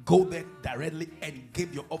can go there directly and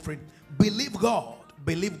give your offering. Believe God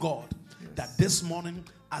that this morning,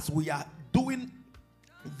 as we are doing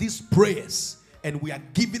these prayers and we are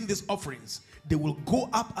giving these offerings, they will go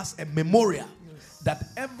up as a memorial that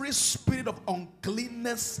every spirit of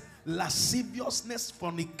uncleanness, lasciviousness,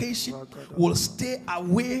 fornication will stay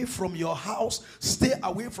away from your house, stay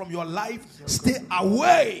away from your life, stay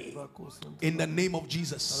away in the name of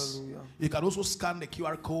Jesus. Hallelujah. You can also scan the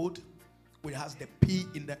QR code which has the P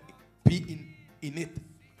in it,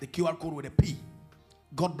 the QR code with a P.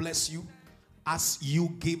 God bless you as you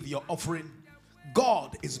give your offering.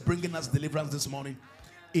 God is bringing us deliverance this morning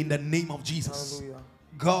in the name of Jesus. Hallelujah.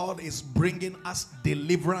 God is bringing us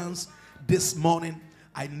deliverance this morning.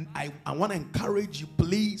 I want to encourage you,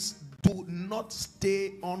 please do not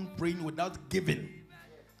stay on praying without giving.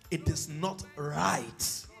 It is not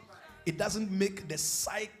right. It doesn't make the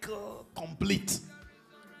cycle complete.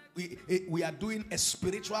 We are doing a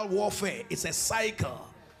spiritual warfare. It's a cycle.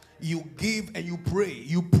 You give and you pray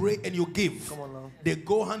and you give. Come on now. They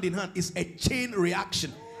go hand in hand. It's a chain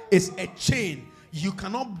reaction. It's a chain. You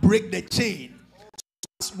cannot break the chain.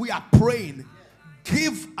 As we are praying,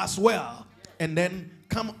 give as well, and then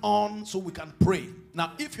come on so we can pray.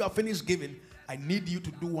 Now, if you are finished giving, I need you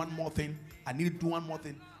to do one more thing. I need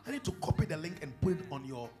to copy the link and put it on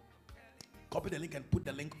your put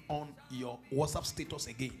the link on your WhatsApp status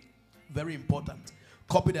again. Very important.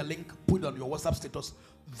 Copy the link, put it on your WhatsApp status.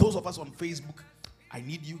 Those of us on Facebook, I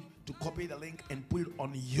need you to copy the link and put it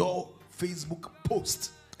on your Facebook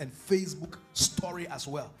post and Facebook story as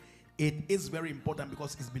well. It is very important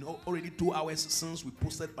because it's been already 2 hours since we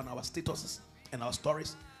posted on our statuses and our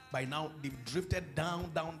stories. By now, they've drifted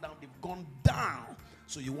down. They've gone down.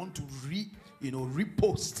 So you want to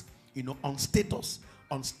repost, on status,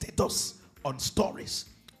 on stories.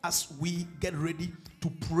 As we get ready to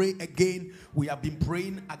pray again, we have been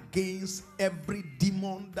praying against every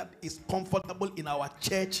demon that is comfortable in our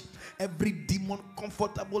church, every demon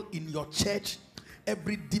comfortable in your church,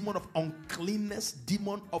 every demon of uncleanness,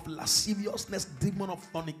 demon of lasciviousness, demon of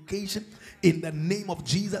fornication. In the name of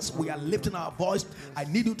Jesus, we are lifting our voice. I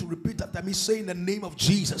need you to repeat after me. Say in the name of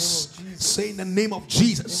Jesus. Say in the name of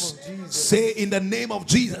Jesus. Say in the name of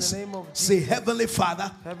Jesus. Say, Heavenly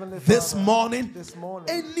Father, this morning,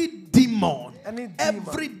 any demon demon,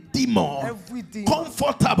 every demon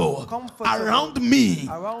comfortable around me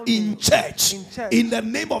in church, in the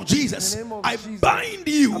name of Jesus, I bind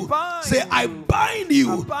you. Say, I bind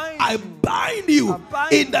you. I bind you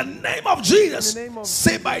in the name of Jesus.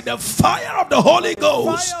 Say, by the fire of the Holy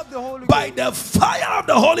Ghost, by the fire of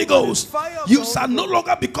the Holy Ghost, you shall no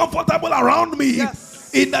longer be comfortable around me.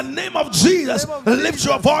 In the name of Jesus, lift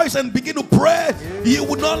your voice and begin to pray. You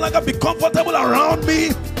will no longer be comfortable around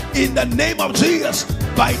me. In the name of Jesus,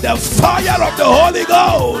 by the fire of the Holy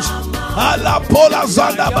Ghost. Alapola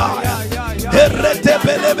Zandabaya.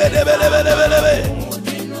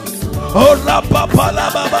 Oh,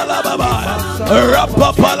 rapapala baba la baba,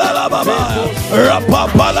 rapapala la baba,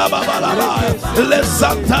 rapapala baba la baba, le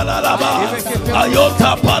santa la baba,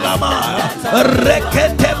 ayota palama,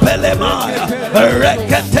 rekete pelema,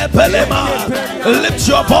 rekete pelema. Lift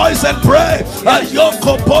your voice and pray.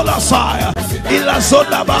 Ayoko pola saya, ila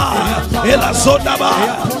zonda ba, ila zonda ba,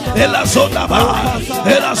 ila zonda ba,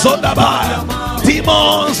 ila zonda ba.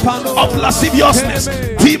 Demons of lasciviousness,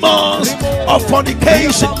 demons of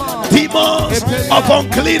fornication, demons of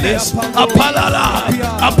uncleanness, apalala,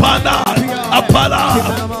 apana, apala,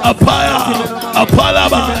 apaya,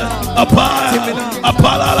 apalaba, apaya,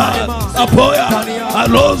 apalala, apoya,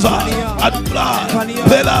 aloza, atla,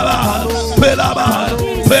 pelala, pelaba,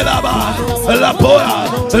 pelaba, lapoya,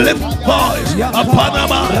 lip boys,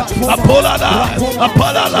 apanama, apolada,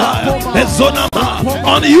 apalala, ezonama,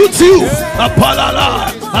 on YouTube, apalala,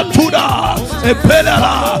 atuda,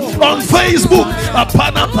 epelala, on Facebook,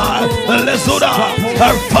 apanama, lezoda,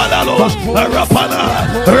 arpalalos, rapana,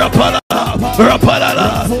 rapala, rapalala,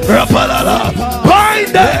 rapalala, bind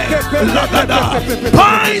them, lagada,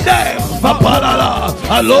 bind them, apalala,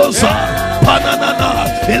 alosa, pananana,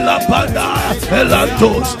 elapanda,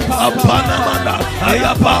 elantos, apanamanda,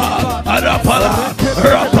 ayapa, arapala,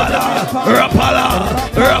 rapala, rapala,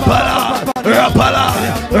 rapala, rapala, rapala,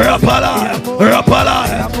 rapala,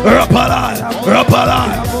 rapala, rapala,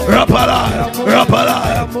 rapala, rapala,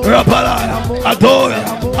 rapala, adore,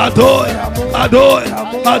 adore, adore,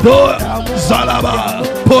 adore, zalaba,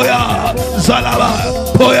 poya, zalaba,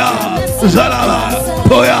 poya, zalaba,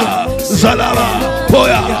 poya, zalaba,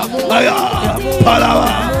 poya, aya, palaba,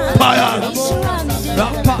 paya,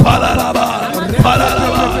 palalaba,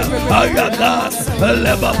 palalaba, ayaka,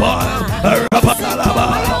 lebaba, rapalaba,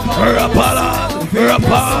 rapala,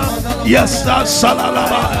 rapa, yes, that's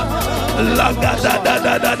salalaba, lagada da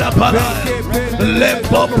da da da pala,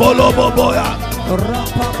 lepo polo boboya.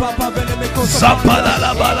 Zapala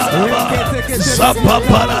la bala la ba,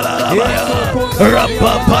 zapala la ba,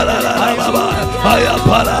 rapala la ba,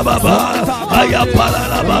 ayapala baba, ayapala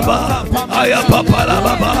la baba, ayapala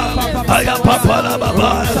baba, ayapala baba,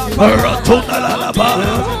 ratuna la ba,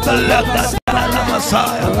 lagada la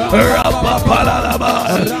masaya, rapala la ba,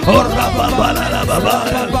 rapala la baba,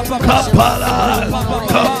 kapala,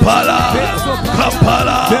 kapala,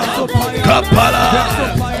 kapala, kapala,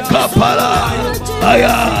 kapala.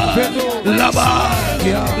 Aya, laba,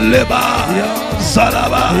 leba,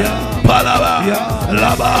 salaba, palaba,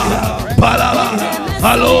 laba, palaba,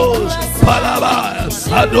 alos, palaba,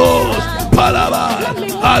 ados, palaba,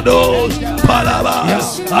 ados, palaba,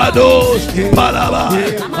 ados, palaba,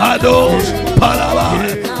 ados, palaba,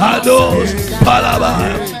 ados, palaba,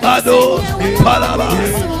 ados, palaba,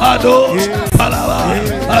 ados, palaba,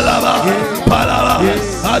 alaba, palaba,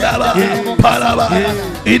 adaba, palaba.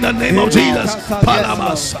 In the name of Jesus,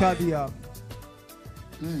 palamas.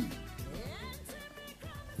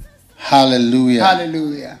 Hallelujah.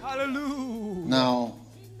 Hallelujah. Now,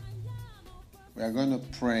 we are going to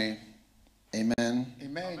pray. Amen.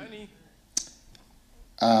 Amen.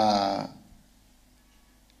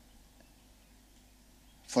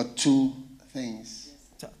 For two things.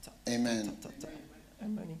 Amen.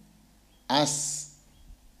 As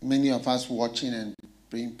many of us watching and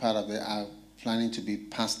being part of it are planning to be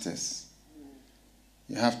pastors,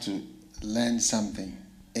 you have to learn something.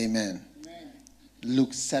 Amen.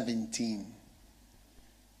 Luke 17,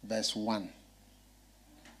 verse 1.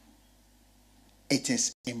 It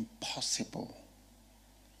is impossible,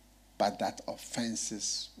 but that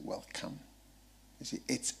offenses will come. You see,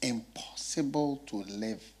 it's impossible to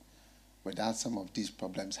live without some of these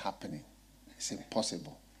problems happening. It's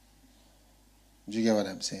impossible. Do you get what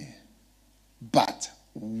I'm saying? But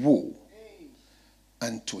woe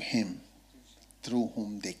unto him through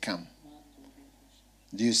whom they come.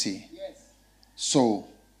 Do you see? Yes. So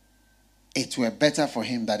it were better for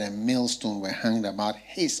him that a millstone were hanged about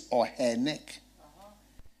his or her neck,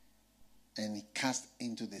 and he cast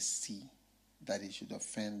into the sea, that he should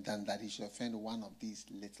offend, than that he should offend one of these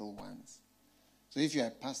little ones. So if you're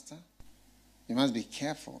a pastor, You must be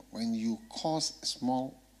careful when you cause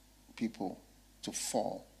small people to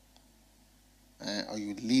fall or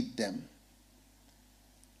you lead them.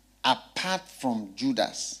 Apart from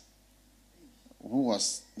Judas, he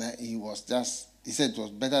said it was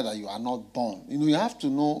better that you are not born. You know, you have to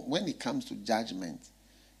know when it comes to judgment,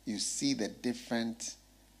 you see the different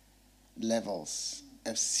levels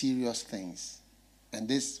of serious things. And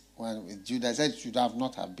this one with Judas said should have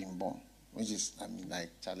not have been born, which is,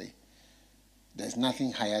 like Charlie, there's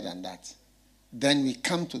nothing higher than that. Then we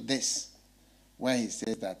come to this, where he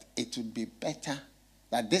says that it would be better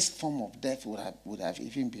that this form of death would have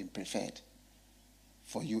even been preferred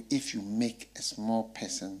for you if you make a small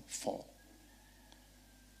person fall.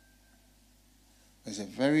 There's a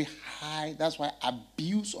very high, that's why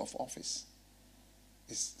abuse of office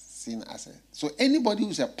is seen as a... So anybody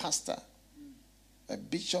who's a pastor, a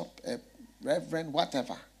bishop, a reverend,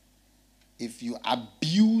 whatever, if you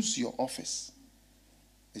abuse your office,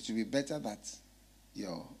 it should be better that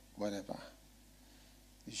your whatever,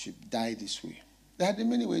 you should die this way. There are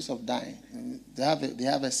many ways of dying. They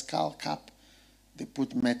have a skull cap. They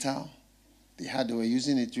put metal. They were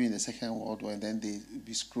using it during the Second World War, and then they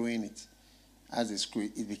be screwing it. As they screw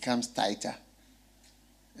it, it becomes tighter,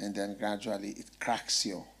 and then gradually it cracks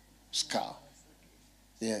your skull.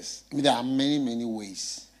 Yes, there are many, many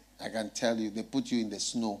ways. I can tell you. They put you in the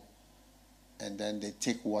snow, and then they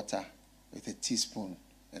take water with a teaspoon,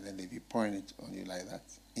 and then they be pouring it on you like that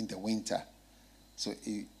in the winter. So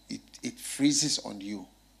it freezes on you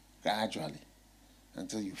gradually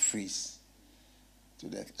until you freeze to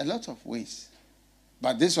death. A lot of ways.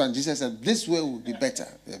 But this one, Jesus said, this way will be better.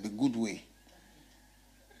 It will be a good way.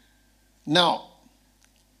 Now,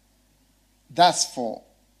 that's for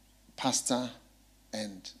pastor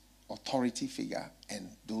and authority figure and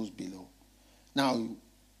those below. Now,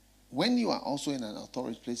 when you are also in an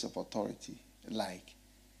place of authority, like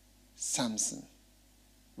Samson,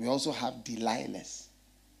 we also have Delilahs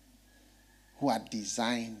who are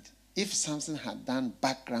designed. If Samson had done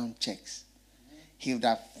background checks, he would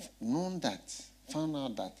have found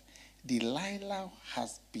out that Delilah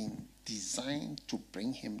has been designed to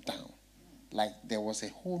bring him down. Like there was a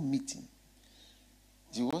whole meeting.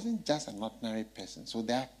 She wasn't just an ordinary person. So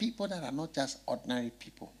there are people that are not just ordinary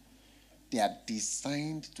people. They are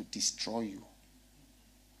designed to destroy you.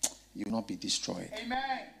 You will not be destroyed.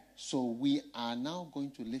 Amen. So we are now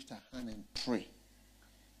going to lift our hand and pray.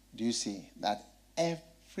 Do you see that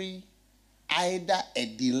either a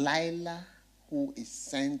Delilah who is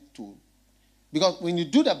sent to, because when you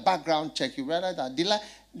do the background check, you realize that Delilah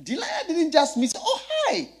didn't just meet, oh,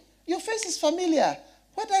 hi, your face is familiar.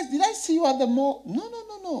 Did I see you at the mall?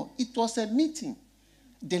 No. It was a meeting,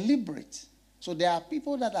 deliberate. So there are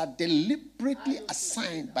people that are deliberately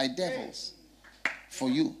assigned by devils for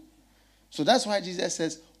you. So that's why Jesus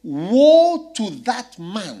says, woe to that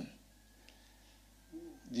man.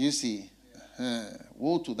 Do you see?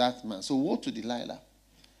 Woe to that man. So woe to Delilah.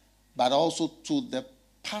 But also to the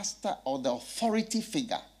pastor or the authority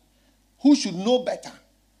figure who should know better.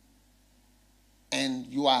 And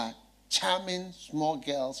you are charming small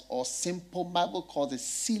girls or simple, Bible calls it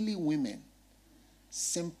silly women.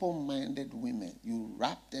 Simple-minded women. You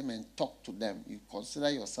rap them and talk to them. You consider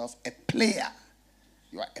yourself a player.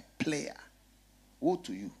 You are a player. Woe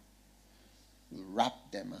to you. You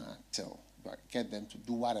wrap them until you get them to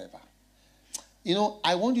do whatever. You know,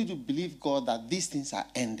 I want you to believe God that these things are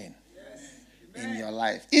ending in your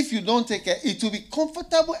life. If you don't take care, it will be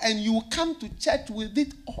comfortable and you will come to church with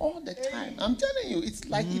it all the time. I'm telling you, it's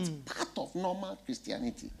like it's part of normal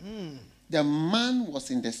Christianity. The man was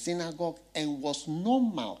in the synagogue and was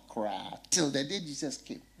normal till the day Jesus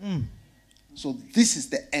came. So this is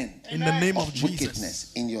the end in the name of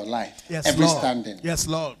wickedness in your life. Yes, every Lord. standing. Yes,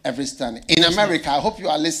 Lord. Every standing. In America, I hope you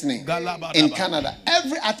are listening. In Canada,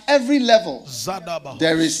 at every level,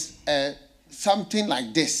 there is something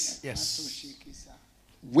like this. Yes.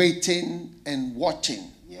 Waiting and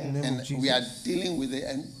watching. And we are dealing with it.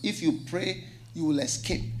 And if you pray, you will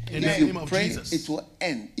escape. If you pray, it will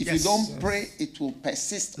end. If you don't pray, it will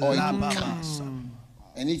persist or it will come.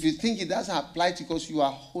 And if you think it doesn't apply to because you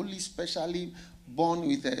are holy, specially born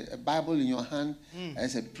with a Bible in your hand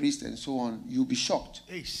as a priest and so on, you'll be shocked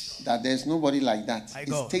that there's nobody like that.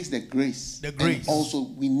 It takes the grace. The grace. And also,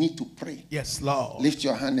 we need to pray. Yes, Lord. Lift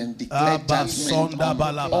your hand and declare judgment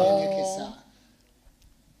on all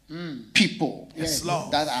people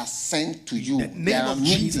that are sent to you. There are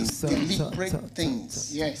meetings, deliberate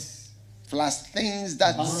things. Yes. Plus things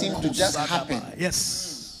that seem to just happen.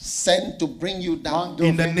 Yes. Sent to bring you down.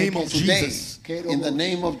 In the name of Jesus. In the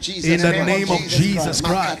name of Jesus. In the name of Jesus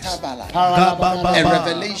Christ. A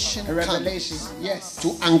revelation comes, yes,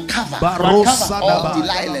 to uncover all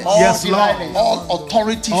Delilahs, yes, Lord, all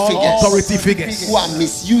authority figures who are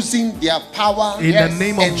misusing their power in the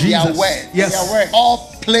name of Jesus. Their word. Yes,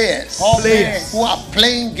 all players who are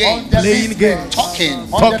playing games, talking,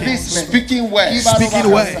 speaking words,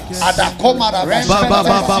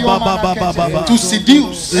 to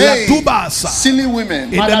seduce silly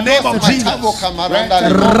women. In the name of Jesus.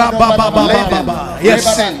 Yes.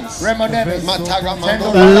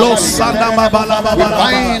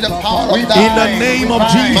 In the name of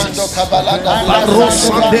Jesus.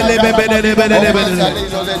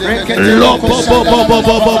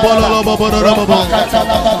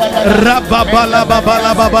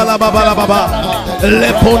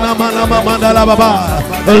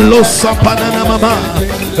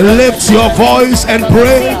 Lift your voice and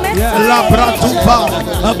pray.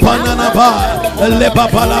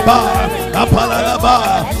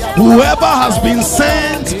 Whoever has been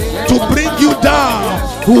sent to bring you down,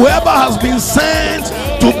 whoever has been sent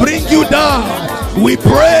to bring you down, we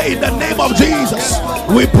pray in the name of Jesus.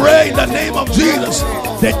 We pray in the name of Jesus.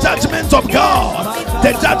 The judgment of God,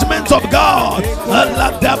 the judgment of God.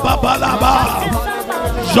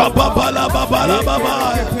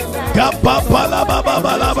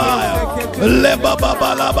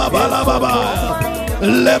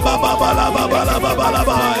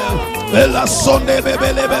 La sonde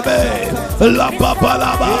bebe la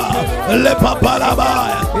papalaba, le papalaba,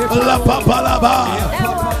 la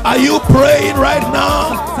papalaba. Are you praying right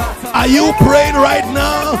now? Are you praying right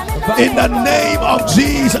now? In the name of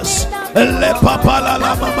Jesus. Le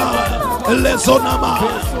papalala mama, le zonama,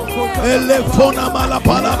 le fonama la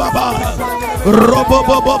palababa, robo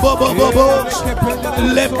bobo bobo bobo,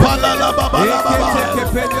 le palala baba baba,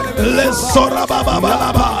 le sora baba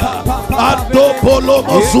baba, adopolo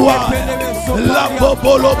mozua, la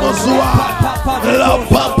popolo mozua, la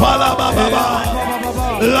papala baba,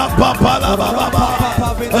 la papala baba,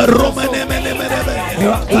 romene mene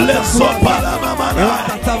mene, le sopala mama.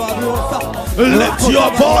 Lift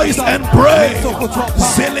your voice and pray.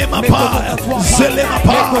 Zelemapa,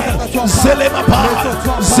 Zelemapa, Zelemapa,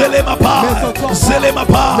 Zelemapa,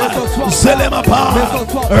 Zelemapa, Zelemapa,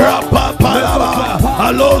 Rapapalaba,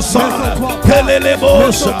 Alosa,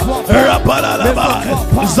 Kelelebosha, Rapalaba,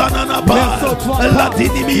 Zananapa,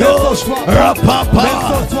 Latinibios, Rapapa,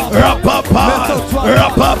 Rapapa,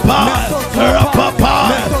 Rapapa, Rapapa,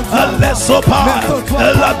 Alesopa,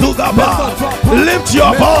 Ladugaba. Lift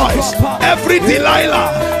your voice. Every Delilah,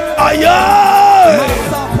 ayay,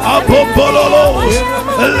 apopololos,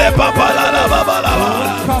 le papalala babalaba,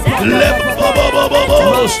 le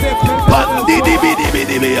bobobobos, pandidi bidi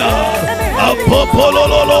bidi bia,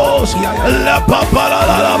 apopololos, le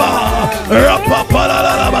papalala,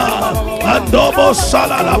 rapapalala, andobo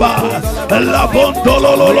salalaba, la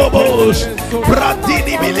bondololobos,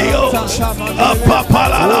 pradini bilios,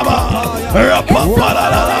 apapalala,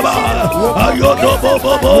 rapapalala,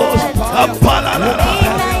 ayodobobobos.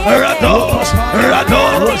 Rados,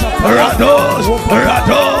 rados, rados,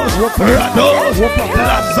 rados, rados,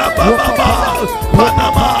 la zababa,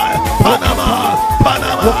 Panama, Panama,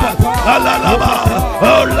 Panama, Alalaba,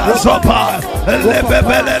 la sopa, le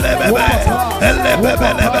bebe,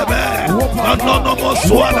 no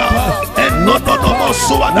mosuana, and no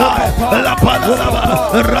mosuana, la palabra,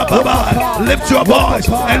 rababa. Lift your voice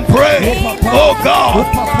and pray. Oh God,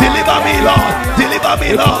 deliver me, Lord, deliver me,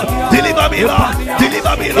 Lord, deliver me, Lord,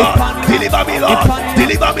 deliver me, Lord, deliver me, Lord,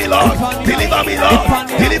 deliver me, Lord, deliver me, Lord,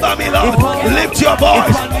 deliver me, Lord. Lift your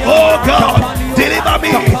voice. Oh God, deliver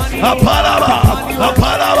me. A palabra, a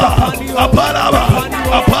palabra, a palabra,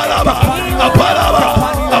 a palabra, a palabra,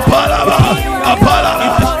 a palabra, a palabra,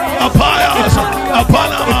 a payas, a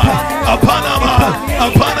Panama, a Panama,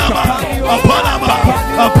 a Panama, a Panama,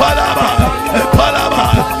 a Panama, a Panama,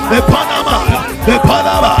 a Panama, a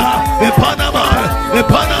Panama, a Panama, a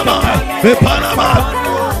Panama, a Panama,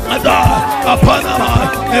 a Panama,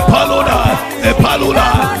 a Palula, a Palula,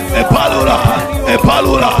 a Palula, a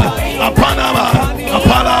Palula, a Panama, a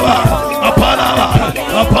Panama, a Panama,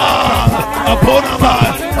 a Pa, a Panama,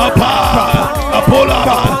 a Pa, a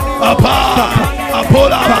Polama, a Pa, a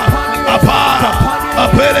Polama, a Pa, a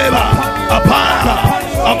Pereva, a Pa,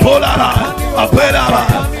 a Polama, a Perava,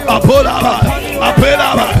 a Polama, a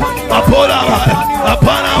Perava, a Polama, a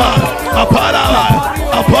Panama, a Panama,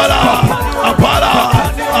 a Polama, a Palama,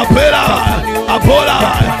 a Perava, a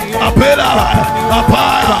Polama, a Perava, a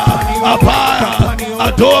Paya, a Paya,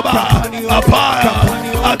 Adoba, a Paya,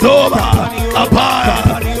 Adoba, a Paya,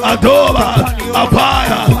 Adoba, a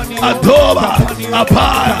Paya, Adoba,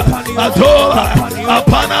 Apaya, Adola,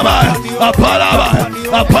 Apanaba, Apalaba,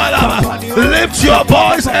 Apalaba. Lift your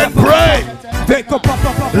voice and pray.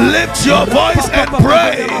 Lift your voice and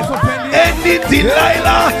pray. Any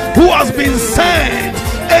Delilah who has been sent,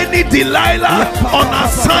 any Delilah on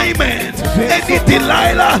assignment, any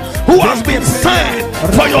Delilah who has been sent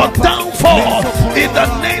for your downfall, in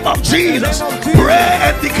the name of Jesus, pray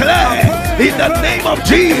and declare, in the name of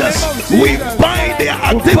Jesus, we bind their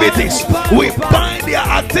activities, we bind their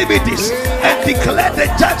activities and declare the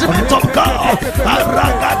judgment of God.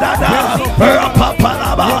 Aragadada,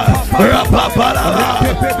 rapapalaba, rapapalaba,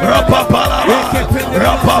 rapapalaba,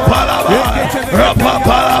 rapapalaba,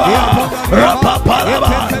 rapapalaba,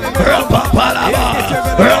 rapapalaba, rapapalaba,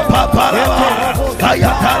 rapapalaba,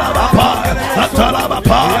 ayatalabapa,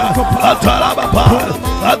 atalabapa, atalabapa,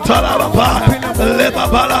 atalabapa,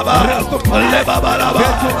 lebabalaba, lebabalaba,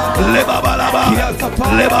 lebabalaba,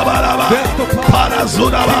 lebabalaba,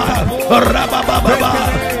 parazudaba, rabababa,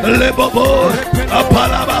 lebobo,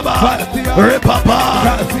 apalababa, repapa,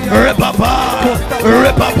 repapa,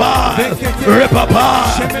 repapa, repapa,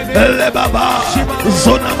 lebaba,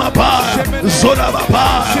 zonamapa, zonabapa,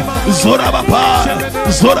 zorabapa,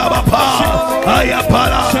 zorabapa,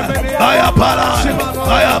 ayapala, ayapala,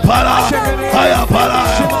 ayapala, ayapala,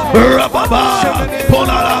 rababa,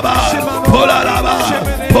 polaraba, polaraba,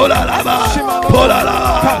 polaraba,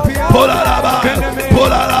 polaraba, polaraba,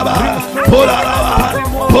 polaraba, polaraba,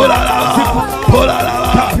 polaraba,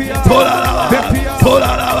 polaraba, polaraba,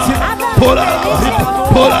 polaraba, polaraba,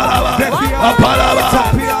 polaraba, apalaba,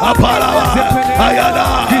 apalaba, ayada,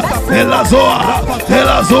 elazoa,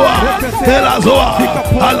 elazoa, elazoa,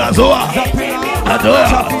 alazoa,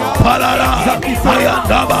 adoya, palala,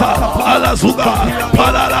 ayandaba, alazuga,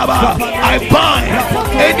 palalaba. I bind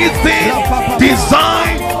anything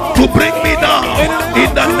designed to bring me down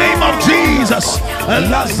in the name of Jesus.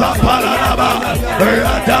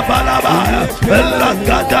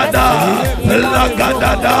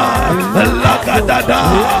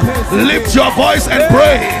 Lift your voice and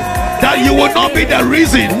pray that you will not be the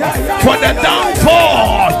reason for the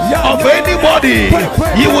downfall of anybody.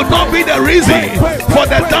 You will not be the reason for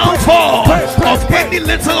the downfall of any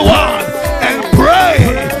little one. And pray,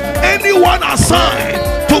 anyone assigned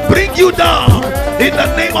to bring you down, in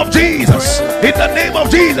the name of Jesus, in the name of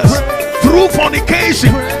Jesus, through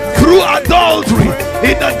fornication, through adultery,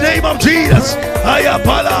 in the name of Jesus.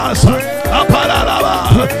 Ayapalas, apalaba,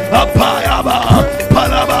 apayaba,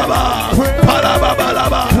 palababa,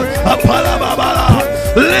 palababalaba, apalababala.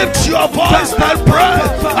 Lift your voice and pray.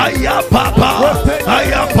 Ayapapa,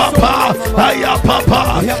 ayapapa,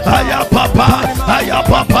 ayapapa, ayapapa,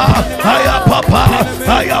 ayapapa, ayapapa,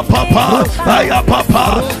 ayapapa, ayapapa,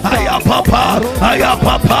 ayapapa,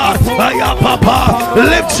 ayapapa, ayapapa.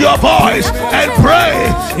 Lift your voice and pray.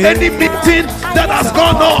 Any meeting that has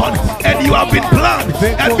gone on and you have been planned,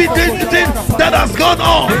 and meeting that has gone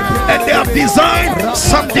on and they have designed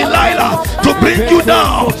some Delilah to bring you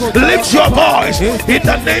down, lift your voice in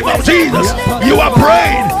the name of Jesus. You are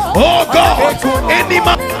praying, oh God, any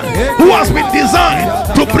man who has been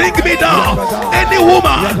designed to bring me down, any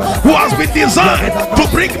woman who has been designed to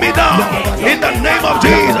bring me down, in the name of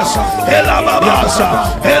Jesus.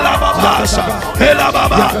 Elababasa, elababasa,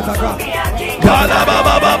 elababa,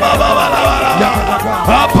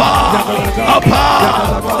 apa, apa,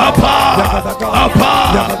 apa, apa,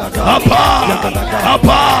 apa,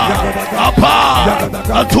 apa, apa,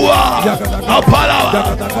 atua, apalawa,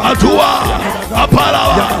 atua,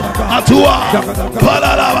 apalawa, atua,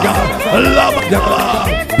 palalawa, lava,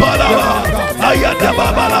 palawa, ayada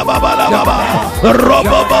baba baba baba,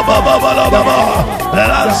 roba baba baba baba,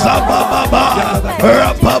 lazaba baba,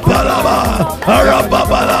 rapapalaba,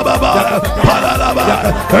 rapapalaba, palalaba,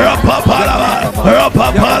 rapapalaba,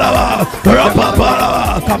 rapapalaba, rapapalaba,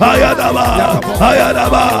 ayadaba,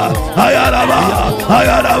 ayadaba, ayadaba,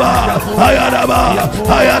 ayadaba, ayadaba,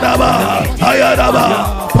 ayadaba, ayadaba,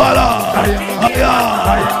 pala, aya,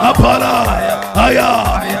 apala, aya,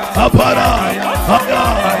 apala, aya,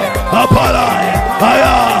 apala,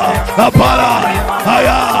 aya, apala,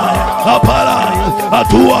 aya, apala,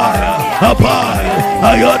 atua, apa,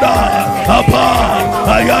 ayada, apa,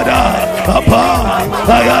 ayada, apa,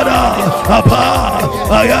 ayada, apa,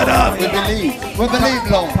 ayada. We believe,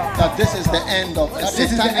 Lord, that this is the end of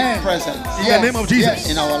satanic presence. In the name of Jesus.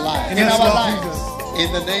 In our lives. In our lives.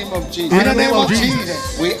 In the name of Jesus. In the name of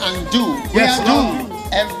Jesus. We undo. Yes, Lord.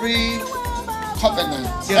 Every covenant.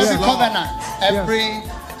 Yes, every Lord. covenant. Every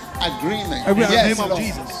agreement. In the Yes, name of Lord.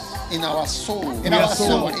 Jesus. In our soul, In our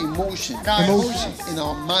soul. our emotions, Emotions. in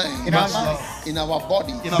our mind, In our mind. in our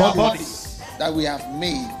body, In our bodies. that we have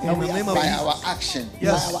made by our action,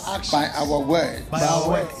 by our word, by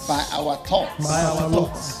our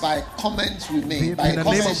thoughts, by comments we made, by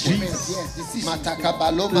decisions. We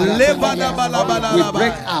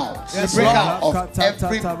break out of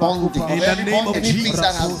every bondage, anything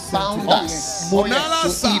that has bound us to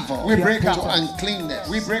evil, we break out to uncleanness,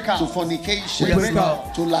 we break out to fornication, we break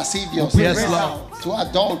out to lasciviousness, to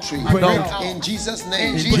adultery. In Jesus'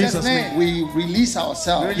 name, we release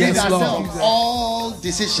ourselves from all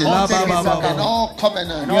decisions and all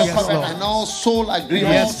covenants and all soul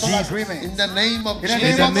agreements. In the name of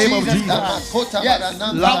Jesus,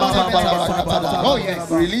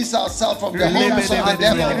 release ourselves from the horns of the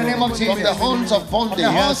devil, from the horns of bondage,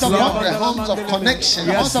 from the horns of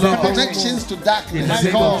connections to darkness,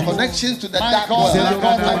 connections to the dark world.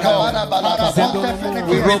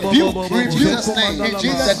 We rebuke in Jesus' name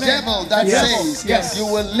the devil that says you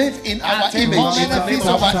will live in our image,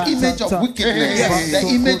 our image of wickedness, the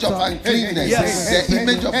image of uncleanness, the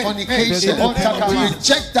image of fornication. We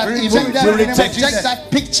reject that image. We reject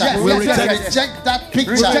that picture. We reject that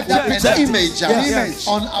picture and image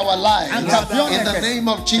on our lives. In the name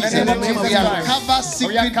of Jesus, we uncover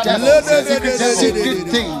secret devils, secret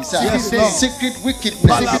things, secret wickedness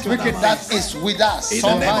that is with us.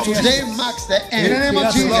 Today marks the end.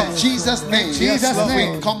 In Jesus' name, we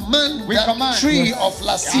command the tree of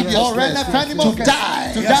lasciviousness to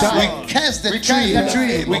die. We curse the tree.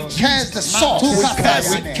 We curse the source. We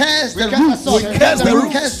curse the root. We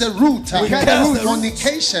curse the root. We curse the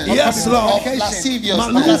fornication of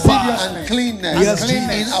lasciviousness and uncleanness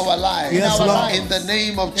in our lives. In the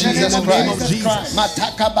name of Jesus Christ.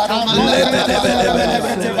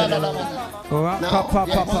 Now, I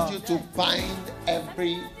want you to bind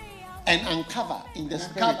every and uncover in the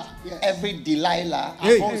spirit every Delilah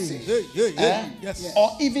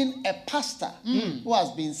or even a pastor who has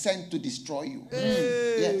been sent to destroy you.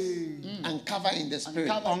 Uncover in the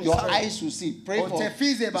spirit. Your eyes will see. Pray for the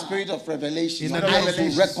spirit of revelation. Your eyes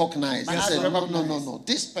will recognize. No.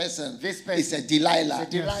 This person is a Delilah.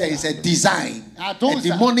 There is a design, a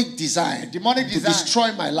demonic design to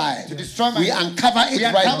destroy my life. We uncover it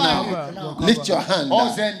right now. Lift your hand.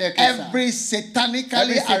 Every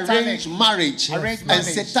satanically arranged marriage and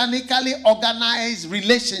satanically organized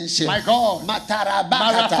relationship. My God.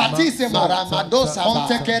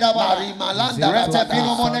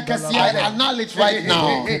 I annul it right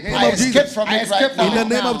now. I escape from it right now. In the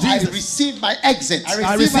name of Jesus. I receive my exit.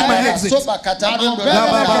 I receive my exit.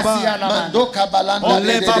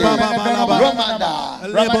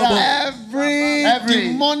 Every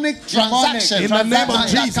demonic transaction in the name of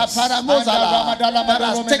Jesus that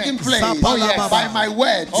has taken place by my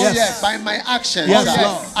words, by my actions,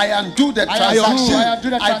 I undo the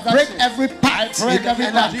transaction. I break every pact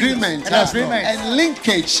and agreement and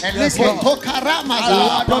linkage to the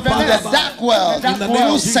dark world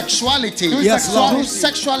through sexuality, through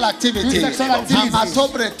sexual activity, through sexual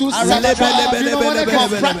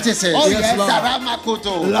practices. I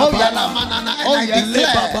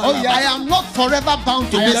declare I am not forever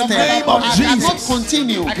bound to this thing. I cannot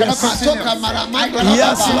continue. I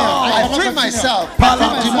free myself from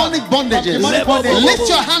demonic bondages. Lift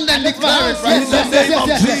your hand and declare it right now. In the name of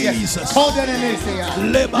Jesus.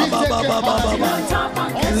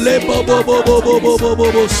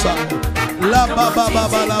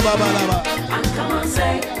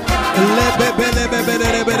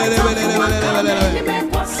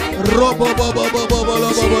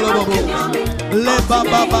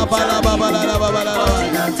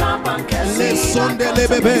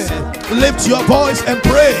 Lift your voice and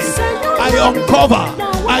pray. I uncover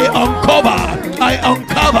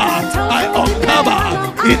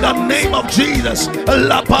in the name of Jesus.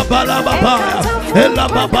 La baba la baba, la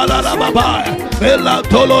baba la baba, la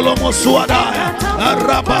tololo mosuadaya,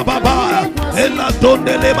 rababa, la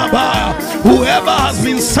donde le baba. Whoever has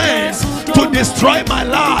been sent to destroy my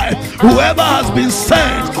life, whoever has been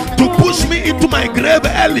sent to push me into my grave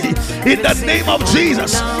early, in the name of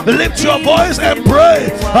Jesus, lift your voice and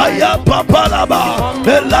pray. Aya papalaba,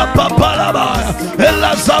 ela papalaba,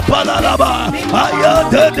 ela zapalaba, aya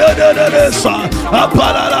de sa,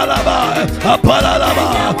 apalalaba,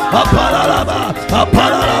 apalalaba, apalalaba,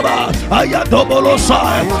 apalalaba, aya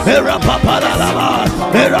dobolosa, era papalaba,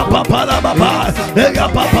 era papalaba, era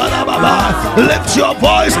papalaba. Lift your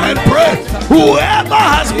voice and pray. Whoever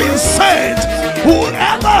has been sent,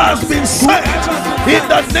 in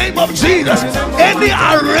the name of Jesus, any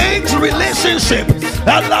arranged relationship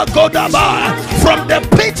From the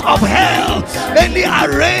pit of hell, any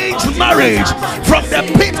arranged marriage from the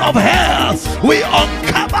pit of hell, we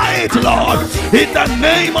uncover it, Lord, in the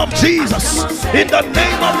name of Jesus. In the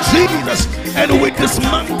name of Jesus. And we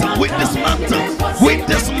dismantle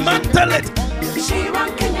it.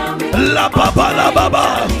 La baba la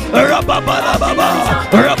baba, rababa la baba,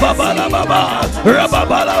 rababa la baba,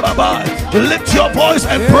 rababa la baba. Lift your voice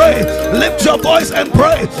and pray. Lift your voice and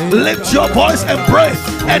pray. Lift your voice and pray.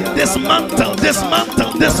 And dismantle,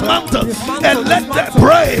 and let them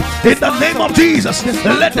pray in the name of Jesus.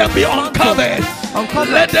 Let them be uncovered.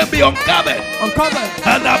 Let them be uncovered.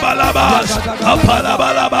 Anabalaba,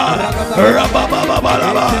 apalabalaba,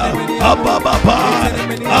 rabababalaba, abababa,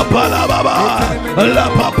 apalababa, la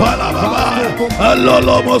papalababa,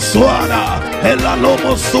 alolomosuana,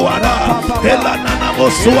 elalomosuana,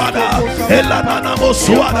 elananamosuana,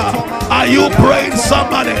 elananamosuana. Are you praying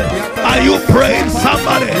somebody? Are you praying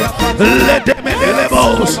somebody? Let them in the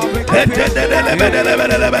levels.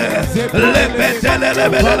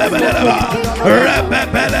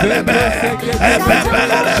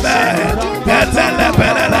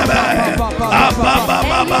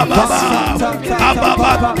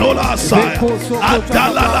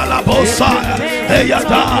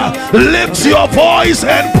 Lift your voice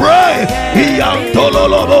and pray.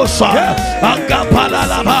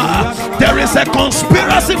 There is a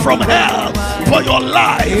conspiracy from hell for your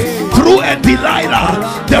life through a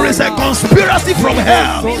Delilah. There is a conspiracy from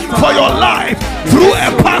hell for your life through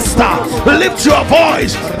a pastor. Lift your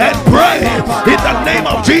voice and pray in the name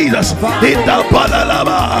of Jesus. In the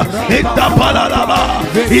Palalaba, in the Palalaba,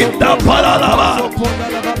 in the Palalaba.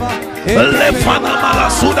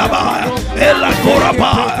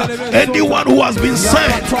 Anyone who has been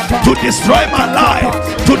sent to destroy my life,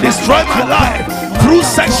 through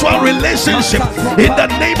sexual relationship, in the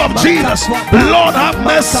name of Jesus, Lord, have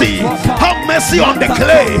mercy on the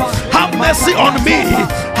clay, have mercy on me,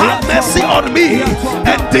 have mercy on me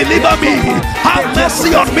and deliver me, have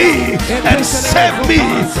mercy on me and save me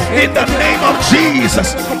in the name of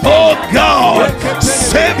Jesus. Oh God,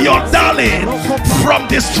 save your darling from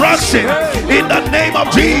destruction in the name of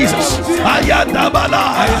Jesus.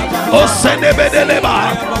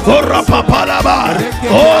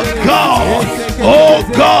 Oh God, oh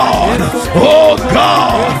God, oh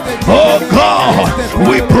God, oh God,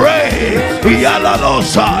 we pray.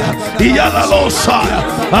 Yalalosa,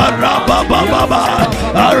 Arabababa,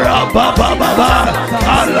 Aradabalaba,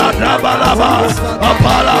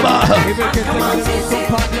 Apalaba,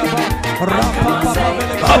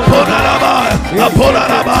 Apolaraba,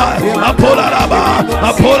 Apolaraba, Apolaraba,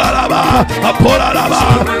 Apolaraba, Apolaraba,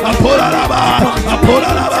 Apolaraba,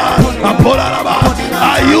 Apolaraba, Apolaraba.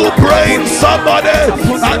 Are you praying somebody?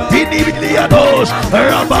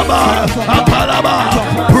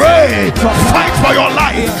 Pray, fight for your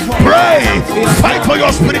life. Pray, fight for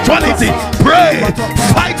your spirituality. Pray,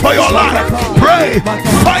 fight for your life. Pray,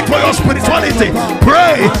 fight for your spirituality.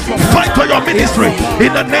 Pray, fight for your ministry.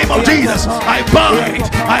 In the name of Jesus, I bind,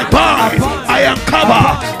 I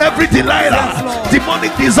uncover every Delilah,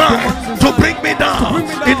 demonic design to bring me down.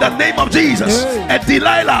 In the name of Jesus, a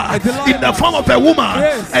Delilah in the form of a woman,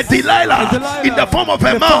 a Delilah in the form of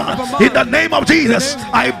a man. In the name of Jesus,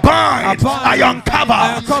 I bind, I uncover,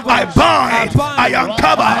 I bind, I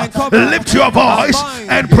uncover. Lift your voice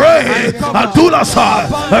and pray.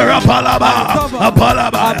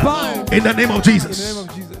 In the name of Jesus.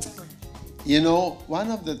 You know,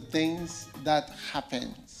 one of the things that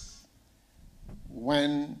happens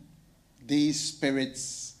when these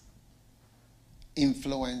spirits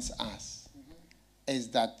influence us is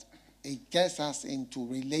that it gets us into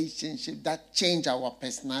relationships that change our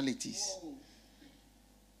personalities.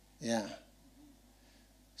 Yeah.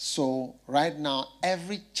 So right now,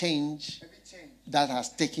 every change that has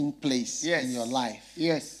taken place in your life.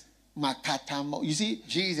 Yes. Makatamo. You see,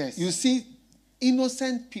 Jesus. You see,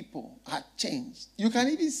 innocent people are changed. You can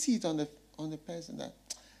even see it on the person that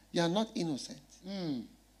you are not innocent.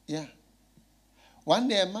 Yeah. One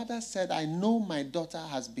day a mother said, I know my daughter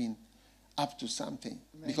has been up to something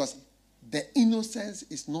because the innocence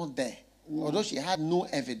is not there. Whoa. Although she had no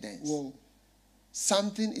evidence. Whoa.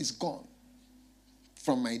 Something is gone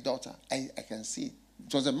from my daughter. I can see it.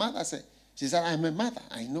 It was a mother said, she said, I'm a mother.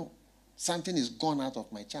 I know. Something is gone out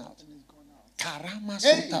of my child. Karama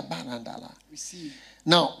Sota Barandala.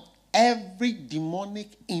 Now, every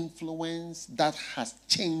demonic influence that has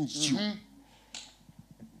changed you.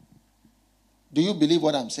 Do you believe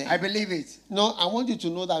what I'm saying? I believe it. No, I want you to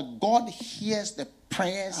know that God hears the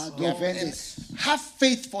prayers. Have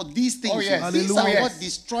faith for these things. Oh, yes. These are what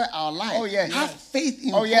destroy our life. Oh, yes. Have faith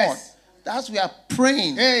in God. Yes. as we are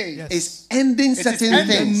praying, Hey. is ending certain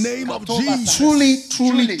ending. things. In the name of Jesus.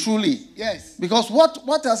 Truly. Yes. Because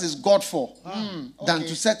what else is God for than okay.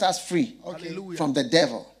 to set us free Hallelujah. from the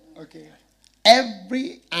devil? Okay.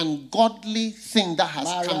 Every ungodly thing that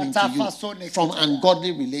has come into you from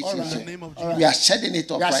ungodly relationship, In the name of Jesus. we are shedding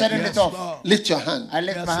it off. We are right shedding now. it off. Lift your hand. I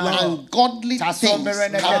lift Yes, my Lord. hand. Ungodly things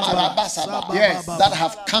kamarabasaba, Yes. that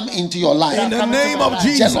have come into your life. In the name of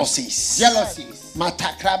Jesus. Jealousies, Jealousies.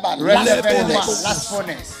 matakraba, Lustfulness. lustfulness,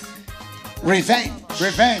 Lustfulness. revenge,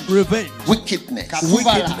 Revenge. wickedness,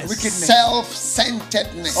 Wickedness.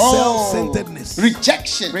 self-centeredness, Self-centeredness.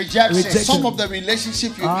 rejection. Rejection. Some of the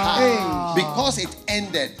relationship you had, because it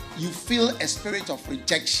ended, you feel a spirit of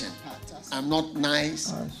rejection. I'm not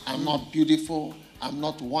nice. I'm not beautiful. I'm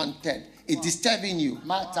not wanted. It's disturbing you.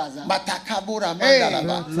 Matakabura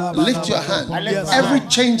mandalaba. Lift your hand. Yes, Every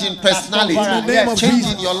change in personality, In the name of change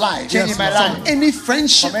Jesus. in your life, Change in my life. from any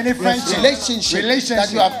friendship, From any friendship, relationship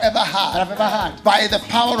that you have ever had, I've ever had. by the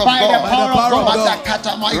power of By the God, power of God.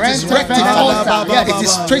 Matakatama, it is Rent rectified. Yes. It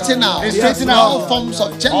is straightened out. It's straightened All out. forms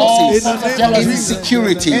of All jealousies, forms of jealousy,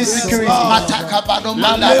 insecurities, insecurity, Matakabado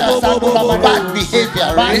mandala, bad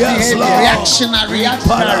behavior, Bad Yes, Lord. reactionary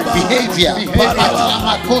behavior. Behavior.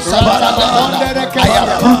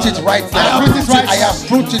 I uproot it right now. I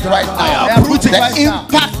uproot it right now. uproot it The right now.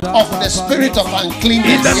 impact of the spirit of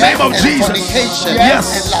uncleanness In the name of and Jesus. fornication Yes.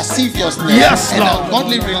 and lasciviousness Yes, and Lord.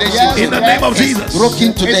 ungodly relationship In the name of is Jesus.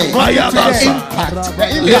 broken today. broken The today. impact.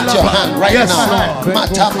 Lift your hand right Yes, now. Lord.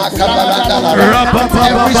 Matamakabadala.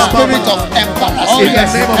 Every spirit of embarrassment, In the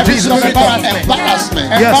name of every Jesus. spirit of embarrassment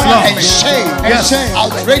Yes, Lord. and shame, Yes.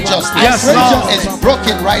 outrageousness Yes, Lord. is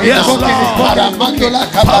broken right Yes, now. Lord. Paramandola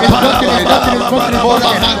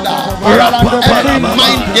every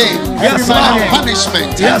mind game, Yes, every Lord.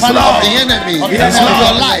 punishment Yes, of Lord. the enemy Yes, of Lord.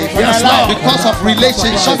 your life Yes, Lord. because of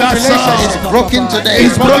relationship That's right. is broken today.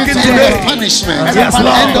 It's broken End today. of punishment, Yes, Lord.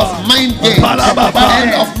 end of mind games, Palababa.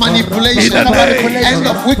 end of manipulation, In the name. end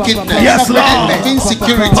of wickedness, Yes, Lord. end of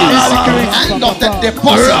insecurities, Palababa. end of the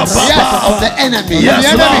deposits Rababa. of the enemy Yes,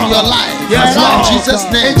 in Lord. your life. Yes, in Lord. Jesus'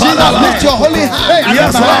 name, Palababa. lift your holy hand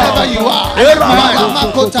Yes, wherever Lord. you are.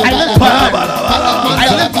 Palababa.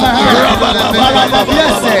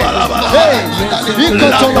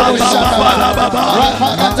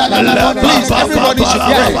 Please, everybody should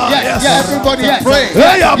pray. Yes. Everybody pray.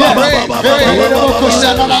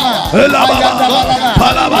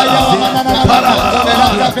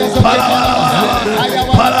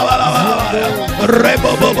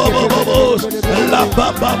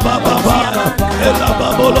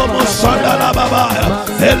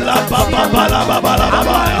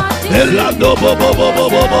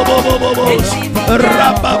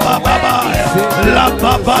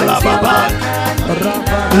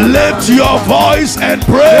 Lift your voice and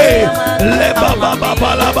pray.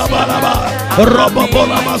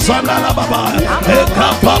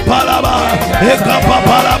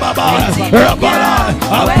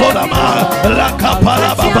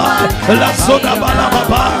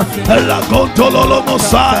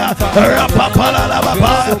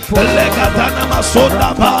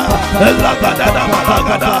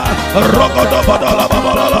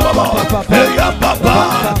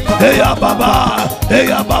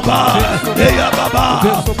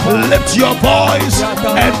 Lift your voice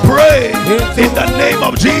and pray in the name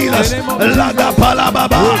of Jesus.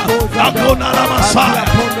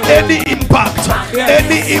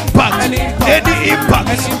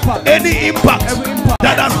 Any impact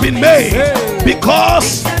that has been made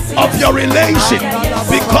because of your relation,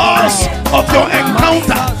 because of your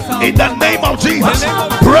encounter, in the name of Jesus,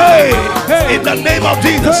 pray in the name of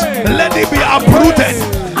Jesus. Let it be uprooted.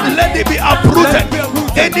 Let it be uprooted.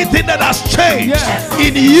 Anything that has changed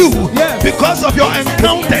in you because of your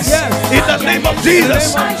encounters, in the name of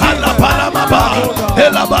Jesus. In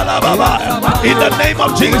the name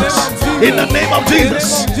of Jesus. In the name of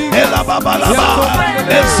Jesus.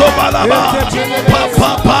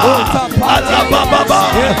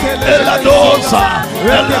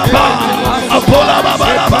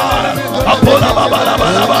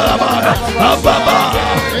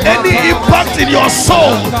 Any impact in your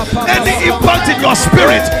soul, any impact in your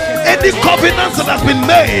spirit, any covenant that has been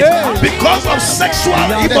made because of sexual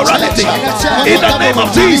immorality, in the name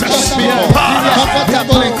of Jesus.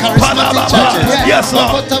 Comfortable in charismatic churches. Yes, Yes,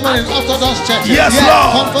 Lord. Comfortable in Orthodox churches. Yes,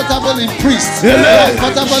 Lord. Comfortable in priests. Yes.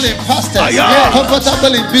 Comfortable in pastors. Yes.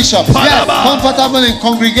 Comfortable in bishops. Yes. Comfortable in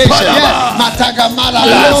congregations. Yes. Matagamala.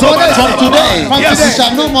 Yes. From today, Yes. you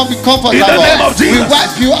shall no more be comfortable. In the name of We Jesus.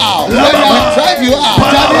 wipe you out. We Yes. drive you out.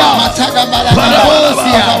 Matagamala. Of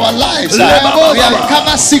our lives. We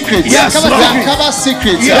uncover secrets. Yes, We Lord. uncover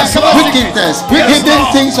secrets. Yes, Lord. Wickedness. Yes, Hidden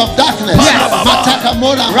Lord. things of darkness. Yes.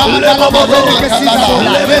 Matagamora. We drive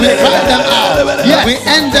them out. We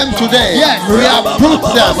end them today. We uproot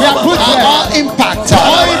them. All impact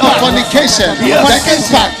of fornication, the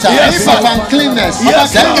impact of uncleanness,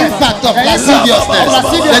 the impact of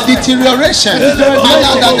lasciviousness, the deterioration,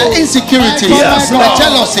 the insecurities, the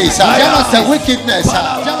jealousies, the wickedness,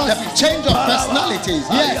 the change of personalities,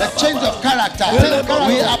 the change of character.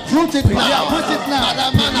 We uproot it now.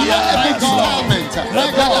 Every defilement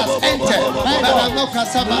that has entered,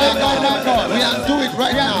 we undo it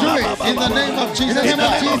right now in the name of Jesus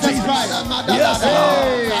Christ.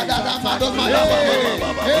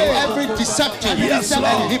 Every deceptive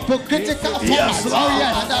and hypocritical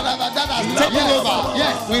format that has taken over,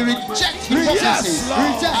 we reject hypocrisy,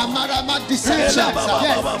 deceptions,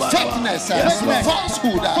 fakeness,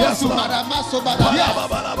 falsehood, that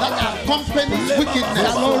accompanies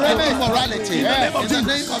wickedness and immorality. In the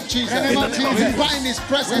name of Jesus, we bind his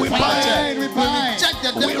presence. We reject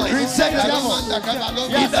the devil.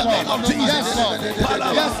 In the name of Jesus.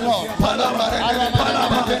 Yes, Lord.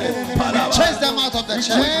 We chase them out of the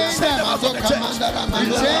church.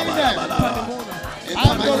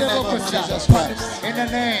 In the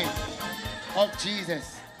name of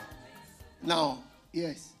Jesus. Now,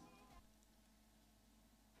 Yes.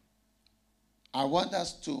 I want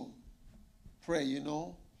us to pray.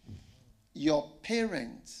 Your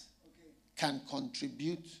parents can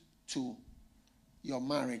contribute to your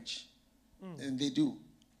marriage, and they do.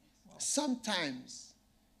 Sometimes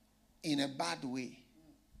in a bad way.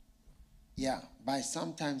 Yeah, by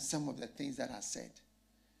sometimes some of the things that are said.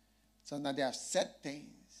 So now they have said things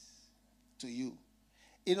to you.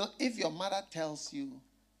 If your mother tells you,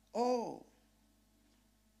 oh,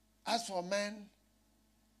 as for men,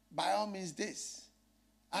 by all means this.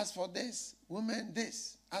 As for this, women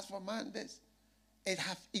this. As for man this.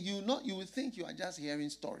 You will think you are just hearing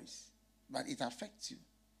stories, but it affects you.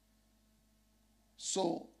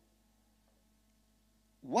 So,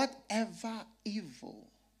 whatever evil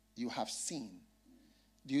you have seen,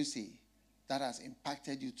 do you see, that has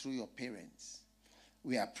impacted you through your parents,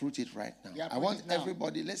 we uproot it right now. I want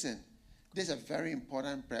everybody, listen, this is a very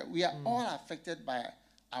important prayer. We are all affected by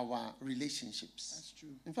our relationships. That's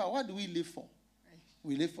true. In fact, what do we live for?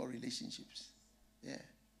 We live for relationships. Yeah.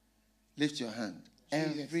 Lift your hand.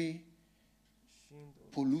 Every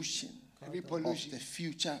pollution of the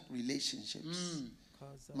future relationships,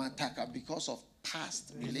 Mataka, because of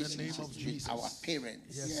past relationships with our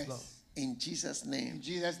parents. Yes, Lord. In Jesus' name. In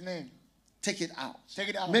Jesus' name. Take it out. Take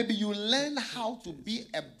it out. Maybe you learn how to be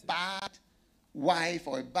a bad wife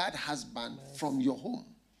or a bad husband from your home.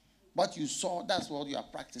 What you saw, that's what you are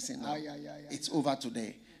practicing now. It's over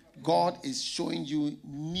today. God is showing you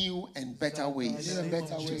new and better ways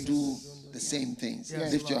to do the same things.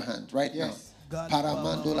 Lift your hand right now.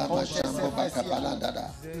 Paramandola Mashambo Bakabalandada.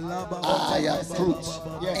 I uproot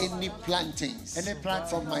any plantings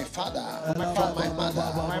from my father, from my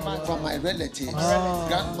mother, from my relatives,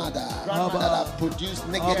 grandmother, that have produced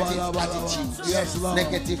negative attitudes,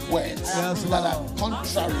 negative words that are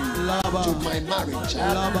contrary to my marriage.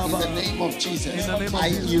 In the name of Jesus, I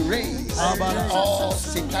erase all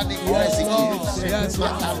satanic residues and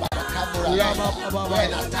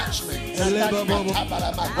attachments. In the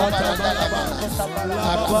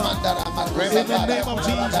name of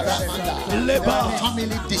Jesus.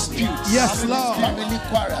 Family disputes. Yes, Lord. Family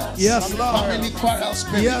quarrels. Yes, Lord. Family quarrel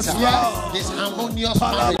spirits. Yes, Lord. Disharmonious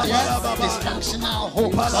marriages. Dysfunctional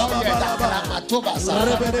homes.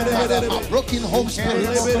 A broken home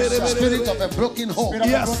spirit. Spirit of a broken home.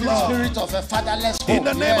 Yes, Lord. Spirit of a fatherless home. In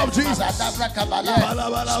the name of Jesus.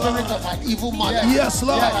 Spirit of an evil mother. Yes,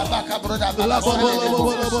 Lord.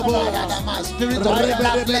 Spirit of a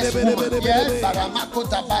godless woman.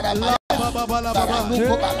 Baramakota Barama.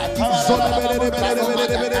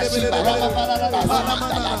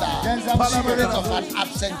 Spirit of an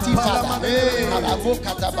absentee father.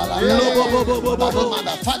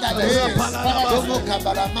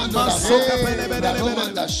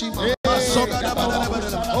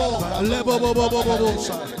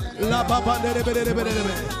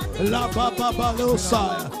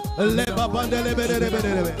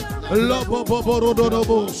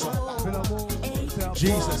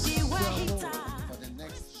 Jesus. For the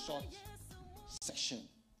next short session,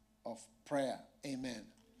 of prayer. Amen.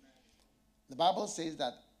 The Bible says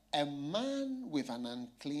that a man with an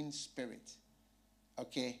unclean spirit,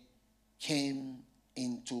 okay, came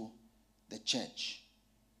into the church.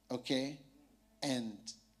 Okay? And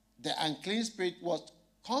the unclean spirit was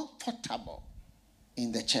comfortable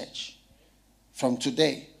in the church. From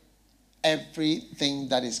today, everything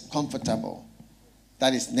that is comfortable,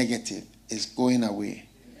 that is negative, is going away.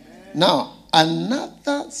 Now,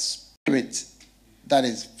 another spirit that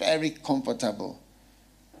is very comfortable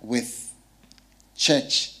with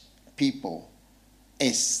church people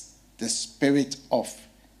is the spirit of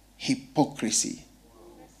hypocrisy.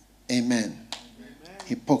 Amen.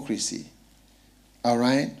 Hypocrisy. All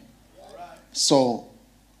right? So,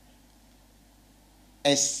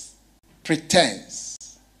 it's pretense.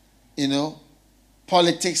 You know,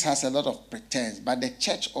 politics has a lot of pretense, but the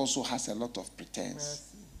church also has a lot of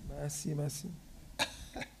pretense. Merci.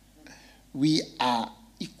 We are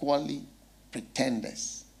equally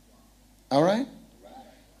pretenders. All right?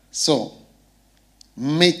 So,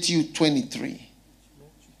 Matthew 23.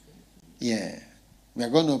 Yeah. We are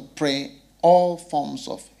going to pray all forms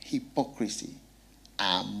of hypocrisy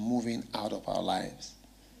are moving out of our lives.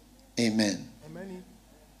 Amen. Amen.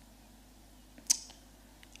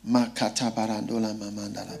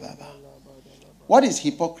 What is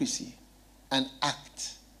hypocrisy? An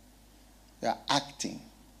act. You are acting.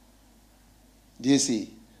 Do you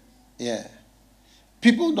see? Yeah.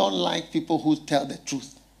 People don't like people who tell the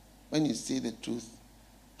truth. When you say the truth,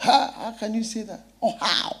 how can you say that? Oh,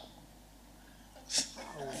 how?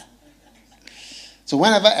 So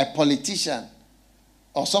whenever a politician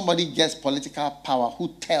or somebody gets political power who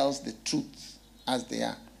tells the truth as they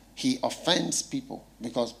are, he offends people,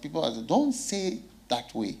 because people are, don't say it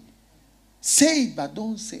that way. Say it, but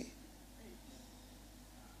don't say.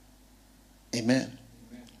 Amen.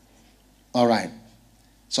 All right.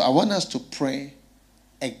 So I want us to pray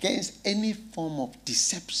against any form of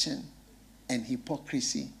deception and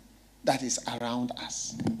hypocrisy that is around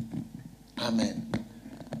us. Amen.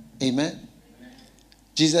 Amen.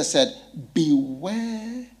 Jesus said,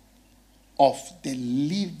 beware of the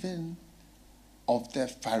leaven of the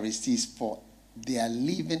Pharisees, for their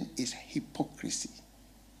leaven is hypocrisy.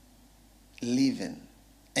 Leaven.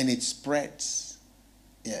 And it spreads.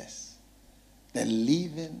 Yes. The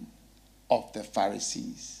leaven of the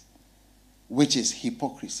Pharisees, which is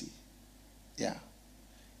hypocrisy. Yeah.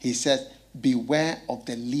 He says, beware of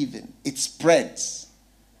the leaven. It spreads.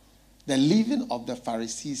 The leaven of the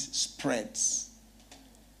Pharisees spreads.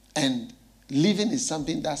 And leaven is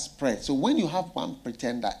something that spreads. So when you have one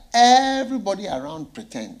pretender, everybody around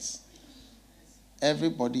pretends.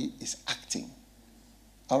 Everybody is acting.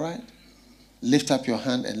 All right? Lift up your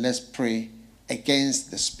hand and let's pray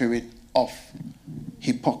against the spirit of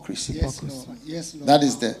hypocrisy. Yes, Lord. Yes, Lord. That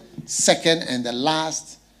is the second and the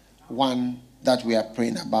last one that we are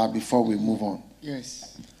praying about before we move on.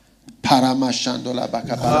 Yes. Parama Shandola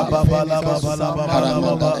Bakabala.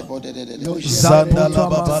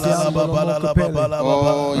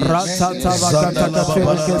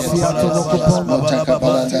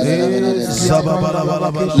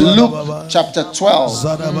 Luke chapter 12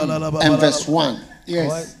 and verse 1.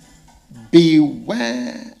 Yes.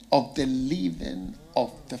 Beware of the leaven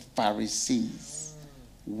of the Pharisees,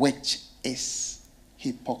 which is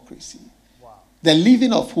hypocrisy. The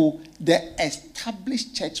leaven of who? The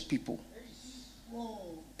established church people.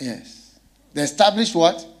 Yes. The established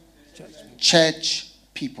what? Church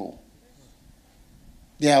people.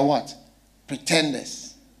 They are what?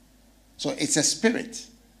 Pretenders. So it's a spirit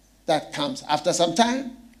that comes. After some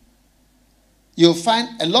time, you'll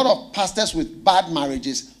find a lot of pastors with bad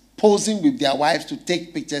marriages posing with their wives to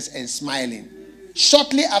take pictures and smiling.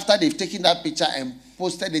 Shortly after they've taken that picture and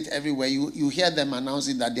posted it everywhere, you hear them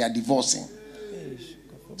announcing that they are divorcing.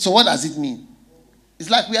 So what does it mean? It's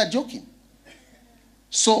like we are joking.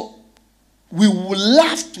 So we would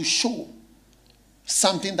love to show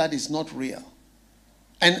something that is not real.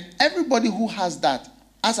 And everybody who has that,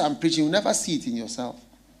 as I'm preaching, you never see it in yourself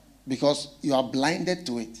because you are blinded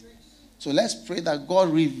to it. So let's pray that God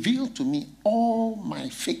reveal to me all my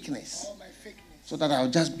fakeness so that I'll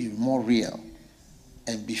just be more real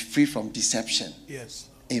and be free from deception. Yes.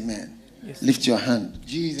 Amen. Yes. Lift your hand.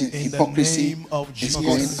 Jesus. Hypocrisy is Jesus.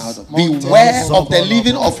 going out of. Beware of the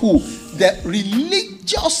leaven of who? The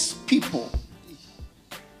religious people.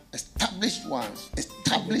 Established ones.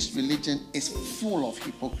 Established religion is full of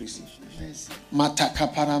hypocrisy.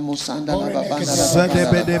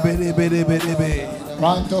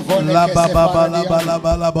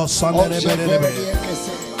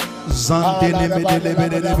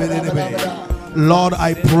 Lord,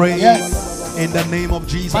 I pray. Yes. In the name of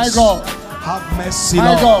Jesus. My God. Have mercy, My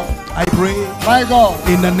Lord. God. I pray. My God.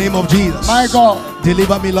 In the name of Jesus. My God.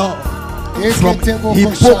 Deliver me, Lord, from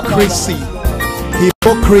hypocrisy.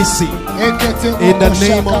 Hypocrisy. In the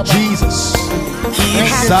name of Jesus. He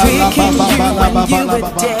had taken you when you were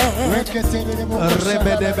dead.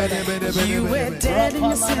 You were dead in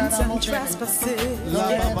your sins and trespasses.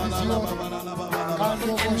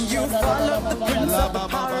 You followed the prince of the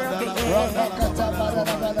power of the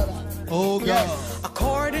air. Oh God.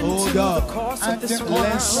 According to the course of this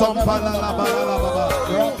world.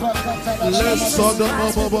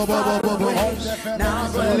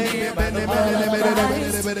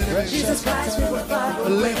 Jesus Christ will provide the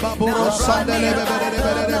way.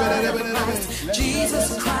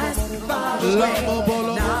 Jesus Christ will provide the way.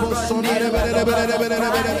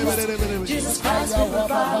 Jesus Christ will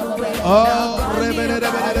provide the way.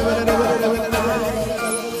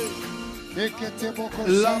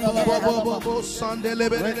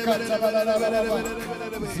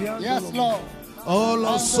 Yes, Lord. Oh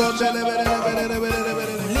Lord,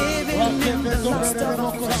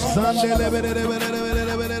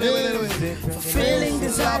 fulfilling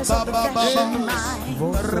desires of the flesh and mind.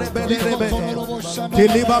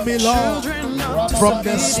 deliver me, Lord, from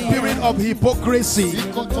the spirit of hypocrisy.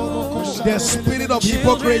 The spirit of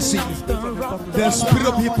hypocrisy. The spirit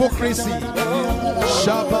of hypocrisy.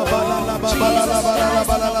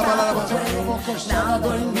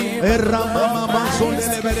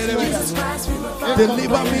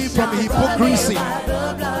 Deliver me from hypocrisy.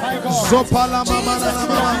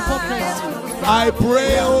 I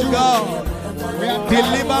pray, oh God,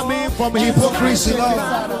 deliver me from hypocrisy, Lord.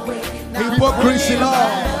 Hypocrisy,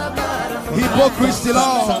 Lord. Hypocrisy,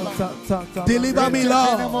 Lord. Deliver me,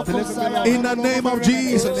 Lord. In the name of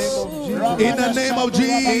Jesus. In the name of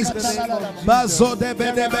Jesus. Bazo de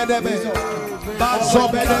bede bede bede. Bazo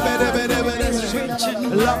bede bede bede bede.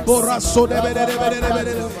 La boraso de bede bede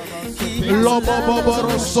bede.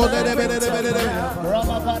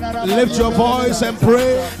 Lift your voice and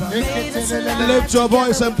pray. Lift your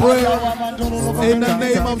voice and pray. In the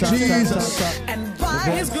name of Jesus.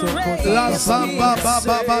 La samba ba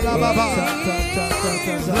ba ba la ba ba.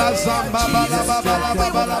 La samba ba la ba ba la ba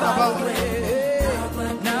ba la ba ba.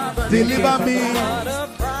 Deliver me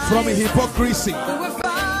from hypocrisy.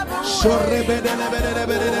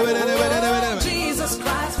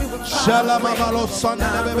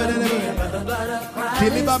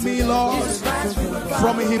 Deliver me, Lord,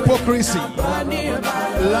 from hypocrisy.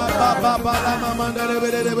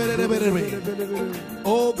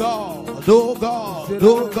 Oh God, oh God,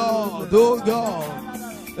 oh God, oh God.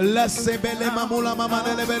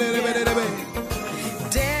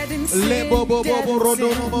 Dead in sin, dead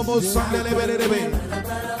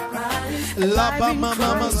La ba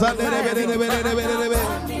mama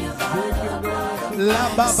La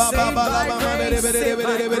ba ba ba ba la ba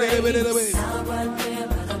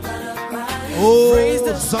oh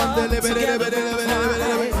Sunday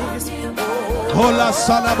hola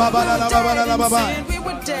sala ba ba la ba la ba ba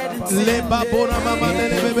le ba bona mama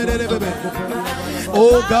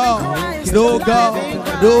oh God, oh God,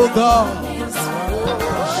 oh God.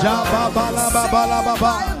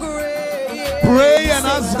 Pray and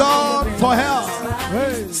ask God for help.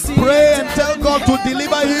 Pray and tell God to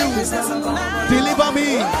deliver you. Deliver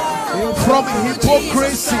me from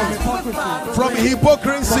hypocrisy. From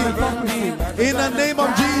hypocrisy. In the name of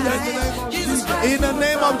Jesus. In the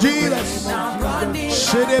name of Jesus.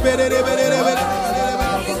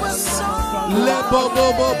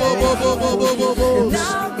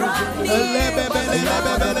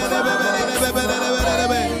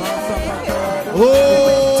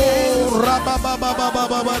 Oh,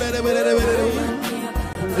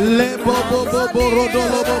 le bo bo bo bo rodo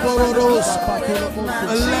lo bo bo rodos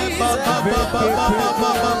le ba ba ba ba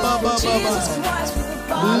ba ba ba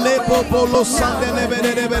le bo bo lo sande le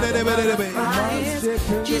be.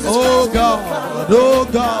 Oh God, oh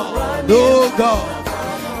God, oh God.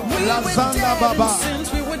 La zanda baba,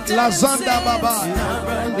 la zanda baba,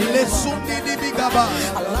 le sundi di bigaba,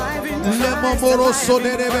 le momoroso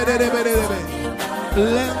de be.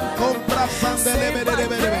 Le compra sande le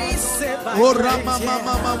be. Oh Rama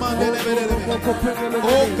mama de be.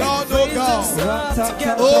 Oh God, oh God,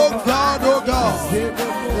 oh God, oh God.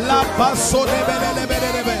 La paso de be.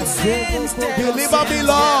 Deliver me,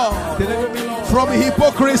 Lord, from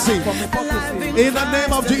hypocrisy. In the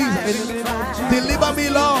name of Jesus. Deliver me,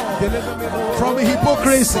 Lord, from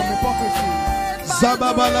hypocrisy.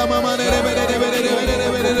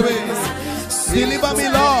 Deliver me,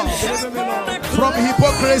 Lord, from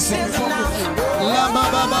hypocrisy. Lama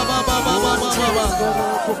baba baba baba baba.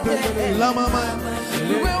 Lama ma.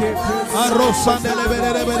 Arrosa de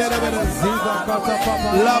lebere.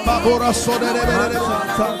 La babora soda de lebere.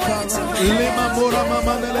 Lema mora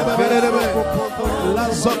mama de lebere. La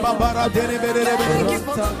zoba bara de lebere.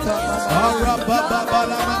 Ara baba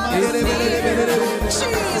bala mama de lebere.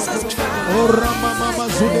 Ora mama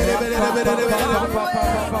zude lebere.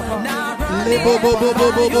 Le bobo bobo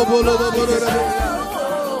bobo bobo bobo.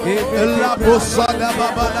 La bossa da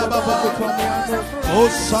baba da baba.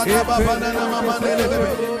 Ossa da baba da mama de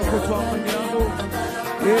lebere.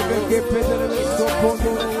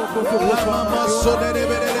 La mama soda de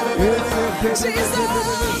lebere.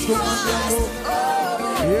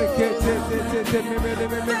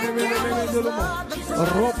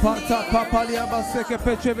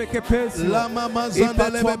 La mama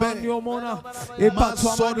zandele bebe.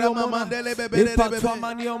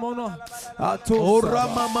 Ora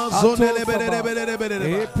mama zondele bebe.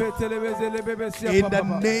 In the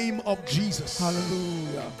name of Jesus.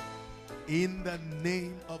 Hallelujah. In the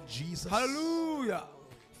name of Jesus. Hallelujah.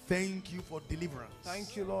 Thank you for deliverance.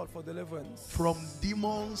 Thank you, Lord, for deliverance From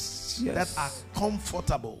demons Yes. that are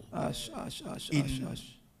comfortable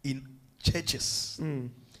in churches.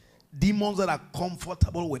 Demons that are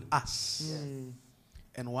comfortable with us.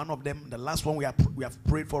 And one of them, the last one we have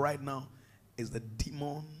prayed for right now, is the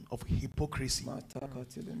demon of hypocrisy.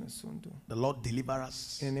 The Lord deliver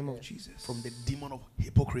us In the name of Jesus. from the demon of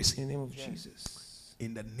hypocrisy. In the name of Jesus.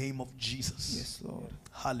 In the name of Jesus. Yes, Lord.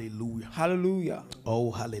 Hallelujah. Hallelujah. Oh,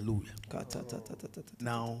 hallelujah.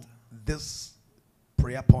 Now, this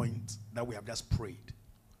prayer point that we have just prayed,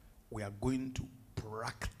 we are going to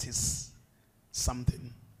practice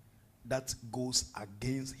something that goes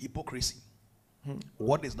against hypocrisy.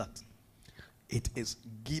 What is that? It is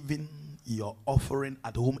giving your offering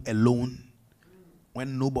at home alone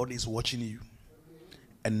when nobody is watching you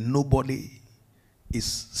and nobody is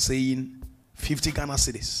saying 50 Ghana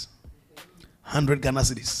cedis, 100 Ghana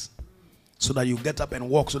cedis, so that you get up and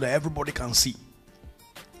walk so that everybody can see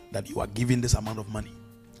that you are giving this amount of money.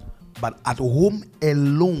 But at home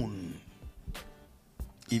alone,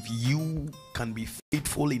 if you can be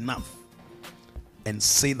faithful enough and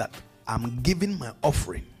say that I'm giving my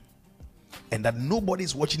offering and that nobody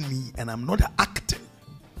is watching me and I'm not acting,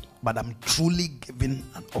 but I'm truly giving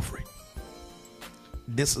an offering,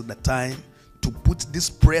 this is the time to put this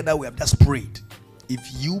prayer that we have just prayed.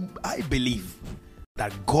 I believe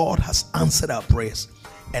that God has answered our prayers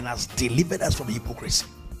and has delivered us from hypocrisy.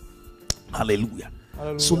 Hallelujah.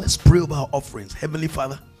 Hallelujah. So let's pray over our offerings. Heavenly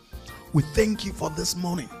Father, we thank you for this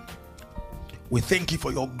morning. We thank you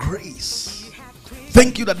for your grace.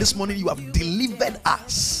 Thank you that this morning you have delivered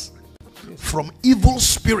us from evil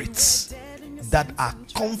spirits that are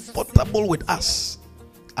comfortable with us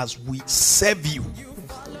as we serve you.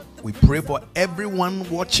 We pray for everyone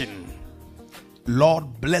watching.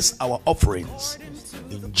 Lord, bless our offerings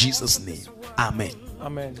in Jesus' name. Amen.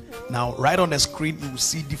 Amen. Now, right on the screen, you will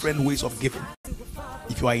see different ways of giving.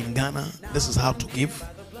 If you are in Ghana, this is how to give.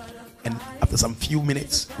 And after some few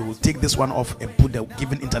minutes, we will take this one off and put the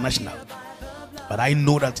Giving International. But I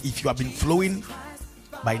know that if you have been flowing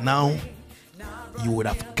by now, you would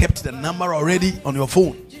have kept the number already on your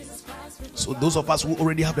phone. So those of us who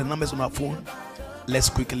already have the numbers on our phone, let's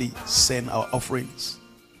quickly send our offerings.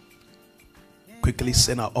 Quickly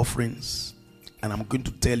send our offerings. And I'm going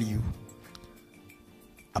to tell you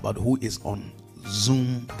about who is on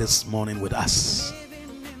Zoom this morning with us.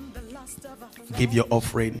 Give your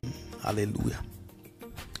offering. Hallelujah.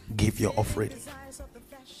 Give your offering.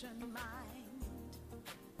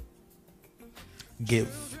 Give.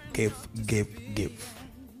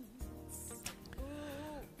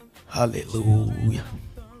 Hallelujah.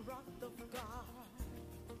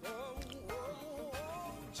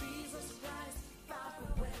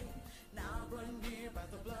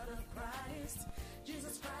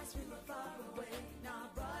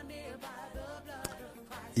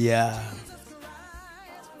 Yeah.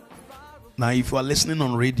 Now, if you are listening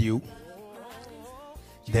on radio,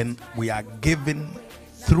 then we are giving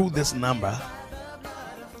through this number.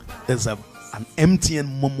 There's an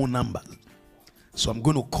MTN Momo number. So I'm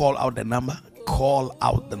going to call out the number. Call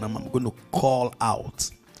out the number. I'm going to call out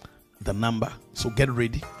the number. So get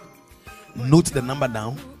ready. Note the number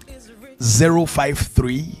down.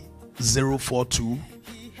 053 042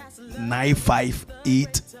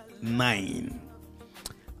 9589.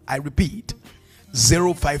 I repeat,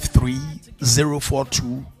 053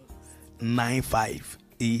 042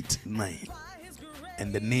 9589.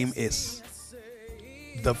 And the name is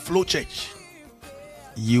The Flow Church.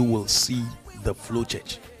 You will see The Flow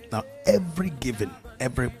Church. Now, every giving,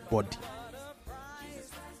 everybody,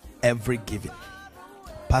 every giving.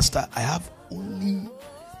 Pastor, I have only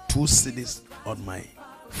 2 CDs on my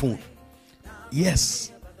phone.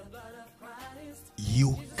 Yes,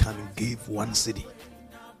 you can give 1 CD,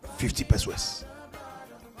 50 pesos.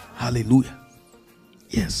 Hallelujah.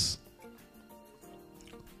 Yes.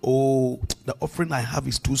 Oh, the offering I have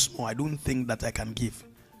is too small. I don't think that I can give.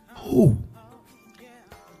 Oh,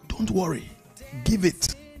 don't worry. Give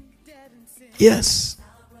it. Yes.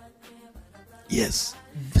 Yes.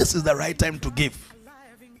 This is the right time to give.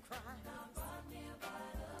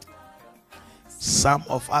 Some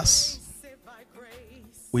of us,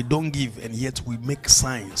 we don't give, and yet we make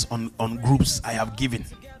signs on groups. I have given.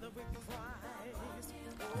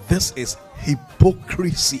 This is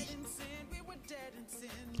hypocrisy.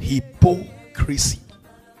 Hypocrisy.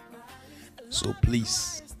 So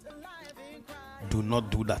please, do not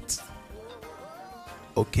do that.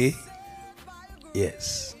 Okay?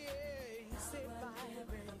 Yes.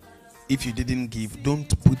 If you didn't give, don't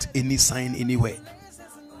put any sign anywhere.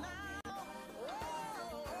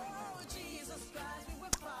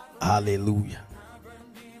 Hallelujah.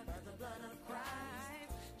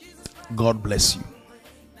 God bless you.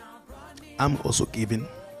 I'm also giving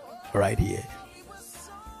right here.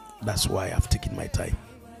 That's why I've taken my time.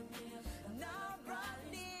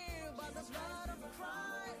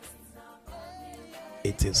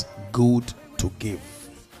 It is good to give.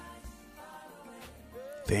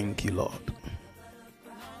 Thank you, Lord,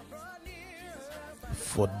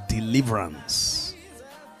 for deliverance.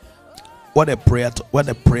 What a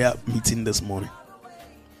prayer meeting this morning.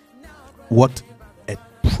 What a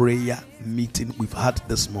prayer meeting we've had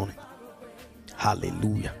this morning.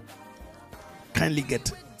 Hallelujah. Kindly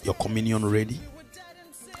get your communion ready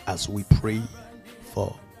as we pray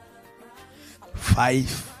for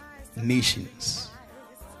 5 nations.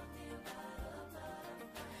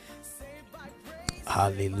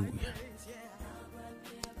 Hallelujah.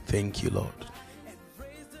 Thank you, Lord.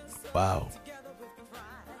 Wow.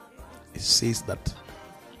 It says that.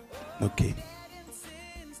 Okay.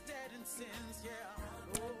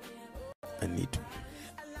 I need to.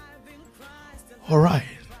 All right.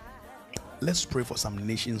 Let's pray for some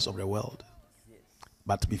nations of the world.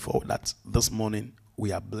 But before that, this morning,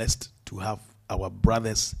 we are blessed to have our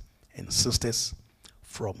brothers and sisters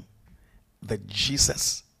from the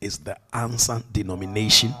Jesus is the Answer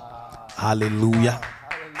denomination. Hallelujah.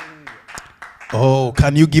 Oh,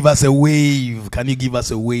 can you give us a wave? Can you give us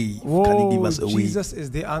a wave? Whoa, can you give us a wave? Jesus is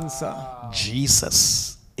the answer.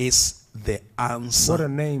 Jesus is the Answer. What a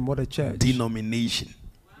name, what a church. Denomination.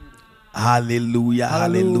 Hallelujah,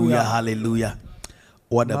 hallelujah, hallelujah.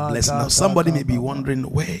 What a blessing. Now, somebody may be wondering,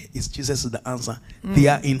 where is Jesus is the Answer? They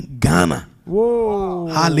are in Ghana. Whoa.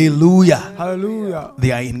 Hallelujah. Hallelujah.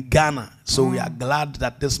 They are in Ghana. So we are glad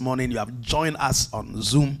that this morning you have joined us on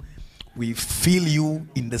Zoom. We feel you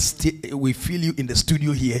in the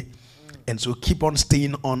studio here. And so keep on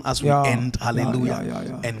staying on as we end.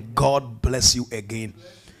 Hallelujah. And God bless you again.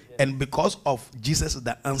 And because of Jesus is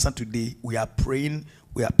the Answer today, we are praying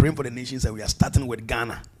for the nations, and we are starting with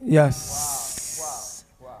Ghana. Yes.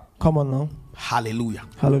 Wow. Come on now. Hallelujah.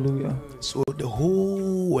 Hallelujah. So the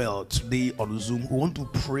whole world today on Zoom, we want to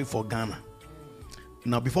pray for Ghana.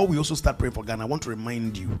 Now, before we also start praying for Ghana, I want to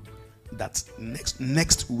remind you that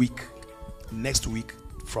next week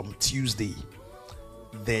from Tuesday,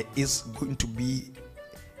 there is going to be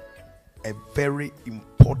a very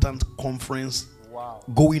important conference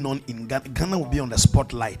going on in Ghana. Ghana will be on the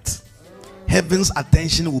spotlight. Heaven's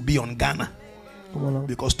attention will be on Ghana.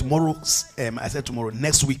 Because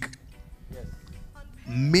next week,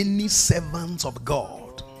 many servants of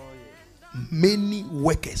God, many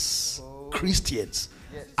workers, Christians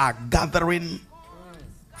are gathering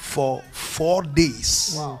for 4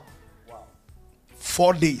 days.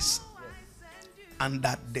 4 days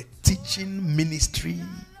under the teaching ministry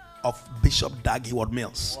of Bishop Dag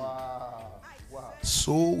Heward-Mills.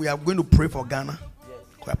 So we are going to pray for Ghana.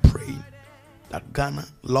 We are praying that Ghana,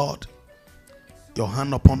 Lord, your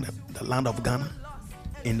hand upon the land of Ghana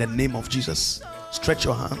in the name of Jesus. Stretch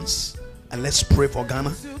your hands and let's pray for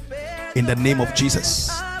Ghana in the name of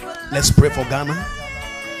Jesus. Let's pray for Ghana.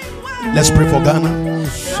 Let's pray for Ghana.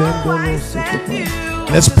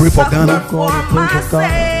 Let's pray for Ghana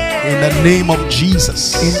in the name of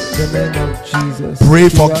Jesus. In the name of Jesus. Pray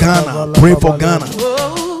for Ghana. Pray for Ghana.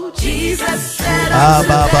 Jesus said,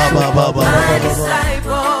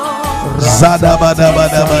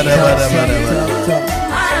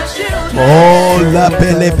 oh, la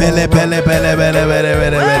pele pele pele pele pele pele pele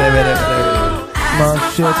pele pele.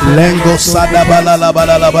 Lengo sada bala la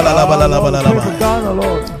bala la bala la bala la bala la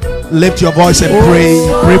bala. Lift your voice and pray.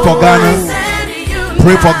 Pray for Ghana.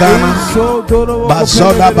 Pray for Ghana.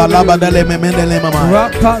 Bazoda balaba dele memendele mama.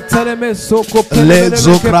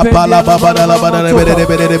 Lezo krapala babada la bada bede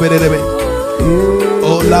bede bede bede.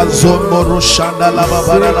 Ola zombo roshanda la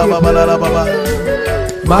babada la babada la baba.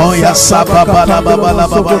 Oya saba bala baba la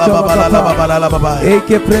baba la baba la baba la baba.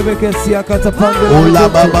 Eke preve che sia catapando. Ola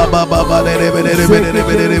baba baba bede bede bede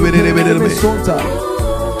bede bede bede bede.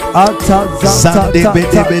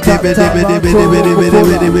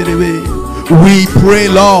 We pray,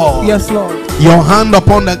 Lord. Yes, Lord. Your hand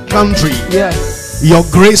upon the country. Yes. Your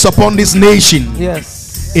grace upon this nation.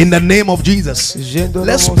 Yes. In the name of Jesus.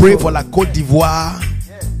 Let's pray for la Côte d'Ivoire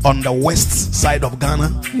on the west side of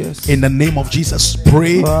Ghana. Yes. In the name of Jesus.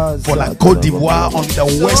 Pray for la Côte d'Ivoire on the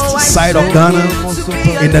west side of Ghana.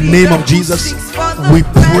 In the name of Jesus. We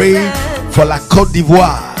pray for la Côte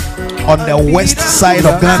d'Ivoire on the west side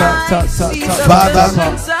of Ghana. Father,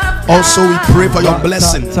 also we pray for your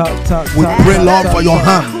blessing. We pray, Lord, for your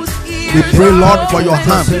hand. We pray, Lord, for your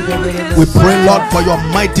hand. We pray, Lord, for your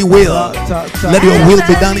mighty will. Let your will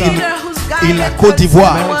be done in la Côte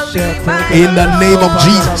d'Ivoire. In the name of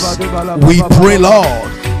Jesus. We pray, Lord,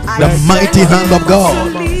 the mighty hand of God.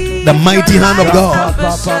 The mighty hand of God.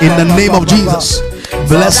 In the name of Jesus.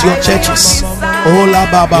 Bless your churches. Ola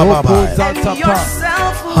baba baba.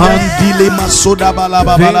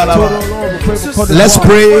 Let's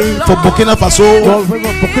pray for Burkina Faso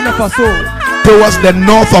towards the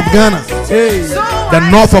north of Ghana. The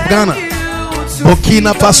north of Ghana.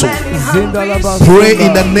 Burkina Faso. Pray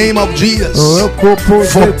in the name of Jesus for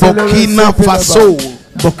Burkina Faso.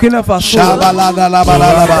 Burkina Faso.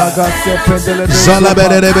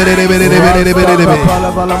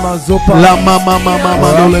 La mama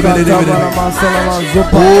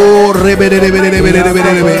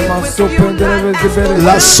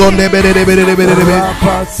la sonde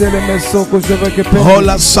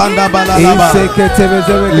hola sanda balala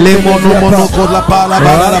le mono con la pala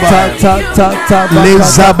le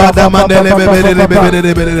zabada mandele.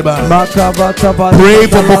 Pray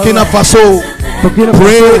for Burkina Faso.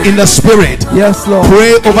 Pray in the spirit. Yes, Lord.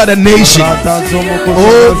 Pray over the nation.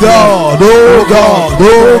 Oh God, oh God,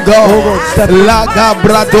 oh God. La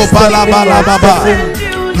gabrado palabala baba.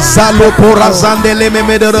 Zalo pora zandele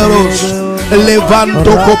memederos.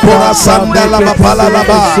 Levanto kopora sandala bapala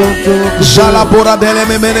laba. Jala pora dele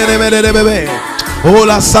memederebebe. Oh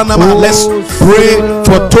la sanama. Let's pray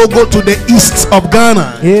for Togo to the east of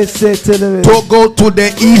Ghana. Togo to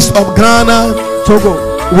the east of Ghana. Togo.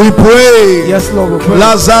 We pray. Yes, Lord. We pray.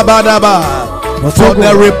 La Zabadaba for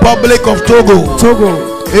the Republic of Togo.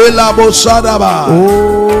 Togo. Elabo Shadaba.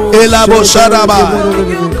 Elabo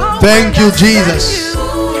Shadaba. Thank you, Jesus.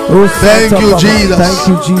 Thank you, Jesus. Thank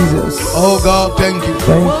you, Jesus. Oh God, thank you.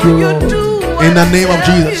 Thank you, Lord. In the name of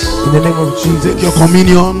Jesus. In the name of Jesus. Take your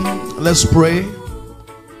communion. Let's pray.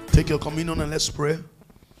 Take your communion and let's pray.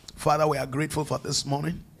 Father, we are grateful for this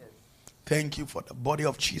morning. Thank you for the body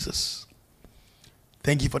of Jesus.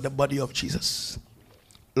 Thank you for the body of Jesus.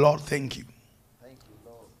 Lord, thank you.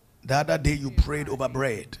 The other day you prayed over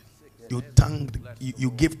bread. You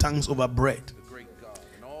gave thanks over bread.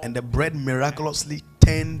 And the bread miraculously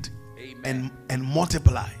turned and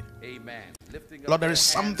multiplied. Lord, there is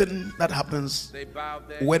something that happens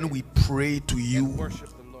when we pray to you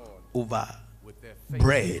over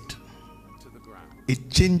bread. It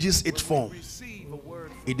changes its form.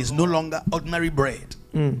 It is no longer ordinary bread.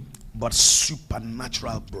 But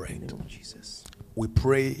supernatural bread. Jesus. We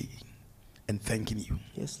pray and thanking you.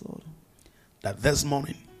 Yes, Lord. That this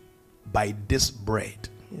morning, by this bread,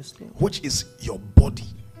 yes, Lord, which is your body,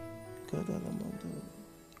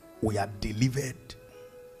 we are delivered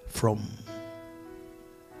from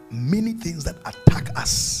many things that attack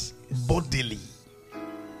us bodily.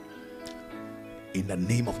 In the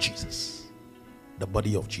name of Jesus, the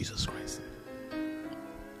body of Jesus Christ.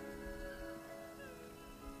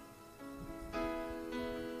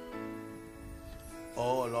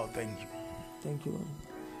 Oh Lord, thank you. Thank you, Lord.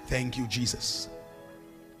 Thank you, Jesus.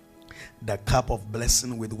 The cup of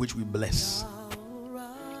blessing with which we bless.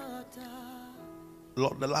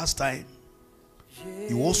 Lord, the last time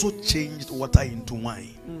you also changed water into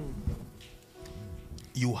wine.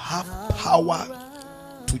 You have power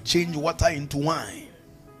to change water into wine.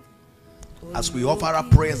 As we offer our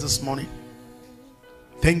prayers this morning,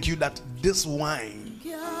 thank you that this wine,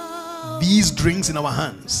 these drinks in our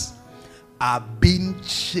hands, are being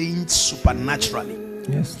changed supernaturally,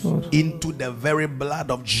 yes, Lord, into the very blood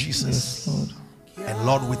of Jesus. Yes, Lord. And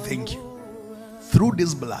Lord, we thank you. Through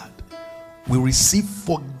this blood, we receive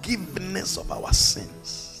forgiveness of our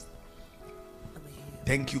sins.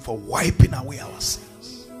 Thank you for wiping away our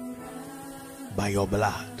sins by your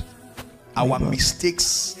blood, our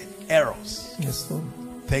mistakes and errors. Yes, Lord.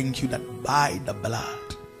 Thank you that by the blood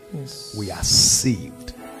Yes. we are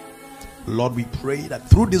saved. Lord, we pray that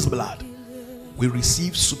through this blood we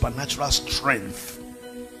receive supernatural strength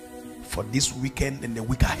for this weekend and the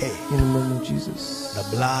week ahead. In the name of Jesus.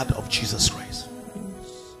 The blood of Jesus Christ.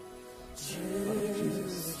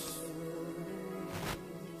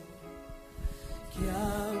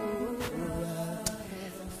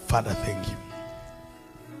 Father, thank you.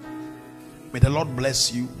 May the Lord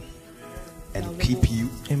bless you and keep you.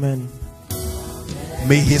 Amen.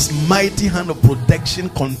 May his mighty hand of protection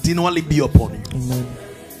continually be upon you. Amen.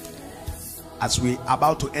 As we are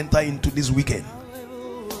about to enter into this weekend,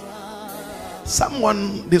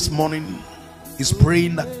 someone this morning is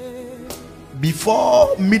praying that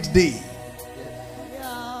before midday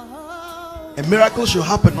a miracle should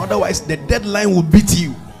happen, otherwise the deadline will beat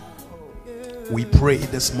you. We pray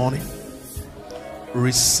this morning,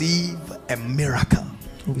 receive a miracle.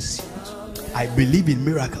 Receive it. I believe in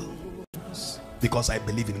miracle because I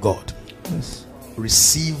believe in God. Yes.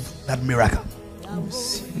 Receive that miracle.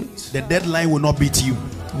 Receive it. The deadline will not beat you.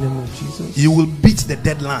 In the name of Jesus. You will beat the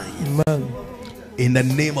deadline. Amen. In the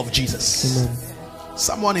name of Jesus. Amen.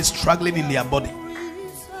 Someone is struggling in their body,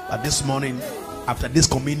 but this morning, after this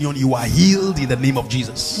communion, you are healed in the name of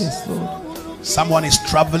Jesus. Yes, Lord. Someone is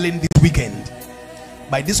traveling this weekend.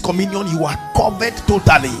 By this communion, you are covered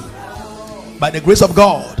totally. By the grace of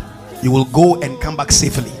God, you will go and come back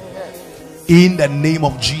safely. In the name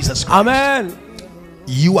of Jesus Christ. Amen.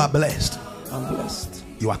 You are blessed. I'm blessed.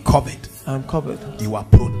 You are covered. I'm covered. You are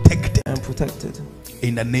protected. I'm protected.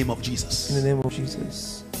 In the name of Jesus. In the name of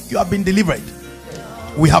Jesus. You have been delivered.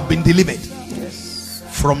 We have been delivered. Yes.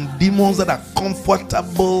 From demons that are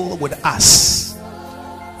comfortable with us.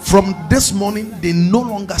 From this morning, they no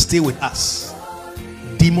longer stay with us.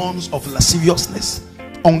 Demons of lasciviousness,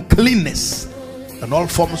 uncleanness, and all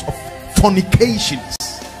forms of fornications.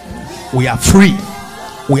 We are free.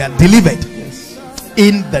 We are delivered. Yes.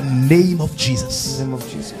 In the name of Jesus. In the name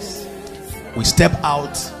of Jesus. We step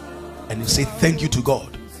out and we say thank you to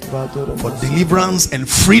God for For deliverance and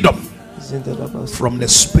freedom from the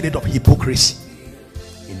spirit of hypocrisy.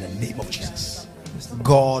 In the name of Jesus.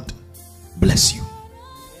 God bless you.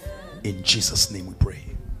 In Jesus' name we pray.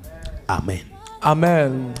 Amen.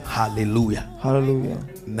 Amen. Hallelujah. Hallelujah.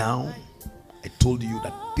 Now, I told you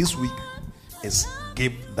that this week is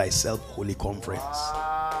Give Thyself Holy Conference.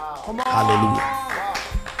 Hallelujah.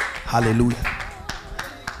 Hallelujah.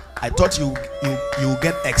 I thought you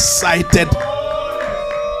get excited.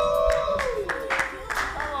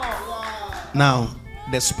 Now,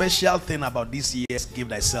 the special thing about this year's Give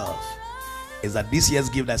Thyself is that this year's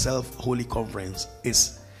Give Thyself Holy Conference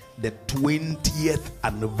is the 20th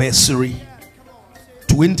anniversary.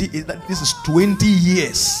 This is 20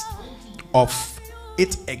 years of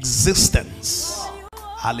its existence.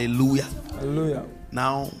 Hallelujah. Hallelujah.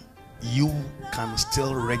 Now you can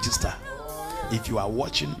still register. If you are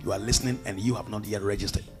watching, you are listening, and you have not yet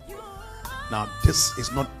registered. Now this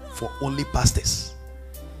is not for only pastors.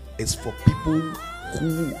 It's for people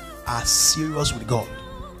who are serious with God.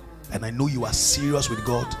 And I know you are serious with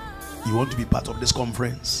God. You want to be part of this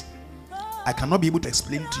conference. I cannot be able to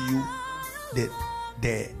explain to you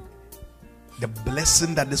the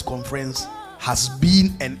blessing that this conference has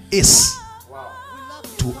been and is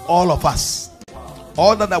to all of us.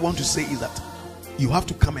 All that I want to say is that you have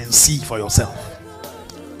to come and see for yourself.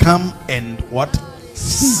 Come and what?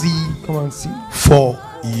 See. Come and see for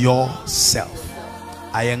yourself.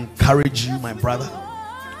 I encourage you, my brother.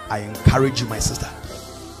 I encourage you, my sister.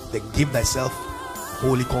 The Give Thyself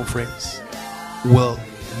Holy Conference will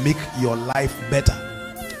make your life better,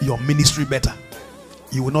 your ministry better.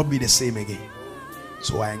 You will not be the same again.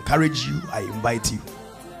 So I encourage you, I invite you.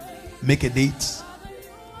 Make a date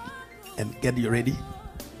and get you ready.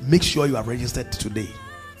 Make sure you are registered today.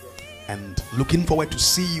 And looking forward to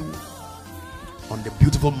see you on the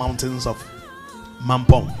beautiful mountains of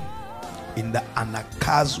Mampong in the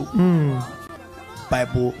Anakazu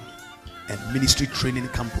Bible and Ministry Training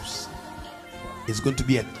Campus. It's going to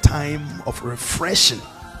be a time of refreshing,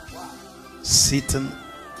 sitting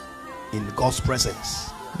in God's presence.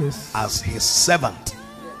 Yes. As his servant,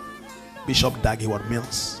 Bishop Dag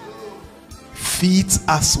Heward-Mills feeds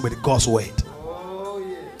us with God's word.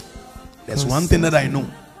 There's one thing that I know.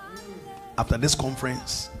 After this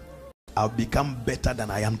conference, I'll become better than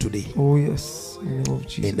I am today. Oh yes. In the name of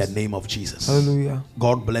Jesus. In the name of Jesus. Hallelujah.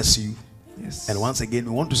 God bless you. Yes. And once again,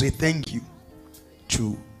 we want to say thank you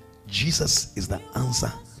to Jesus is the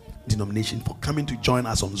answer denomination for coming to join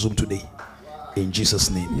us on Zoom today. In Jesus'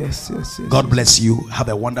 name. Yes. God bless you. Have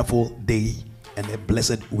a wonderful day and a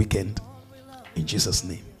blessed weekend. In Jesus'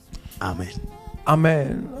 name. Amen.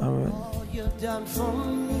 Amen. All you've done for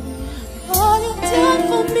me.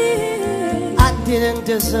 I didn't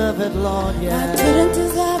deserve it, Lord. Yeah. I didn't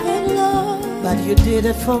deserve it, Lord. But you did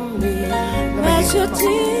it for me. But you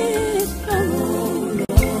did for me.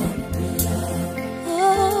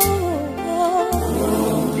 Oh, Lord.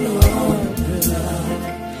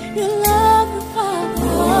 You love